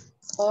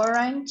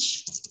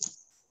orange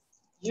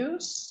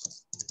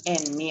juice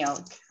and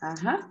milk.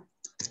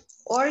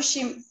 Or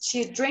she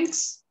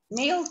drinks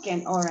milk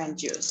and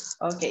orange juice.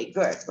 Okay,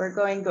 good. We're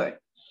going good.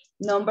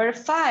 Number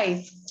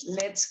 5.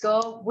 Let's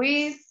go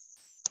with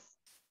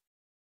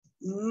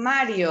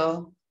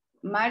Mario.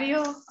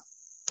 Mario,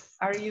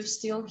 are you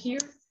still here?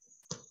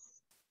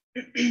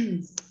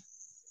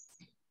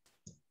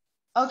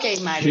 Okay,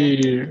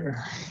 Mario.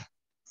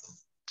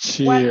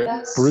 She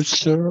brushes.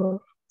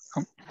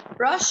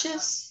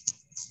 Brushes.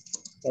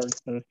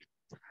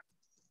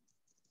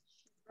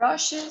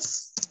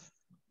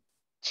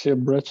 She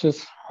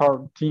brushes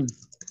her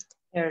teeth.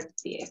 Her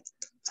teeth.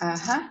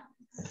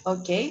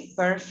 Okay,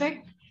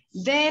 perfect.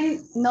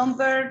 Then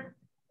number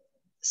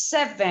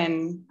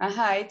 7.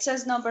 It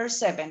says number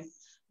 7.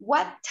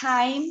 What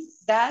time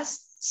does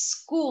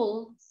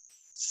school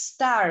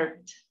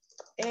start?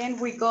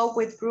 And we go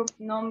with group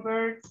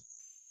number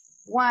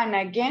 1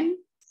 again.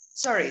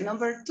 Sorry,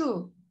 number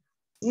 2.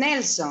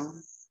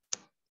 Nelson.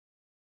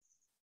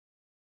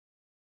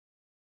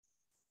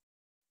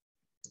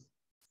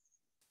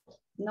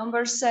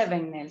 Number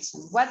 7,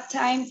 Nelson. What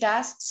time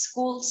does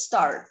school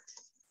start?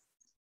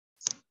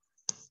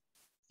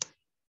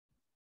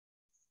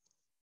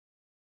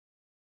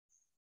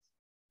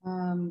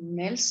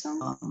 Nelson.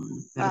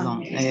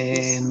 Perdón.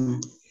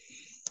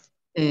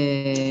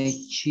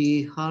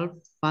 She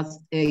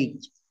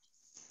 8:30.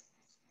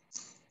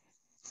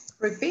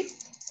 Repeat.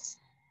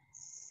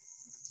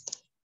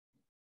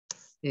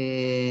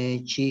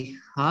 She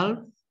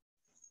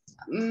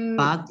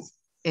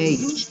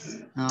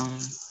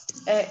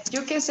 8:30.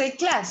 You can say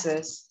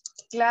classes.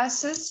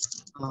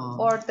 Classes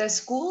or the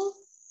school.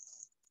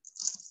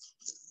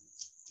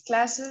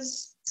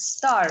 Classes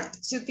start.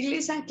 Si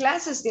utilizan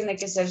clases, tiene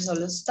que ser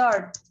solo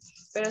start.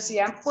 Pero si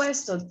han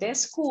puesto the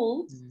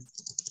school,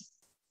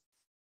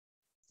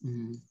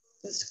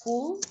 the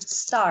school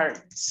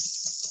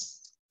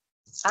starts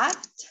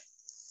at,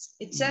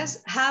 it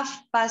says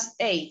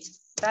 8:30.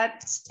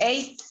 That's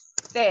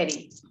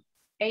 8:30.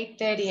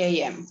 8:30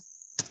 a.m.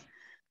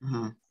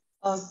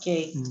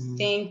 Okay,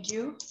 thank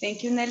you.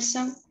 Thank you,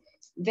 Nelson.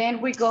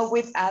 Then we go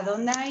with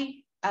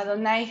Adonai.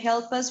 Adonai,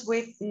 help us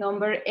with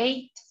number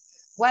 8.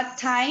 What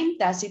time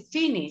does it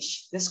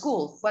finish, the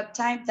school? What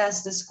time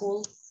does the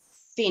school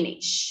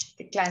finish,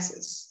 the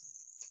classes?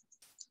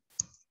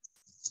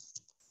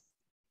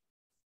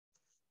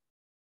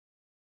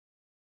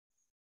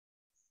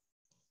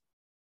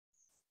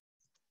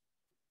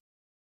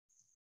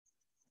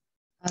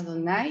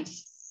 Adonai,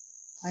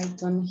 I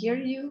don't hear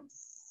you.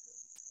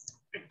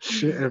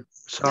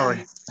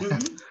 Sorry.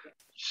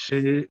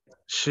 She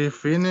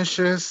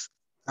finishes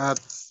at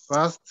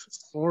past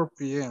 4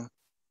 p.m.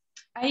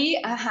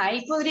 Ahí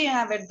podrían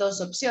haber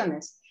dos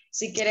opciones.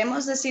 Si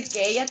queremos decir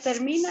que ella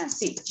termina,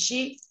 sí,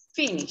 she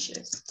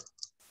finishes.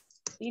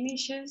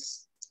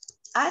 Finishes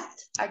at,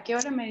 ¿a qué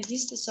hora me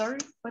dijiste? Sorry,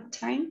 what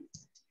time?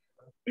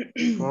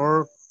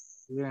 4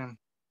 p.m.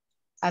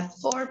 At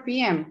 4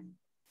 p.m.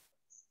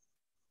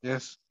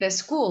 Yes. The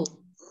school.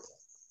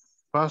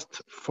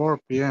 Past 4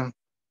 p.m.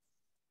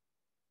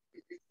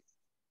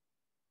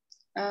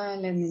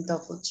 Let me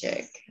double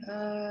check.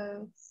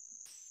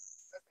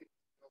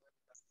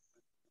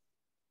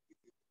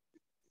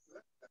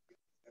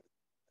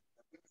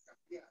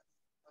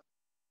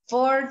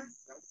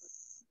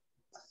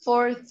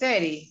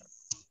 4:30.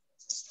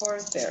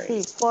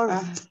 4:30.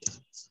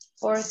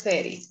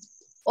 4:30.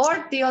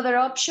 Or the other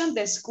option,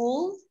 the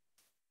school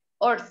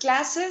or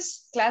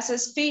classes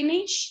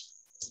finish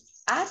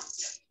at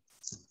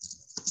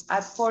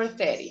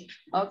 4:30.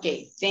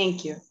 Okay,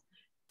 thank you.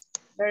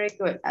 Very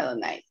good,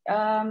 Adonai.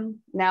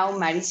 Now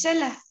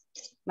Marisela.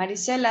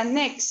 Marisela,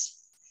 next.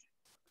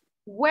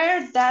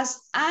 Where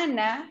does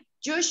Anna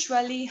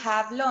usually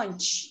have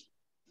lunch?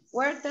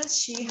 Where does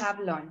she have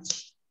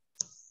lunch?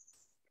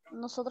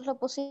 Nosotros le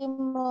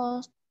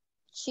pusimos,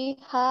 she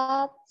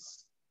had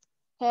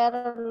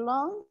her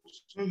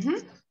lunch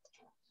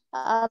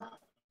at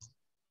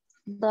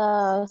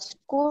the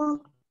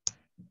school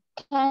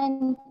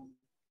canteen.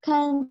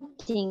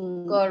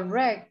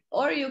 Correct.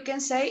 Or you can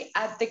say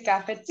at the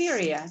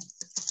cafeteria.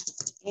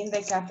 In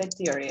the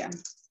cafeteria.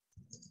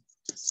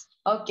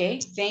 Okay,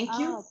 thank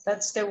you.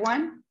 That's the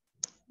one.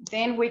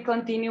 Then we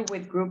continue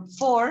with group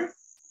 4.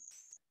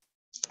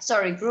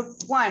 Sorry, group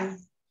 1.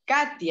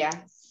 Katia.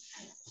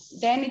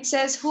 Then it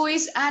says, who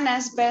is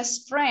Anna's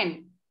best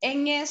friend?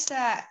 En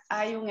esta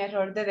hay un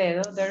error de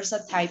dedo. There's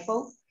a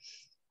typo.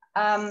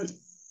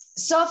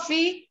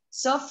 Sophie,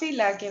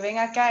 la que ven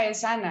acá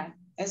es Ana.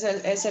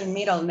 Es el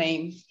middle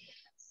name.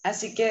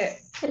 Así que...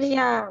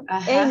 Sería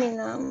Amy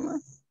nada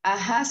más.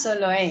 Ajá,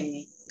 solo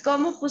Amy.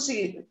 ¿Cómo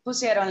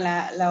pusieron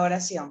la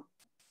oración?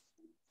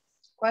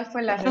 ¿Cuál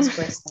fue la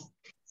respuesta?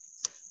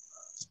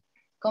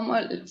 ¿Cómo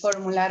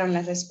formularon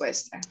la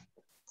respuesta?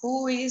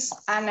 Who is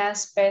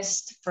Anna's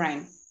best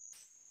friend?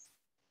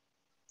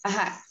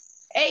 Ajá,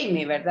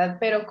 Amy, ¿verdad?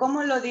 Pero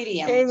 ¿cómo lo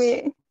diríamos?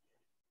 Amy.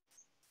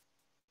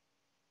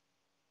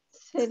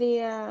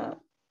 Sería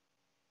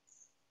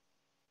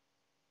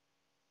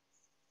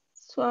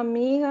su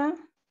amiga.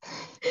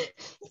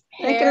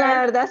 Es que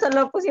la verdad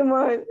solo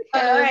pusimos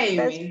her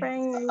best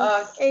friend.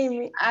 Okay.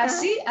 Amy.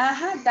 Así,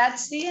 ajá,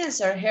 that's the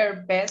answer.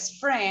 Her best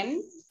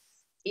friend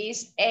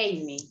is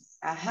Amy.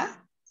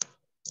 Ajá.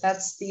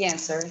 That's the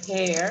answer.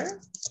 Her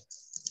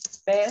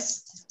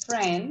best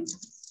friend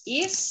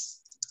is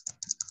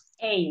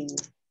Amy.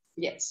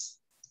 Yes.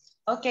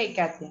 Okay,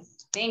 Katia.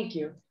 Thank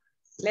you.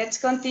 Let's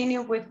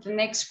continue with the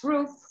next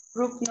group.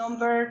 Group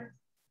number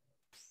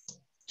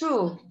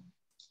 2.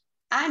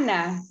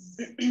 Anna.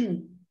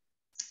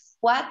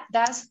 What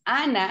does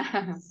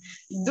Anna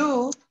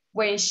do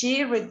when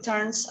she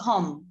returns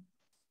home?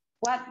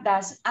 What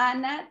does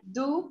Anna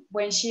do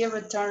when she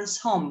returns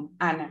home,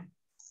 Anna?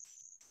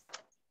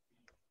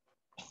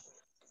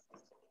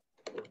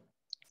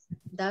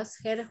 Does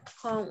her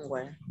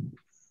homework.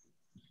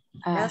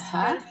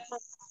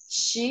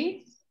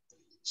 She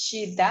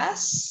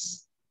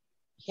does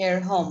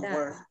her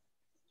homework.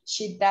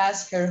 She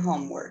does her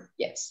homework,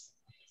 yes.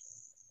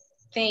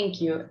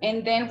 Thank you.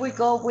 And then we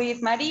go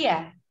with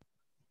Maria.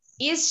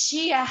 Is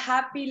she a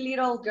happy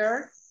little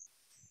girl?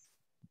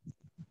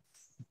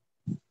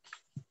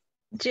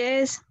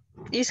 Yes,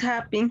 is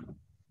happy.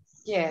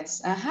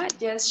 Yes,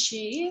 yes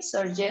she is,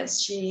 or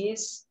yes she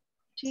is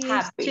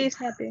happy. She's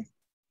happy.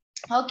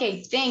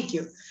 Okay, thank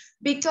you.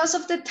 Because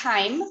of the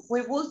time,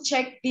 we will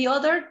check the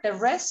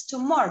rest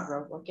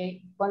tomorrow,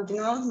 okay?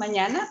 Continuamos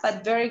mañana,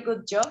 but very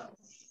good job.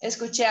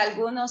 Escuché a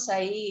algunos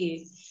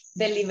ahí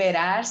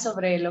deliberar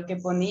sobre lo que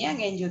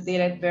ponían and you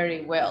did it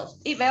very well.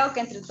 Y veo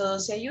que entre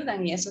todos se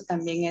ayudan y eso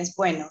también es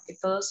bueno, que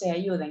todos se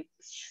ayuden.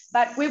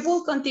 But we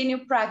will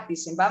continue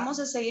practicing. Vamos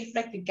a seguir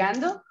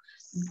practicando.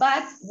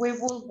 but we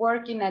will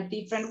work in a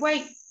different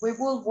way. We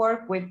will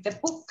work with the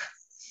book.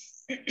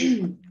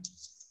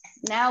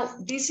 Now,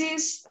 this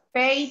is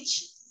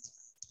page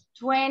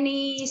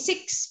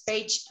 26,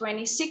 page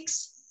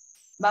 26.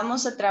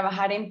 Vamos a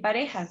trabajar en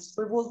parejas.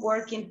 We will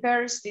work in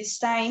pairs this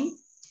time.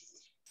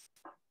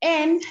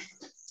 And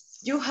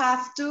you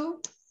have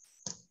to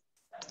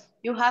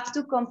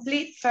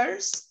complete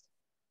first,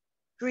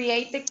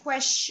 create the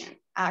question.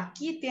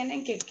 Aquí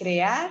tienen que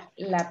crear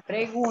la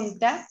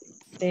pregunta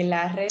de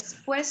la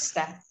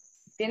respuesta.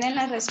 ¿Tienen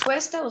la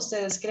respuesta?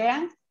 Ustedes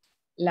crean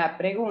la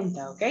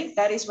pregunta, ¿ok?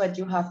 That is what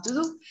you have to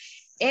do.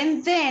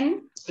 And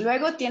then,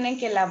 luego tienen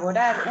que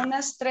elaborar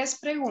unas 3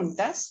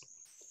 preguntas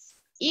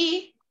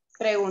y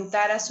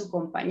preguntar a su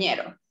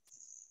compañero.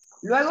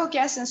 Luego que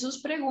hacen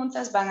sus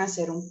preguntas, van a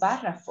hacer un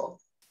párrafo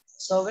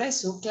sobre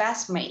su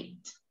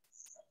classmate.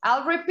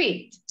 I'll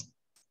repeat.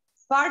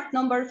 Part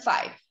number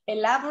 5,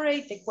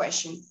 elaborate the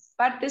question.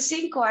 Parte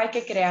 5, hay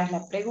que crear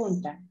la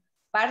pregunta.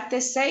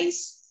 Parte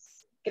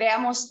 6,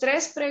 creamos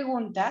 3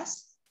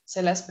 preguntas,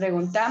 se las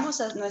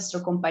preguntamos a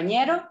nuestro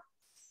compañero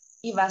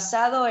y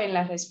basado en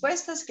las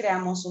respuestas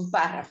creamos un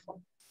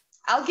párrafo.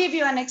 I'll give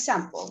you an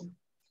example.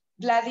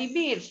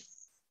 Vladimir,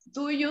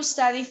 do you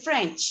study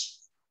French?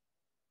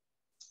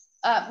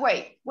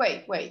 Wait.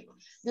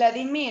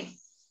 Vladimir,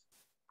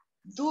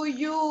 do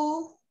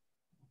you...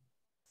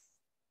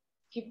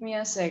 Give me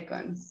a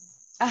second.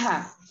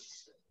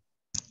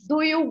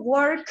 Do you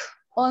work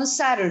on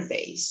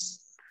Saturdays?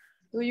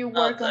 Do you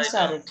work on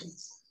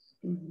Saturdays?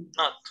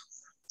 Not.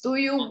 Do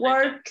you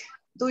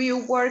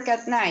work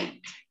at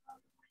night?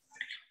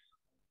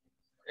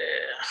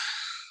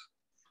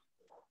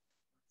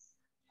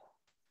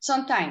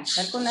 Sometimes,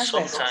 algunas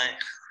veces.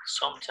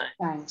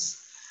 Sometimes.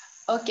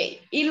 Ok,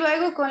 y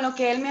luego con lo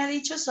que él me ha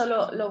dicho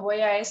solo lo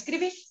voy a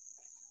escribir.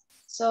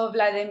 So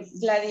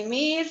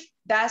Vladimir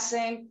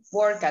doesn't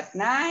work at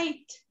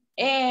night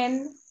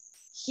and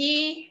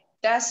he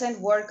doesn't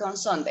work on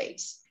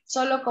Sundays.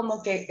 Solo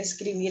como que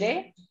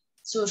escribiré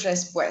sus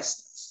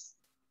respuestas.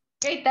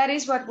 Okay, that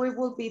is what we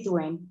will be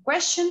doing.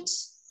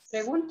 Questions?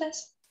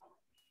 ¿Preguntas?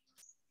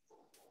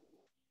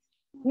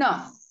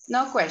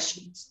 No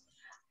questions.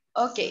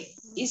 Ok,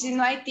 y si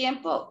no hay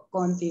tiempo,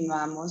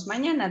 continuamos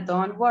mañana.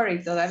 Don't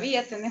worry,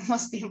 todavía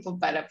tenemos tiempo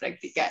para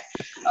practicar.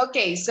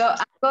 Ok, so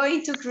I'm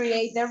going to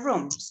create the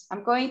rooms.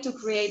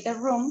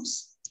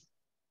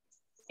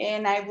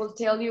 And I will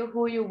tell you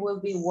who you will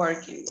be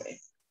working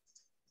with.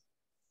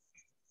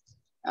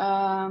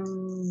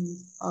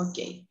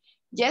 Ok.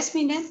 Yes,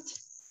 Minette?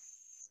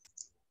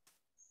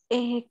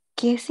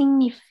 ¿Qué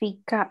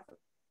significa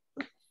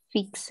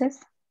fixes?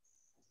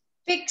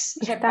 Fix,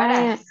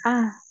 reparar.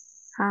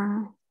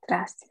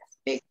 Gracias.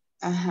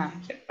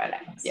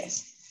 Reparar,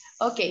 yes.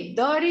 Okay,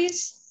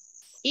 Doris,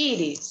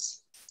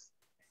 Iris.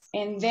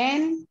 And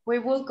then we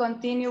will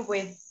continue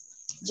with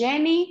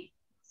Jenny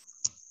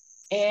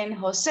and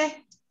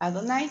Jose,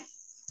 Adonai.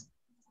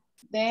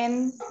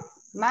 Then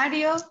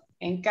Mario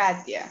and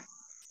Katia.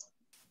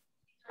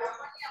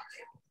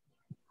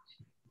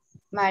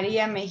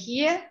 Maria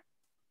Mejia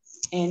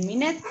and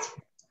Minette.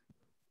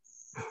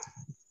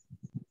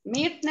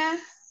 Mirna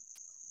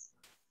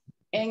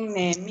and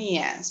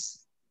Nehemias.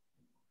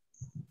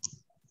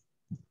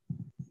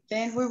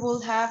 Then we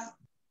will have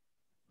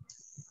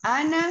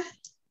Anna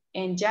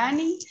and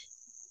Johnny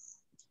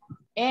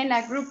and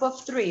a group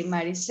of 3,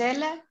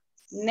 Marisela,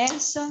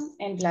 Nelson,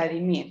 and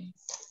Vladimir.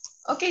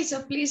 Okay,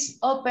 so please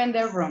open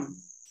the room.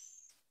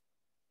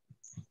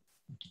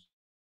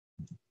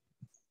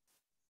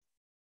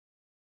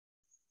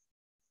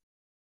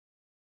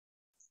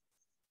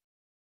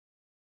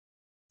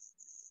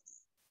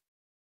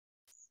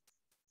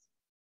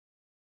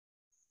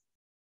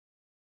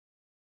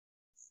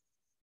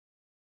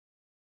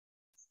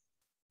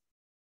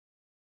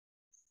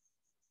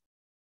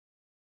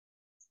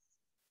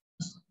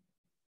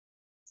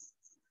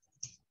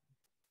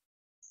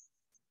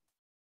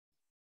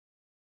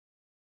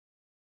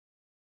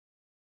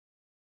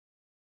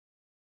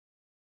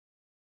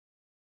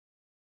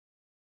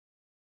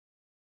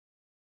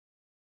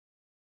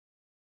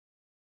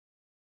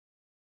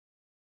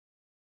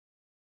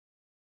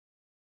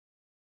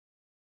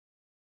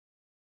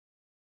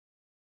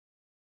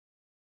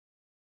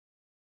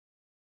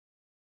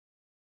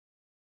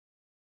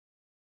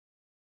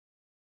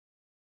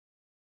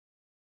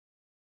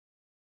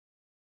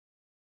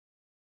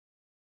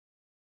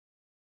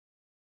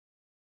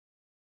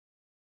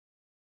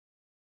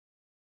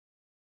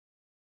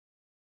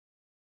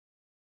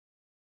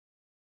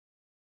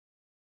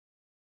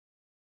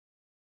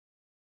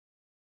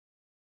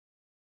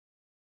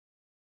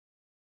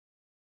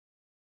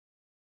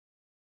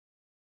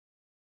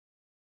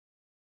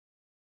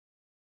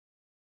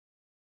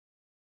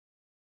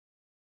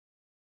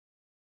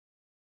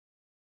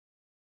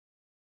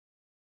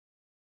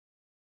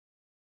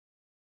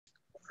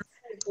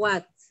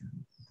 What?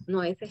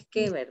 No, es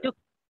que, ¿verdad?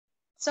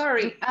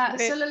 Sorry,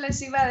 solo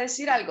les iba a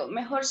decir algo.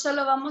 Mejor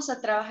solo vamos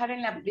a trabajar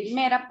en la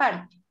primera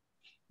parte.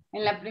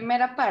 en la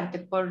primera parte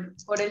por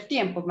el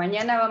tiempo.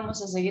 Mañana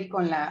vamos a seguir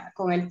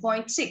con el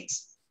point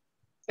 6.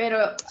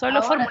 Pero Solo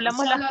ahora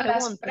formulamos solo las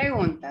las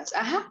preguntas.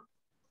 Ajá.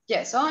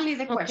 Yes, only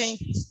the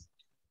questions.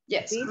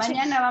 Yes, Teacher.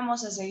 mañana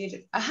vamos a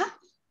seguir. Ajá.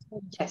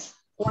 Yes.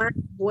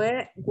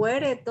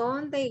 Where,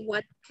 dónde y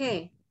what,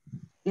 qué.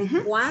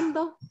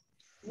 ¿Cuándo?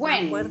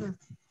 When.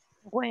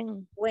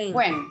 When.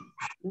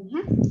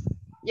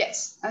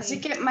 Yes.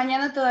 Así que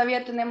mañana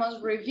todavía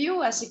tenemos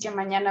review, así que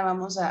mañana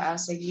vamos a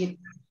seguir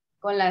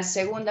con la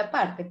segunda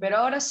parte, pero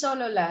ahora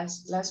solo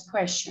las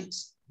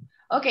questions.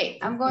 Okay,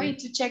 I'm going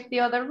to check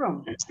the other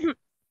room.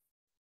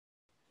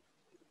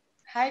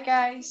 Hi,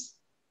 guys.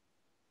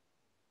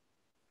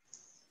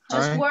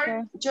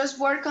 Just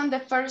work on the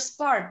first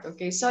part,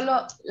 okay?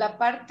 Solo la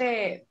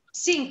parte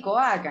 5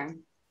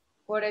 hagan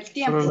por el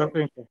tiempo. Solo las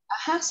 5.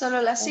 Ajá,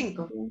 solo las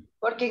 5.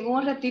 Porque en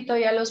un ratito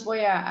ya los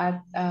voy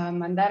a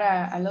mandar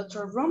al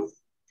otro room.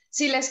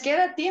 Si les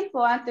queda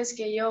tiempo antes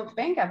que yo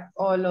venga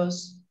o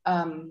los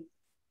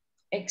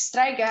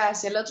extraiga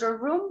hacia el otro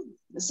room,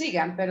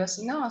 sigan, pero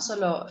si no,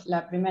 solo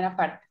la primera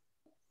parte.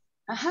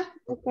 Ajá.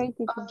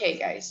 Okay,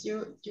 guys,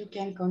 you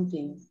can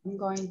continue. I'm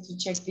going to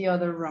check the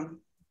other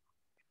room.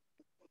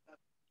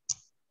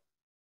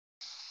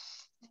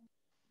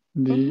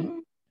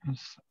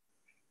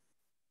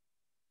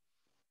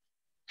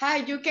 Hi,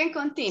 you can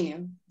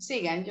continue.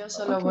 Sigan, yo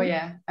solo voy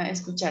a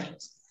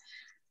escucharlos.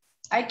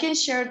 I can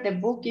share the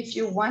book if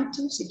you want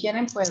to. Si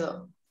quieren,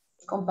 puedo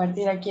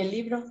compartir aquí el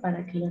libro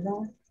para que lo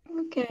vean.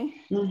 Ok.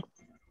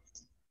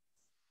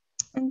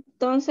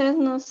 Entonces,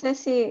 no sé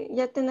si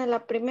ya tiene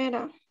la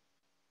primera.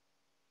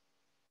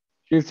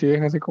 Sí, si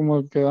es así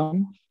como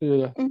quedamos, yo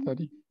ya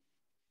estaría.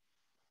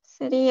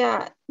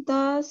 Sería,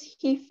 does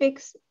he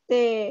fix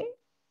the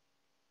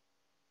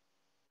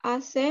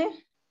AC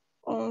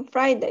on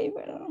Friday,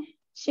 ¿verdad?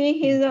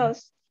 He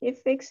does. He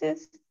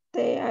fixes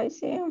the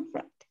AC on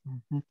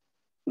Friday.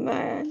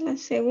 Va, la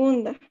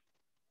segunda.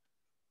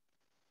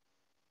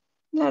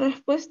 La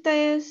respuesta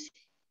es,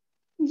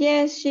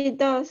 yes, she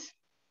does.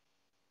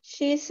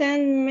 She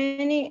sends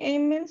many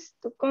emails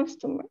to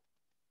customers.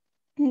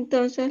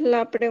 Entonces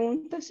la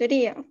pregunta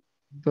sería,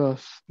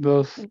 Does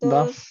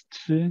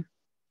she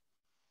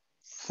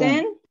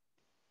send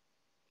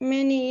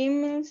many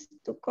emails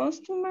to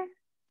customers?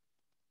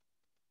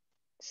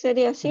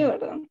 Sería así,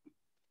 ¿verdad?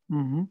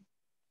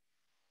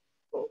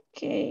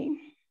 Ok.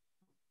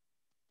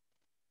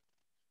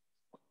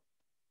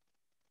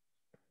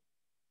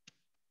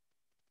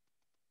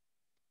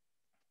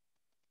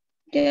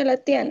 ¿Ya la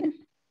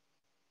tiene?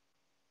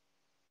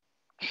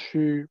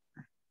 Sí.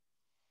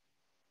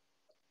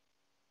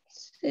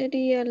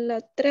 Sería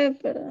la 3,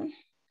 ¿verdad?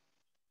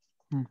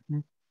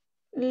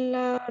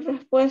 La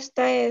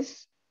respuesta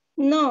es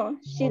no,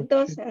 she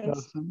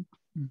doesn't.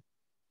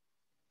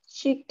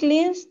 She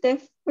cleans the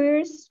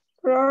first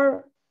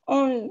floor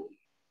only.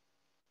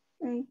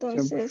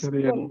 Entonces, siempre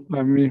sería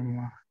la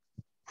misma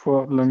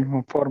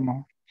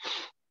forma.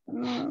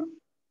 No,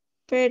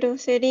 pero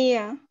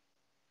sería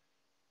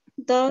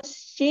does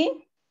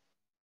she?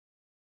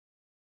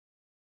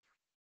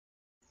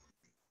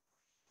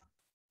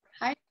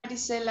 Hi,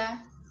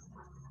 Marisela.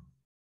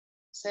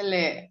 Se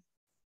le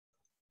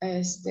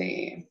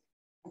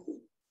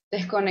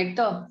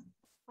desconectó.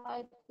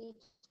 Hi,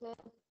 teacher.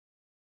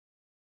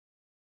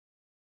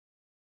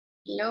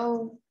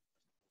 Hello.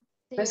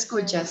 Sí, ¿Me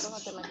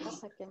escuchas? de la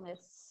casa que me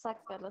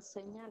saca la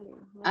señal.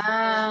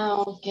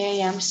 Ok,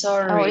 I'm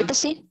sorry. Ahorita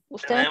sí,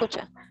 usted me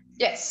escucha.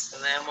 Yes.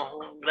 Tenemos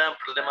un gran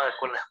problema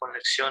con las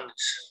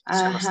conexiones. Ajá.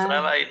 Se nos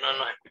traba y no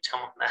nos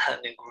escuchamos nada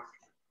ninguno.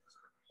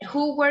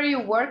 Who were you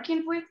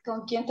working with?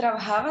 ¿Con quién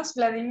trabajabas,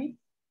 Vladimir?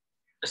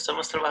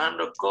 Estamos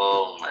trabajando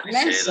con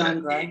Marisela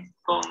Nelson, right? y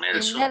con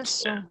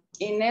Nelson.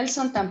 Y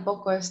Nelson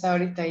tampoco está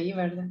ahorita ahí,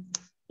 ¿verdad?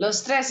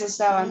 Los tres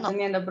estaban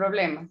teniendo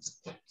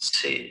problemas.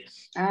 Sí.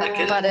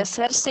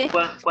 Parecer sí.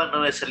 Cuando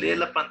me salí de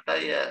la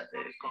pantalla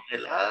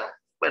congelada,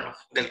 bueno,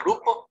 del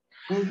grupo,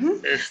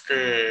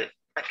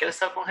 aquel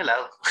estaba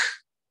congelado.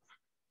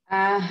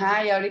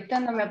 Ajá, y ahorita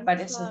no me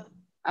aparece.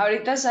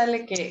 Ahorita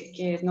sale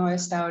que no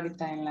está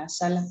ahorita en la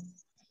sala.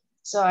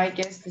 So I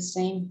guess the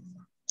same.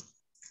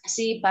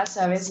 Sí,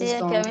 pasa a veces sí,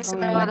 con, que a mí se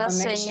me va la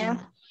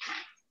señal.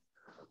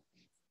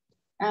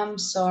 I'm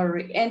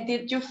sorry. And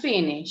did you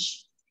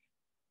finish?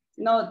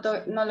 No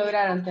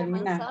lograron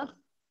terminar.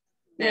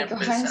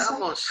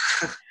 Empezamos.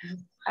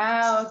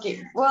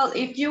 Okay. Well,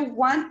 if you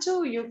want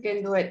to, you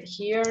can do it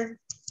here.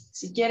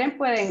 Si quieren,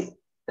 pueden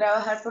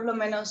trabajar por lo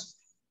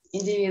menos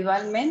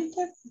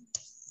individualmente.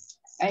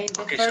 In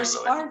the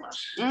first part.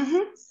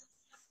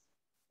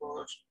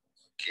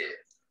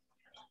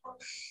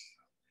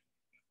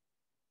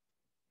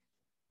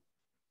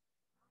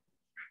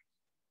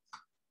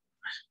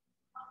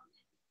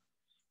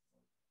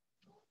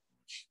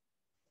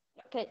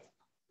 Okay.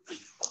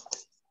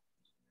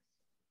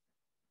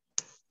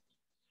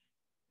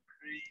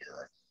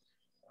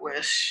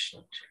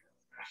 Question.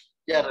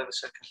 Ya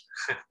regresé acá.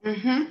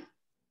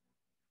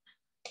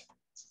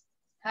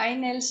 Hi,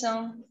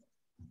 Nelson.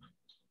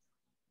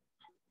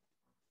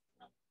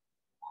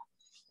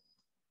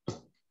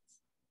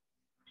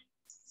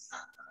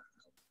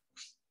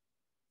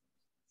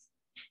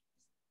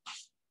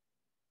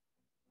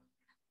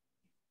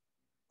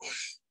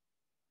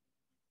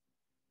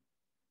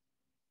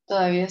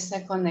 Todavía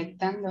está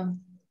conectando.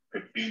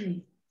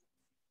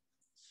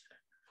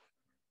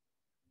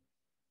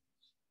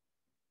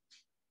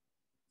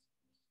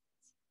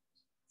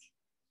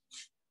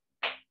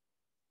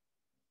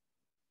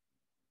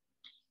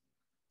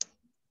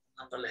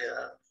 No les he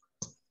dado.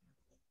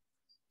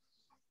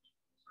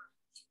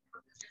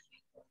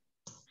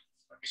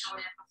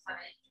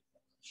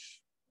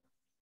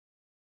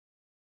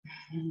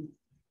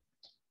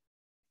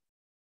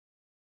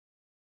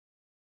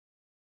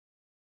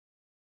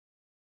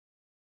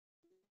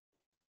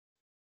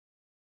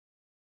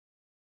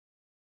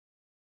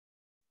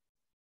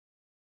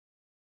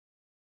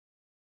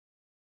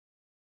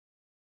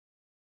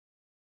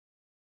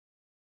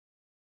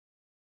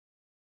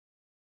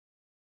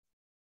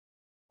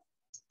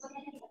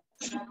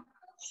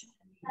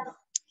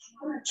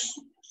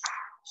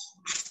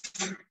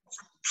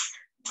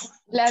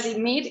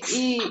 Vladimir,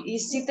 ¿y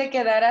si te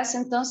quedarás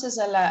entonces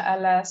a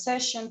la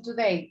session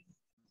today?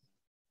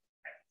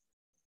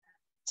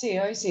 Sí,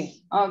 hoy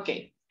sí. Ok.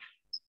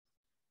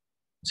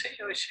 Sí,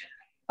 hoy sí.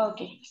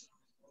 Ok.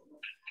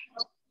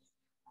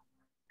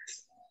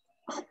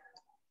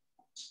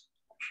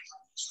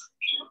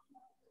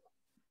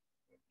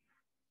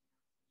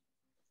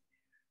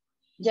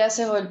 Ya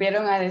se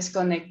volvieron a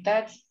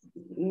desconectar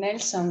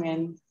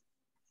Nelson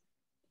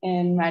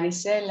en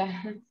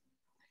Marisela.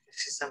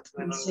 Sí, están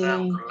teniendo un Sí.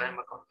 gran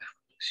problema con las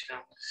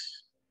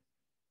conexiones.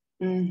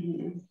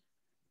 Ujú.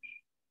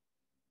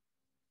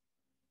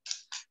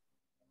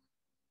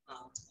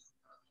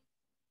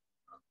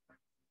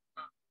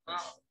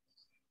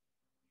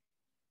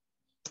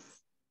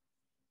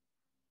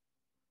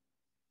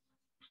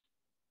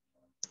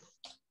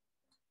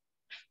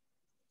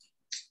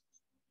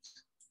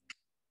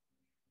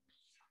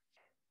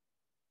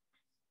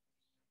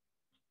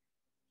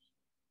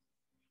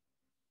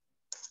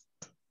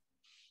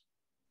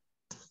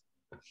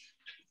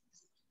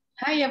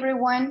 Hi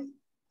everyone,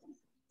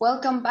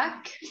 welcome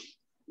back.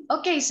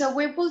 Okay, so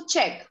we will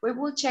check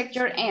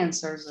your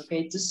answers,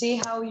 okay, to see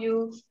how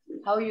you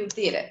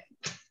did it.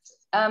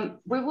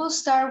 We will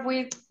start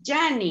with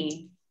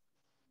Yanni.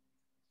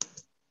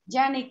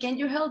 Yanni, can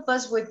you help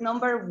us with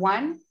number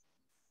 1?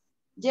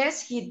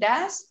 Yes, he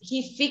does.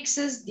 He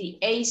fixes the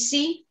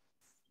AC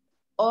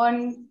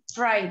on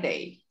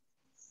Friday.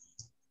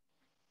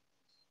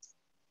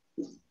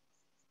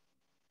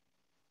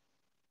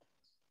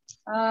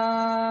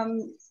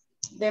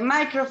 The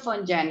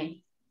microphone,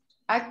 Yanni.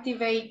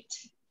 Activate.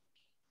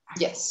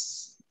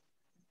 Yes.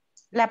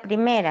 La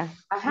primera,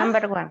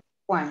 number 1.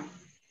 1.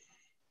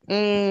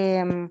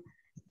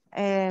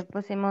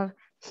 Pusimos,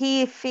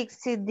 he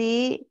fixed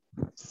the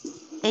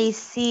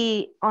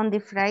AC on the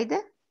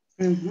Friday.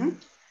 En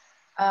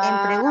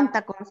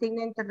pregunta con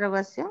signo de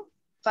interrogación.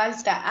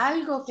 Falta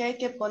algo que hay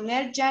que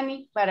poner,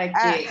 Yanni, para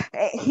que...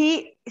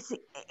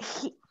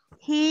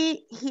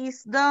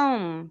 He's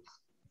done.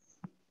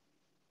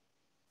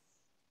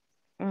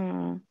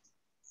 No,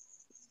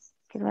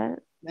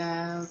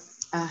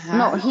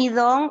 he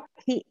done.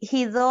 He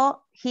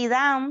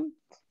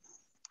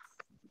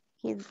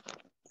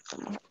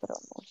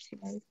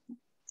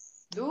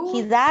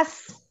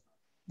does.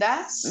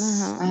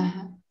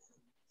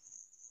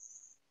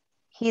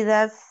 He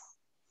does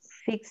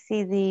fix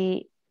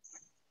the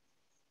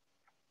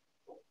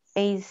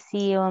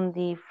AC on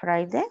the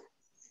Friday.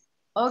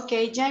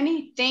 Okay,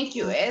 Jenny, thank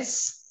you.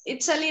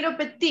 It's a little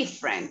bit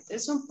different.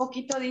 Es un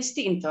poquito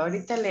distinto.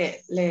 Ahorita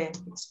le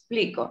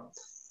explico.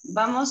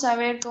 Vamos a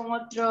ver con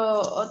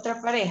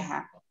otra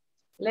pareja.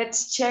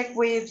 Let's check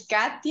with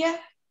Katia.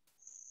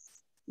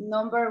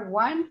 Number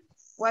 1.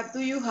 What do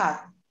you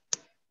have?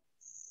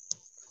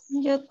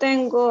 Yo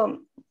tengo,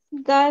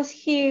 does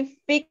he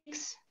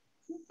fix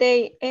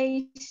the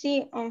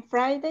AC on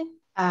Friday?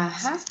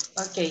 Ajá,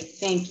 ok,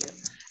 thank you.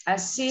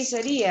 Así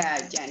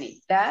sería,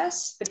 Yanni.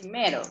 Does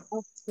primero.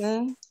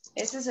 Okay.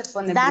 Ese se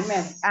pone Das,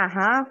 primero.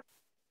 Ajá.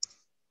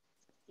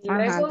 Y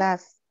luego,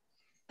 das.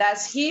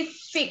 Does he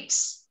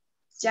fix?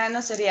 Ya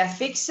no sería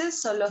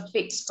fixes, solo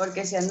fix,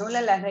 porque se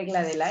anula la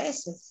regla de la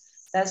S.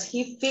 Does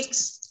he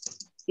fix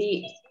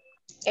the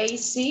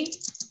AC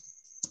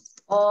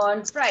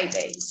on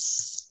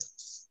Fridays?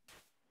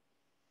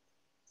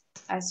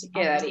 Así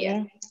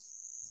quedaría.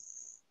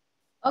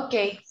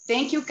 Okay,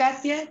 thank you,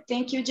 Katia.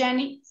 Thank you,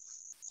 Jenny.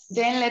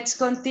 Then let's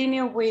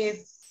continue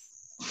with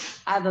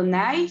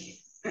Adonai.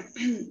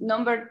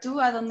 Number 2,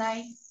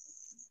 Adonai.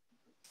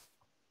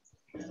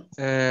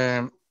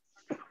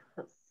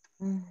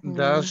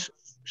 Does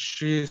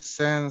she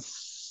send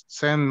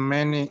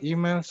many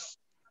emails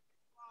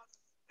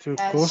to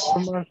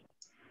customers?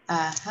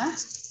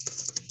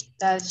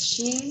 Does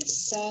she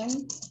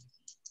send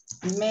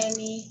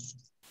many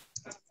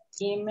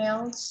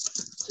emails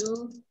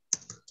to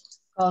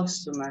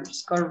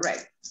customers?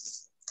 Correct.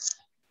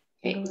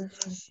 Okay.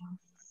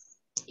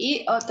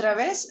 Y otra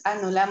vez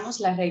anulamos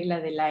la regla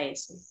de la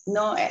S.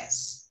 No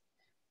S.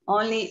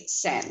 Only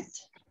send.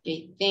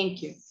 Okay,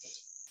 thank you.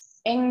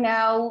 And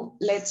now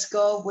let's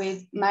go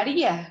with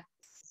Maria.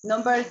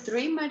 Number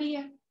 3,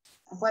 Maria.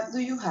 What do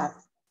you have?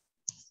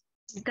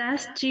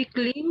 Does she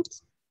clean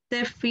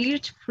the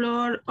first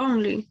floor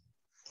only?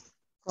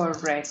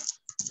 Correct.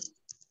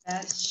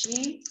 Does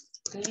she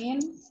clean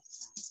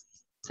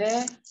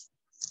the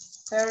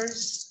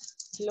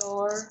first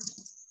floor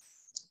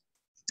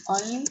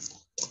only?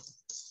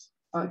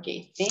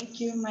 Okay, thank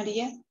you,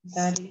 Maria.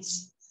 That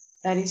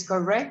is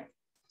correct.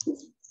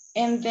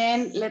 And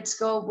then let's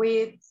go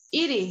with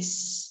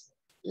Iris.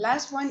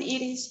 Last one,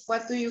 Iris.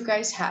 What do you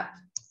guys have?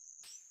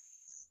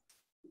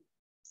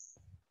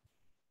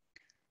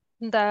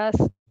 Does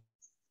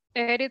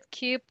Eric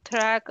keep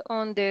track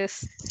on the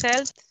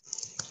sales?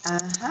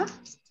 Uh-huh.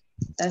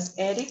 Does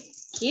Eric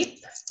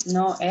keep,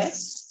 no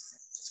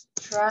S,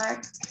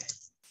 track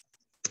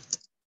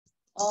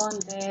on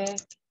the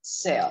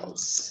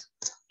sales?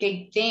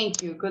 Okay,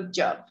 thank you. Good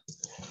job.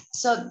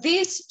 So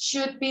these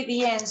should be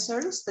the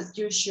answers that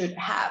you should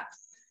have.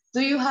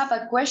 Do you have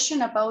a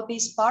question about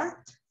this part?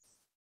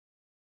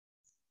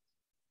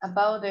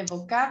 About the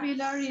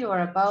vocabulary or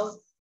about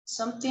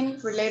something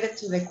related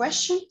to the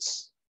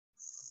questions?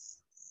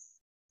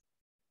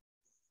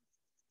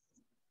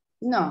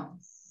 No.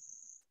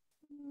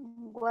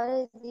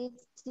 What did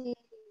she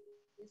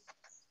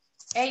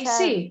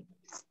AC.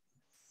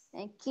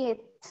 Kid.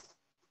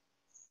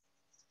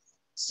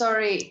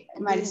 Sorry,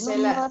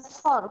 Maricela. Number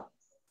 4.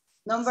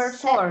 Number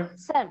 4.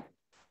 Sell.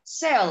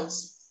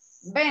 Sales.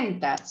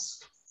 Ventas.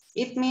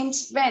 It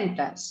means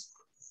ventas.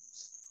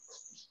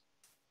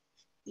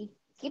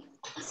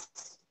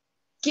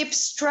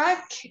 Keeps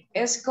track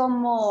es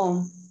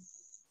como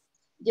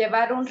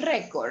llevar un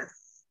récord.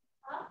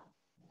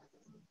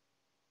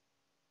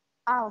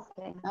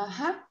 Okay.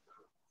 Uh-huh.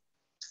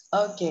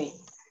 Okay,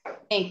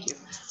 thank you.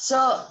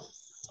 So,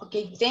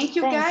 okay, thank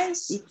you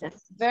guys.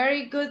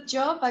 Very good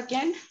job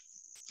again.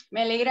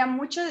 Me alegra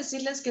mucho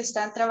decirles que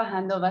están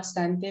trabajando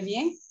bastante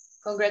bien.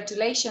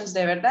 Congratulations,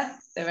 de verdad,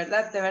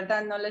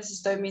 no les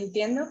estoy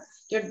mintiendo.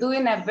 You're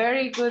doing a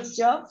very good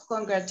job.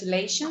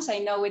 Congratulations. I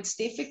know it's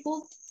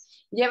difficult.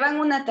 Llevan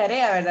una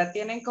tarea, ¿verdad?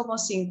 Tienen como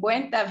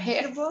 50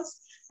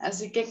 verbos,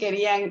 así que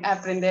querían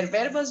aprender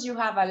verbos. You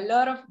have a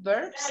lot of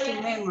verbs to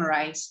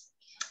memorize.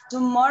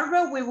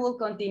 Tomorrow we will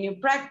continue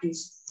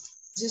practice.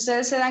 Si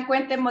ustedes se dan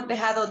cuenta, hemos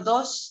dejado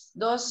dos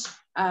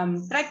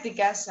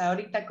prácticas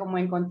ahorita como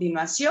en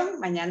continuación.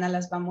 Mañana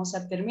las vamos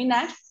a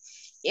terminar.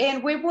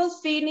 And we will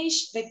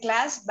finish the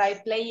class by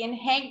playing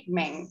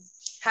Hangman.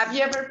 Have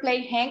you ever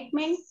played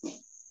Hangman?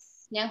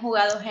 ¿Ya han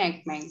jugado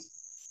Hangman?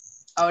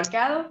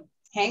 ¿Ahorcado?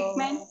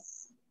 Hangman?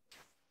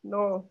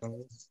 No.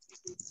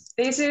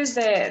 This is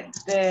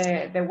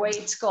the way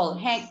it's called,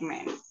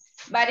 Hangman.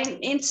 But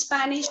in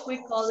Spanish,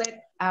 we call it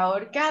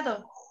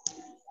ahorcado.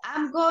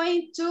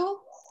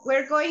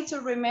 We're going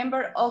to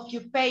remember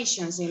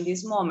occupations in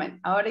this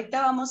moment.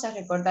 Ahorita vamos a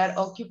recordar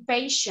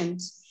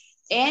occupations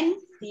and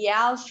the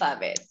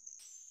alphabet.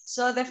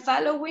 So the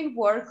following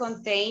word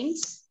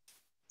contains,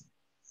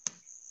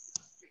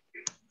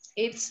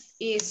 it's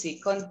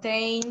easy,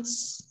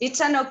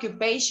 it's an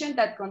occupation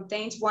that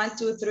contains 1,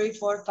 2, 3,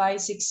 4,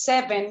 5, 6,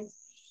 7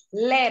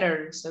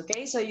 letters,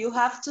 okay? So you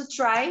have to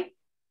try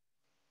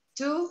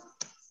to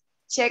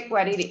check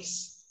what it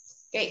is.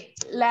 Okay,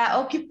 la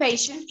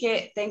occupation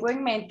que tengo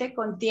en mente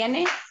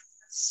contiene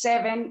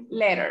 7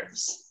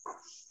 letters.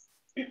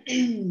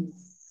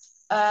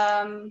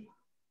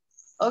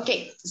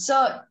 Okay,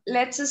 so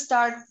let's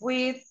start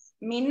with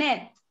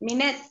Minette.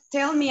 Minette,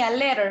 tell me a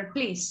letter,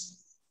 please.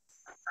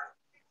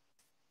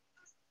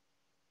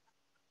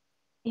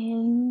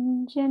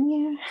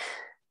 Engineer.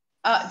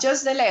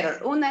 Just the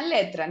letter, una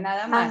letra,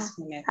 nada más,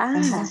 Minette.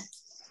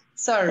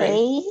 Sorry.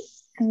 A,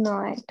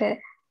 no, espera.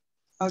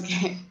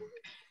 Okay.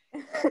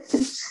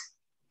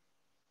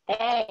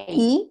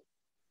 E.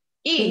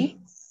 E.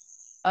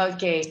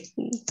 Okay.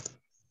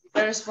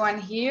 First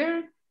one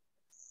here.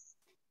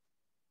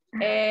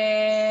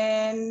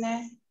 And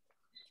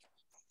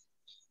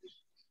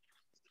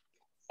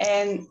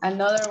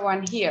another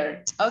one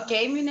here.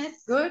 Okay, Minette,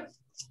 good.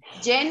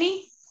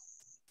 Jenny,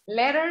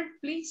 letter,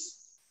 please.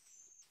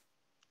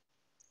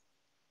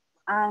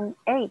 A.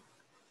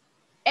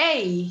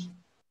 A.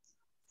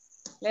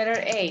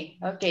 Letter A.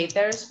 Okay,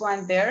 there's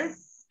one there.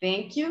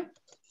 Thank you.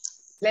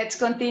 Let's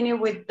continue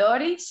with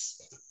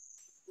Doris.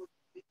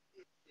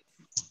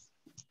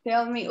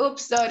 Tell me,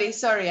 oops,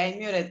 Doris, sorry, I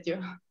muted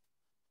you.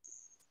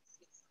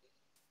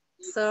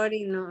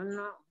 Sorry, no.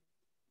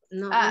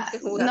 No.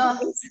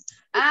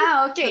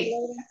 Okay.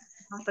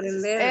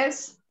 Aprender.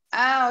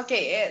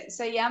 Okay,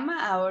 se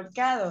llama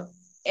ahorcado.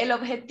 El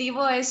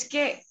objetivo es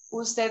que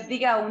usted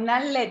diga una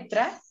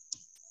letra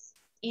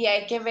y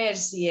hay que ver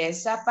si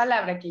esa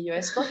palabra que yo he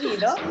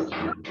escogido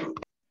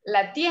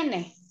la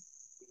tiene.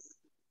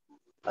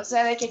 O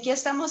sea, de que aquí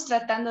estamos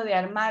tratando de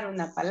armar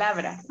una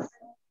palabra.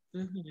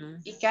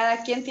 Y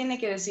cada quien tiene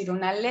que decir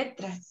una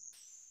letra.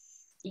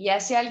 Y ya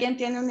si alguien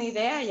tiene una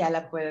idea, ya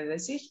la puede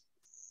decir.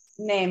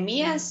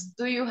 Nehemías,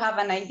 do you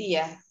have an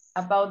idea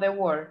about the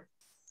word?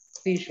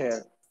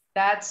 Teacher.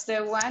 That's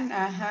the one,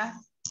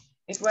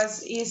 It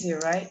was easy,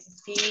 right?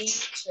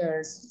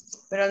 Teacher.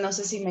 Pero no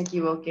sé si me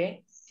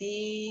equivoqué.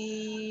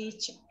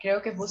 Teacher.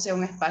 Creo que puse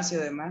un espacio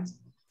de más.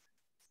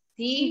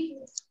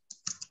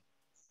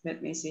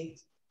 Let me see.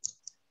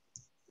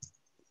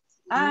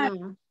 Ah,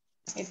 No.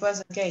 it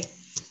was okay.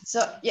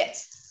 So,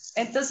 yes.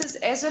 Entonces,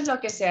 eso es lo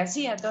que se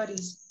hacía,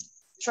 Doris.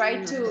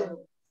 Try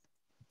to...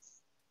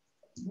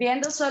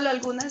 Viendo solo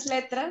algunas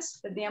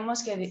letras,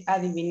 teníamos que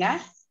adivinar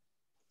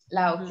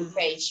la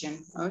occupation,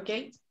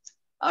 ¿ok?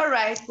 All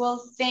right, well,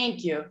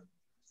 thank you.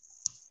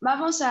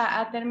 Vamos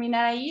a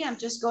terminar ahí. I'm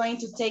just going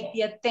to take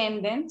the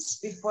attendance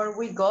before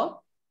we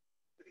go.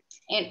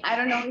 And I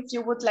don't know if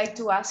you would like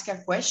to ask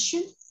a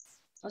question.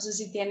 No sé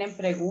si tienen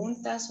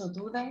preguntas o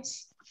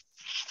dudas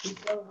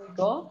before we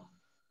go.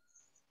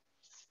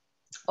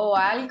 O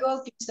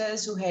algo que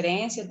ustedes,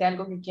 sugerencias de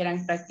algo que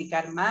quieran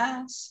practicar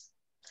más.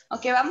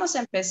 Aunque vamos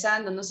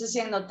empezando, no sé si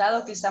han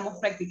notado que estamos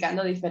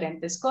practicando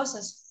diferentes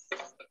cosas.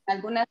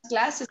 Algunas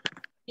clases,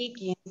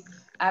 speaking,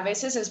 a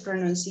veces es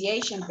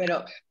pronunciation,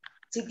 pero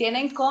si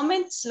tienen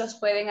comments, los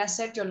pueden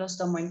hacer, yo los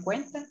tomo en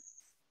cuenta.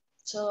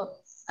 So,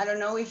 I don't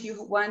know if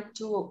you want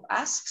to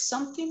ask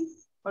something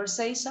or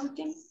say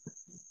something.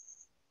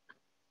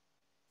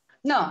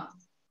 No.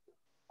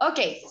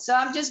 Okay, so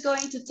I'm just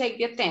going to take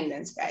the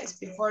attendance, guys,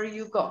 before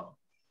you go.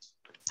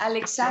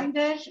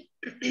 Alexander,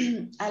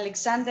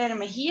 Alexander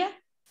Mejía.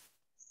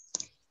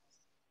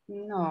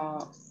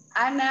 No.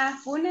 Ana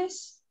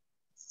Funes.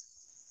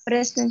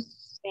 Present.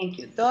 Thank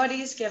you.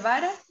 Doris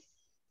Guevara.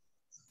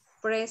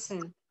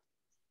 Present.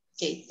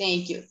 Okay,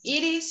 thank you.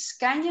 Iris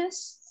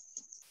Cañas.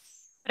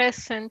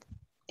 Present.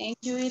 Thank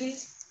you,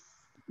 Iris.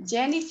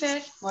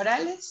 Jennifer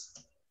Morales.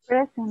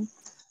 Present.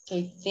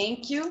 Okay,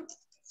 thank you.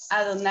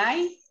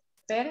 Adonai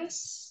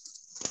Pérez.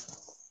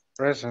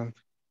 Present.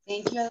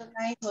 Thank you,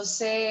 Adonai.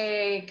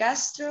 José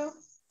Castro.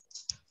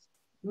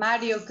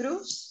 Mario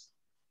Cruz.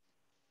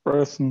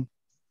 Present.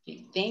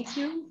 Okay, thank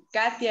you.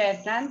 Katia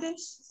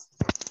Hernández.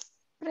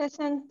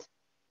 Present.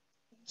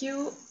 Thank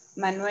you.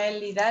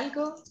 Manuel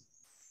Hidalgo.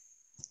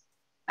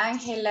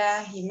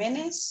 Ángela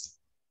Jiménez.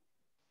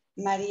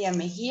 María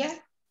Mejía.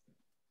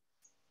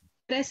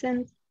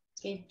 Present.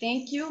 Okay,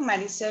 thank you.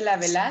 Marisela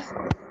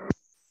Velasco.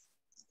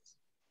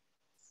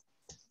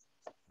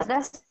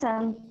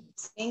 Present.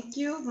 Thank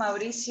you.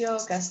 Mauricio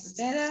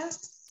Castaneda.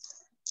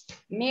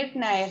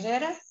 Mirna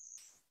Herrera.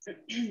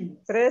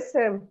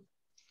 Present.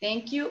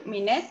 Thank you.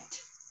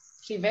 Minette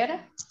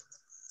Rivera.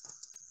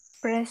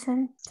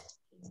 Present.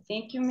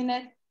 Thank you,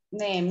 Minette.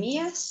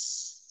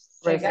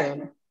 Nehemías.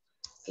 Present.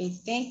 Okay,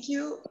 thank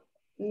you.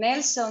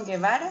 Nelson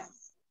Guevara.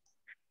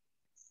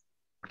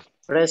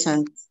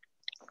 Present.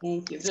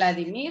 Thank you.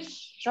 Vladimir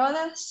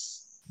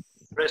Rodas.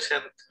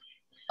 Present.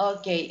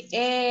 Okay,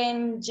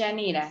 and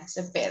Yanira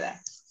Cepeda.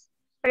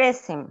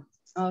 Present.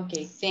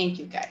 Okay, thank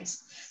you,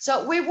 guys.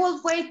 So we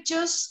will wait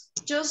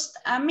just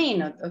a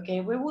minute, okay?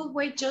 We will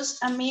wait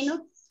just a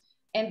minute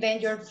and then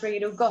you're free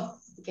to go,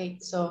 okay?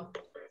 So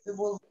we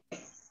will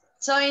wait.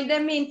 So in the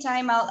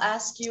meantime, I'll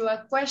ask you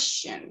a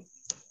question.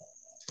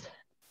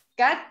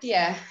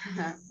 Katia,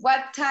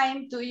 what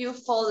time do you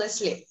fall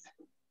asleep?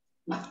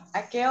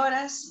 ¿A qué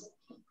horas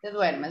te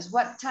duermes?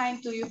 What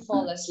time do you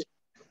fall asleep?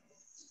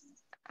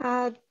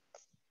 At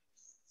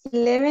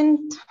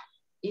 11.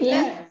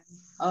 11.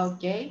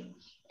 Okay.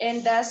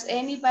 And does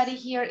anybody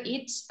here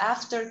eat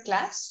after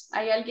class?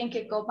 ¿Hay alguien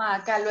que coma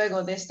acá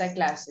luego de esta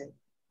clase?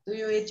 Do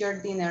you eat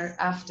your dinner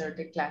after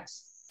the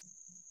class?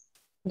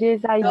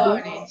 Yes, I do.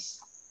 Doris.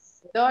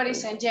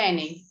 Doris and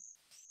Jenny.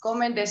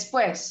 Comen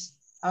después.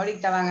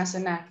 Ahorita van a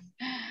cenar.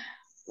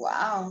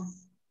 Wow.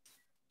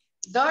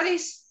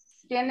 Doris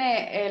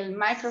tiene el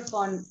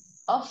microphone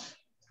off.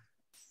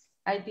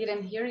 I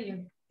didn't hear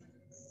you.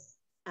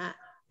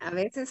 A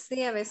veces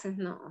sí, a veces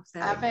no. O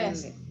sea, A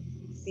veces.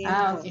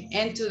 Tiempo. Okay.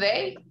 And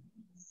today?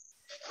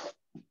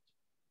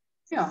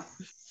 No.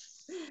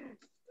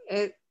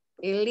 A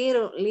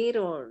little.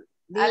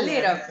 A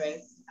little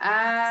bit.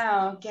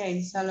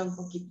 Okay. Solo un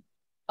poquito.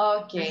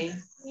 Okay.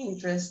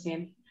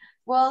 Interesting.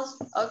 Well,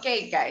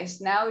 okay,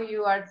 guys. Now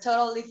you are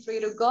totally free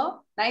to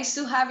go. Nice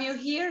to have you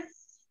here.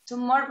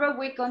 Tomorrow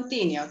we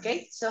continue,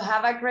 okay? So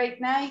have a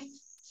great night.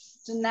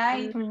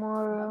 Tonight.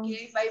 Tomorrow.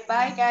 Okay,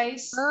 bye-bye,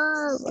 guys.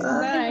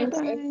 Bye.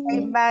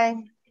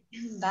 Bye.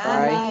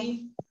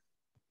 Bye.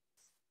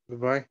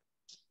 Goodbye.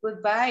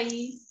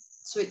 Goodbye.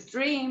 Sweet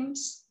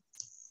dreams.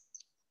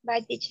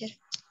 Bye, teacher.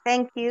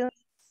 Thank you.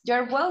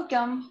 You're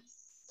welcome.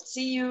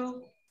 See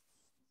you.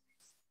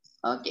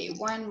 Okay,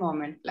 one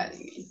moment,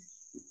 Vladimir.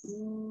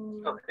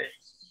 Okay.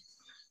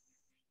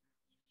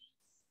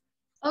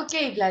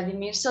 Okay,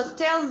 Vladimir. So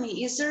tell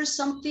me, is there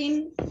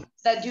something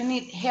that you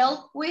need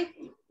help with?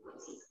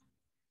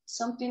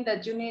 Something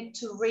that you need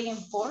to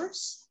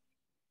reinforce?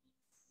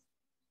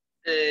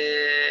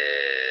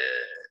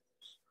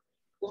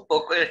 Un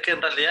poco, es que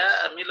en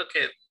realidad a mí lo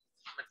que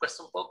me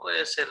cuesta un poco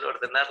es el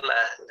ordenar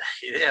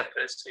las ideas,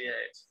 pero eso ya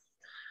es.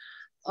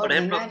 Por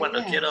ejemplo,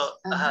 cuando quiero,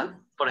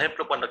 por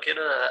ejemplo, cuando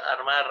quiero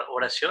armar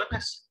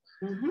oraciones,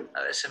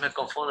 a veces me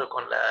confundo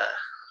con la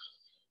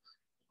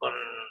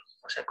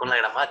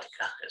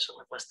gramática, eso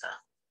me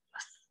cuesta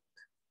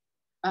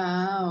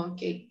bastante.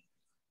 Ok.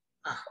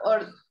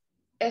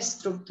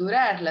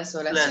 Estructurar las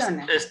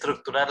oraciones.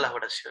 Estructurar las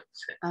oraciones,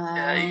 sí.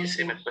 Ahí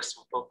sí me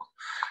cuesta un poco.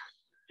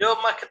 Yo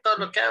más que todo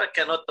lo que hago es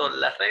que anoto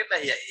las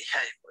reglas y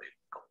ahí voy.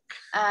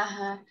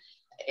 Ajá.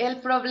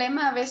 El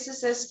problema a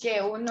veces es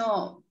que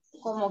uno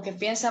como que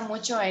piensa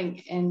mucho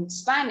en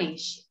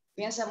Spanish,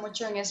 piensa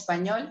mucho en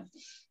español.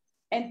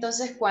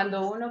 Entonces,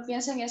 cuando uno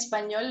piensa en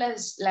español,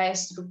 la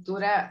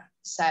estructura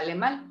sale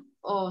mal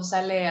o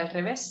sale al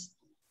revés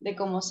de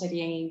cómo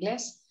sería en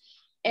inglés.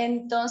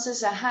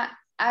 Entonces, ajá,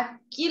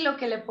 aquí lo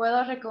que le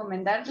puedo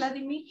recomendar,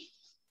 Vladimir,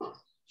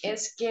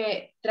 es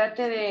que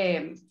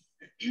trate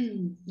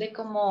de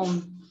como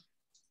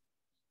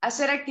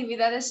hacer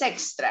actividades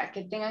extra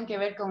que tengan que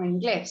ver con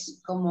inglés,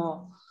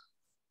 como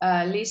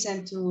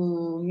listen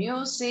to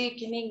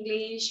music in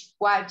English,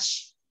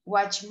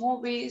 watch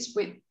movies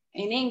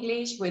in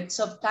English with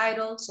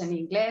subtitles en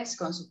inglés,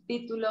 con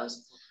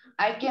subtítulos.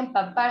 Hay que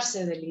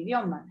empaparse del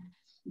idioma.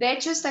 De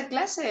hecho, esta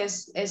clase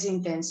es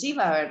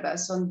intensiva, ¿verdad?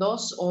 Son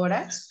 2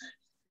 horas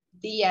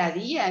día a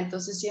día,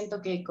 entonces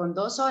siento que con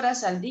 2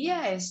 horas al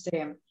día,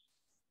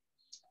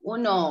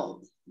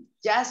 uno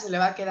ya se le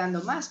va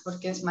quedando más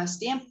porque es más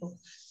tiempo,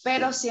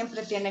 pero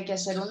siempre tiene que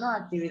hacer uno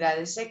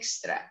actividades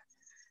extra.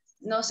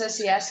 No sé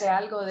si hace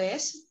algo de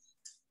eso.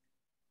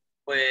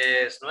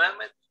 Pues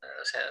nuevamente,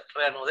 o sea,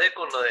 reanudé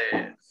con lo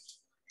de,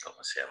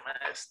 ¿cómo se llama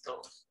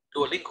esto?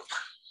 Duolingo.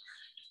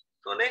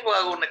 Duolingo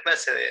hago una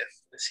clase de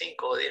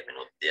 5 o 10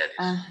 minutos diarios.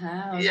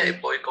 Ajá, y ahí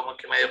ok. voy como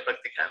que medio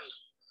practicando.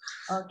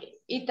 Ok,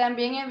 y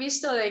también he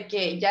visto de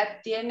que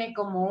ya tiene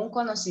como un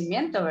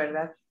conocimiento,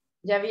 ¿verdad?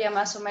 Ya había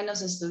más o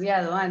menos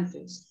estudiado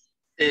antes.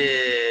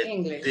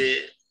 Inglés.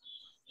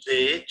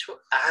 De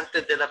hecho,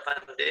 antes de la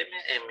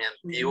pandemia, en mi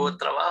antiguo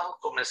trabajo,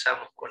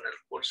 comenzamos con el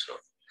curso.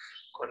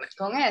 Con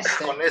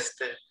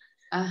este.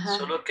 Ajá.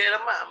 Solo que era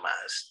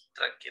más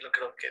tranquilo,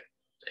 creo que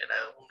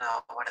era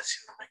 1 hora,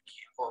 si no me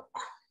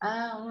equivoco.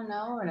 Ah,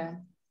 1 hora.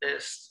 De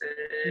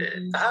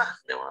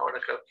 1 hora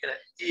creo que era.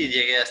 Y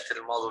llegué hasta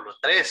el módulo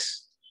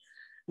 3.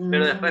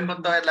 Pero después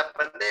con toda la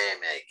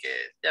pandemia y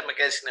que ya me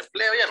quedé sin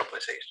empleo, ya no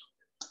pude seguir.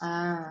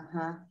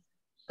 Ajá.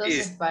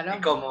 Entonces paró.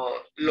 Y como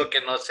lo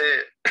que no se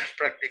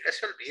practica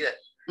se olvida.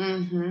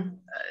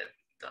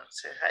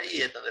 Entonces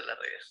ahí es donde la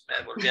regué.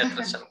 Me volví a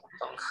atrasar un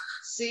montón.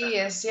 Sí,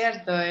 es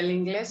cierto. El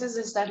inglés es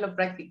estarlo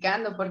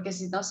practicando porque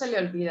si no se le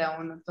olvida a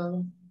uno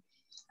todo.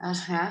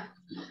 Ajá.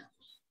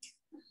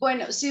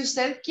 Bueno, si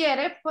usted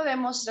quiere,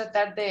 podemos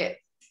tratar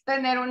de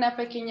tener una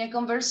pequeña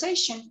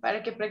conversation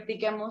para que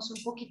practiquemos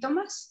un poquito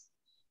más.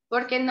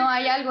 Porque no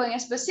hay algo en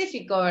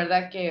específico,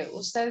 ¿verdad? Que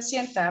usted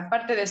sienta,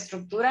 aparte de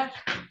estructura,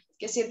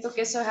 que siento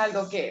que eso es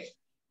algo que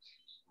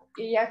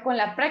ya con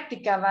la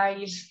práctica va a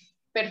ir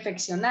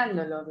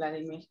perfeccionándolo,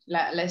 Vladimir,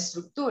 la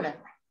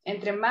estructura.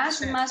 Entre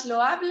más y más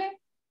lo hable,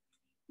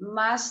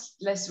 más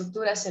la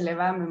estructura se le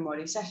va a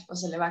memorizar o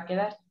se le va a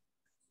quedar.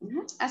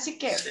 Así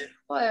que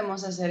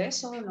podemos hacer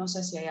eso, no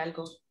sé si hay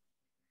algo.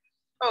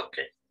 Ok.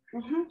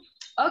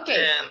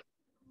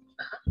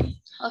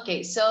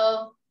 Okay,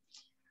 so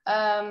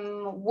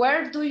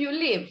where do you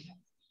live?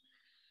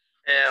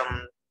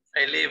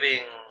 I live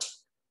in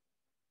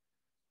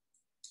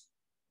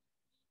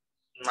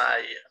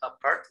my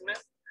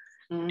apartment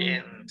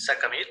in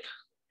Sacamil.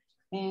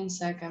 In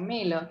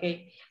Sacamil,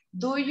 okay.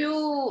 Do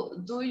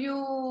you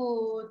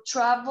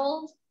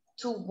travel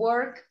to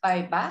work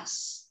by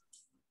bus?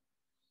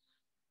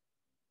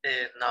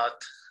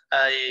 Not.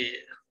 I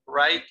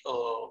ride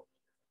or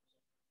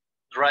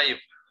drive.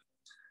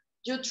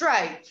 You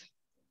drive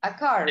a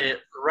car?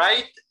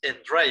 Ride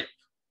and drive.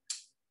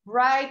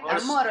 Ride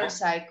a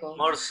motorcycle.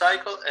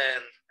 Motorcycle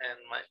and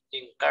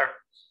in car.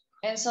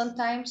 And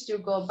sometimes you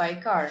go by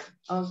car.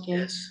 Okay.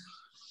 Yes.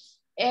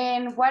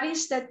 And what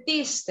is the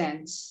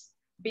distance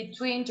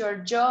between your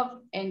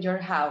job and your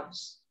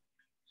house?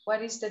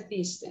 What is the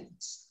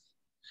distance?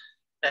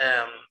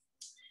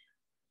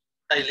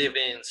 I live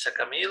in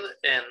Sacamil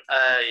and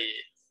I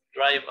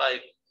drive.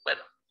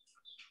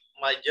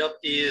 My job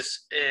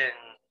is in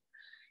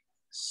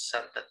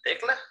Santa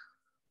Tecla.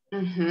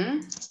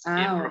 In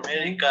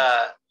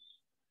Promérica,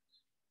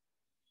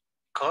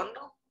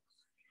 condo.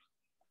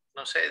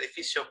 No sé,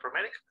 edificio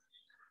Promérica.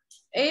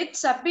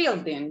 It's a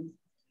building.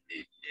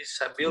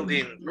 It's a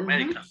building,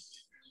 Promérica.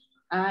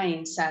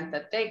 In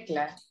Santa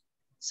Tecla.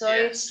 So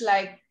it's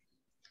like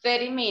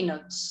 30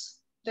 minutes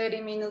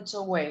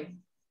away.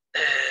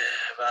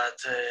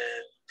 But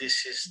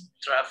this is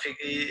traffic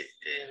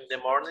in the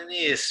morning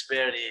is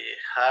very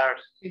hard.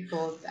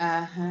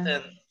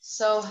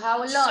 So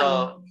how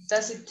long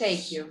does it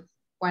take you?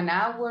 1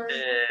 hour?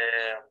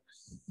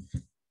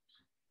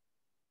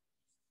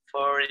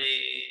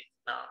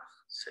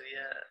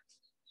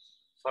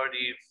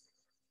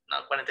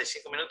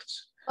 45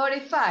 minutos.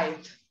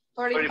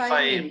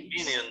 45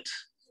 minutes.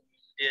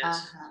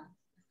 Yes.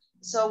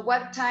 So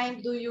what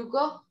time do you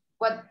go?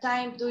 What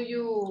time do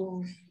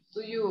you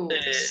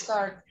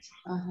start?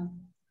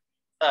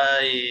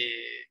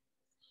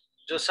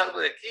 Yo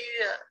salgo de aquí.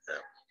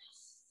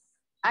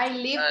 I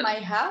leave my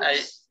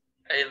house.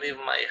 I leave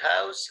my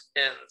house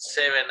at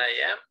 7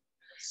 a.m.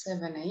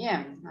 7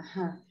 a.m.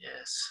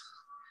 Yes.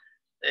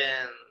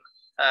 And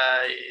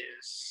I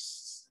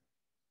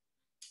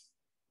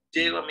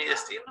llego a mi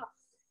destino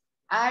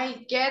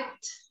I get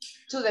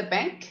to the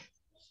bank.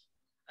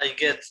 I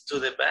get to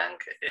the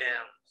bank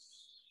and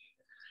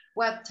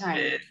what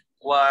time?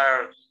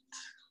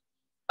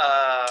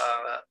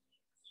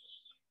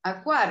 A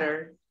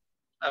quarter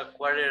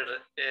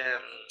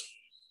and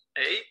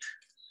 8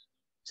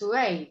 to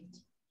 8.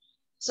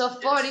 So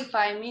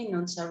 45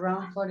 minutes,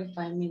 around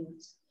 45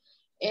 minutes.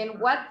 And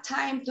what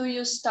time do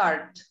you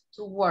start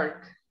to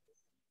work?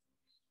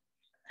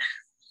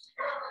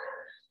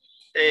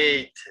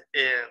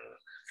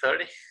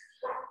 8:30.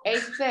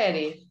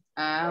 8:30.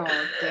 Ah,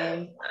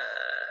 okay.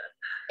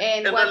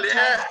 And in what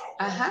realidad,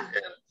 time?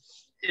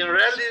 In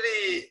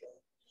reality,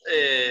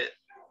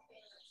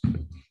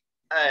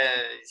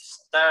 I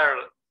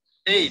start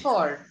 8.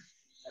 Before.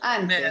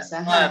 Antes,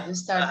 you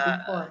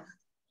start before.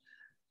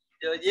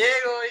 Yo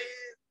llego y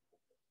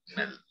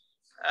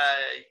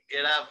I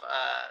get up,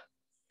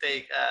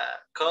 take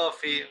a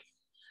coffee,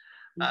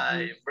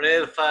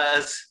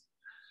 breakfast,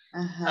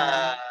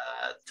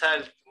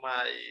 tell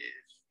my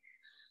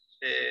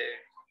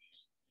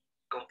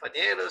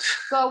compañeros.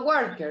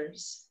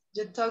 Co-workers.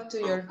 You talk to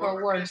your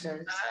co-workers. Y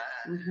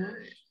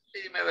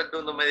me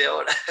perdono media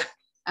hora.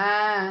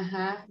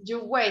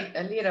 You wait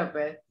a little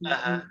bit.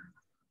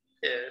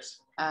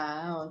 Yes.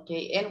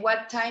 Okay. And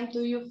what time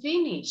do you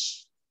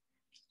finish?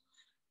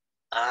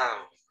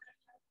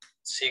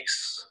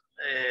 6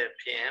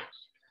 p.m.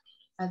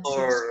 At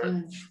or 6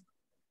 p.m.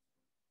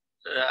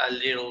 A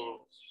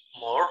little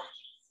more.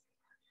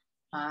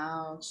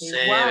 Okay.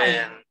 7.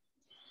 Why?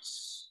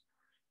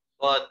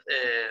 But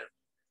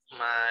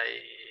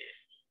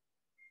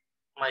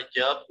my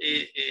job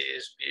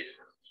is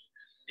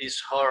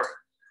hard.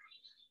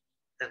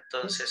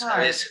 Entonces a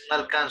veces no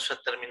alcanzo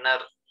a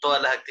terminar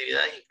todas las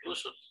actividades,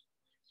 incluso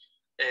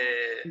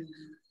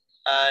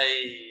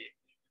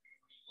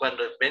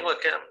cuando vengo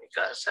aquí a mi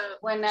casa.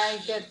 When I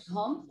get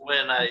home.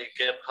 When I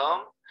get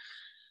home,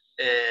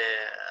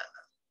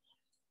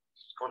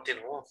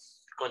 continue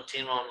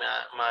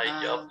my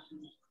job.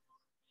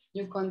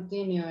 You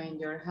continue in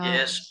your house.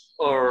 Yes,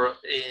 or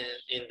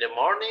in the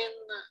morning,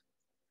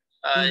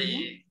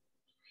 I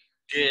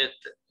get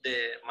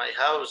my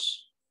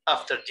house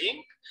after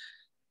gym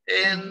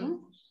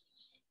and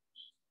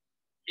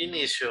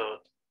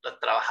inicio a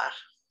trabajar.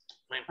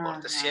 No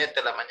importa, 7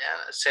 de la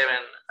mañana, 7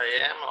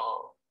 a.m.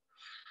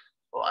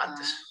 o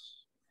antes.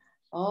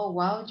 Oh,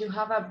 wow, you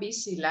have a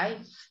busy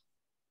life.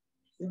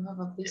 You have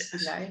a busy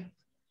life.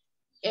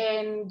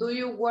 And do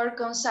you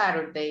work on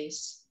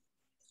Saturdays?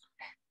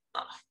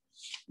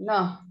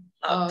 No.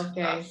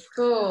 Okay,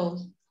 cool.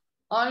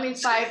 Only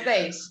 5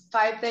 days,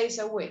 5 days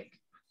a week.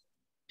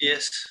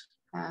 Yes.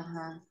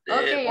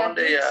 Okay,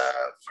 Monday,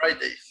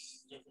 Friday.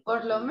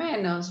 Por lo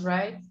menos,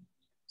 right?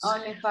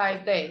 Only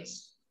 5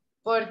 days.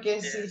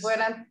 Porque si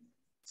fueran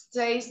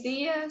 6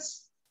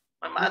 días,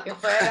 que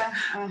fuera,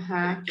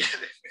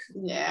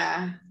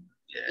 yeah,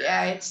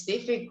 it's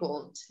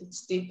difficult.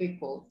 It's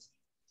difficult.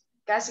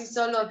 Casi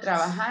solo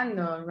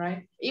trabajando,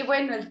 right? Y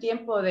bueno, el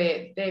tiempo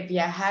de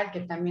viajar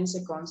que también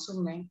se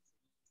consume.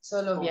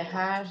 Solo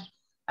viajar,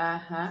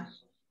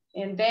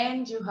 And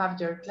then you have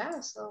your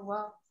class. Oh,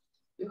 wow.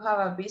 You have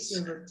a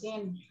busy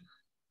routine.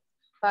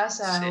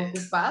 Pasa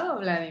ocupado,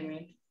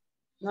 Vladimir.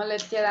 No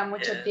les queda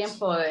mucho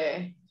tiempo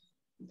de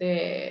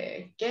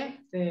 ¿qué?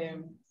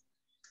 De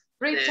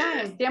free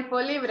time, tiempo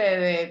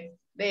libre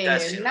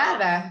de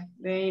nada,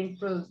 de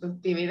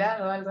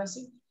improductividad o algo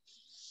así.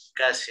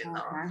 Casi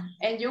no.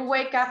 And you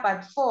wake up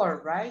at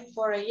 4, right?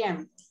 4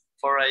 a.m.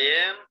 4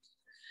 a.m.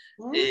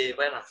 Y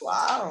bueno,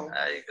 wow.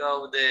 I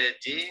go to the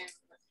gym.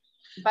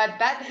 But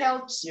that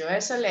helps you.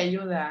 Eso le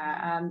ayuda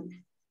a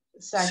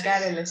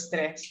sacar el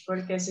estrés,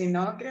 porque si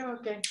no,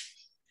 creo que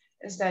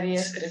estaría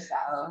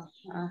estresado.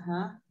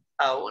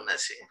 Aún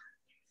así.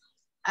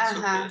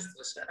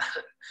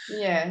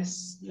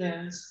 Yes.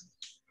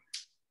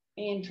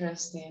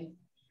 Interesting.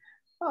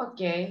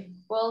 Okay,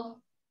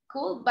 well,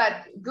 cool,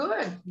 but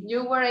good.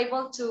 You were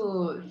able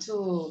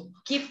to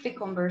keep the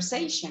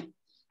conversation.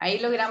 Ahí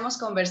logramos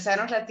conversar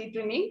un ratito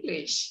en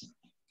English.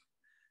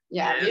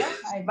 Ya vio,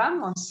 ahí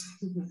vamos.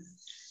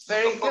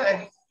 Very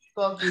good.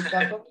 Poquito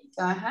a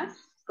poquito,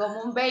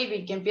 Como un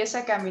baby que empieza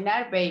a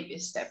caminar, baby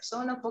steps.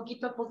 Uno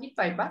poquito a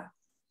poquito, ahí va.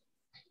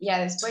 Ya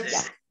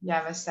después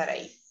ya va a estar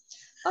ahí.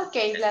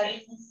 Okay,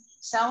 Gladys.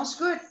 Sounds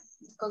good.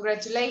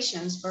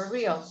 Congratulations, for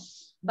real.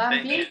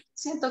 ¿Van bien?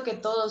 Siento que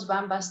todos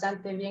van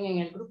bastante bien en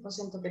el grupo.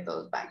 Siento que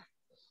todos van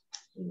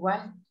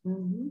igual.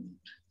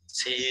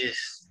 Sí,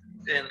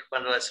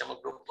 cuando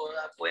hacemos grupo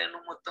apoyan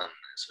un montón.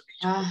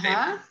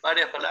 Hay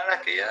varias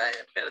palabras que ya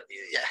he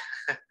perdido ya.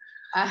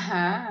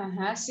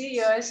 Sí,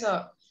 yo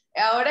eso.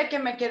 Ahora que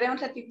me quedé un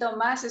ratito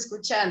más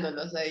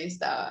escuchándolos, ahí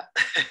estaba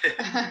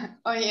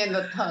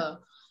oyendo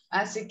todo.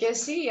 Así que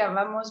sí, ya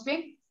vamos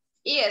bien.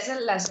 Y esa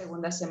es la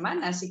segunda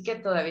semana, así que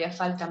todavía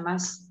falta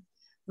más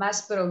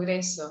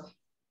progreso.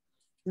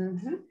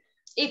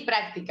 Y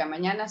práctica.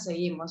 Mañana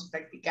seguimos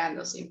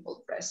practicando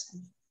simple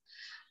present.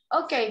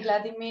 Okay,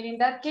 Vladimir, in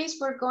that case,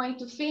 we're going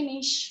to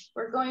finish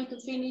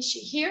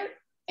here,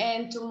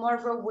 and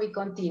tomorrow we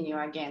continue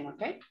again,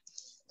 okay?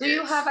 Do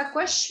you have a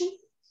question?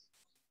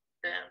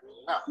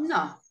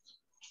 No.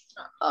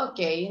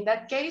 Okay, in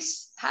that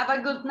case, have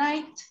a good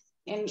night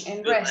and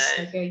rest.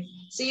 Night. Okay.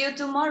 See you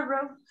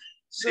tomorrow.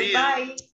 See Goodbye. You.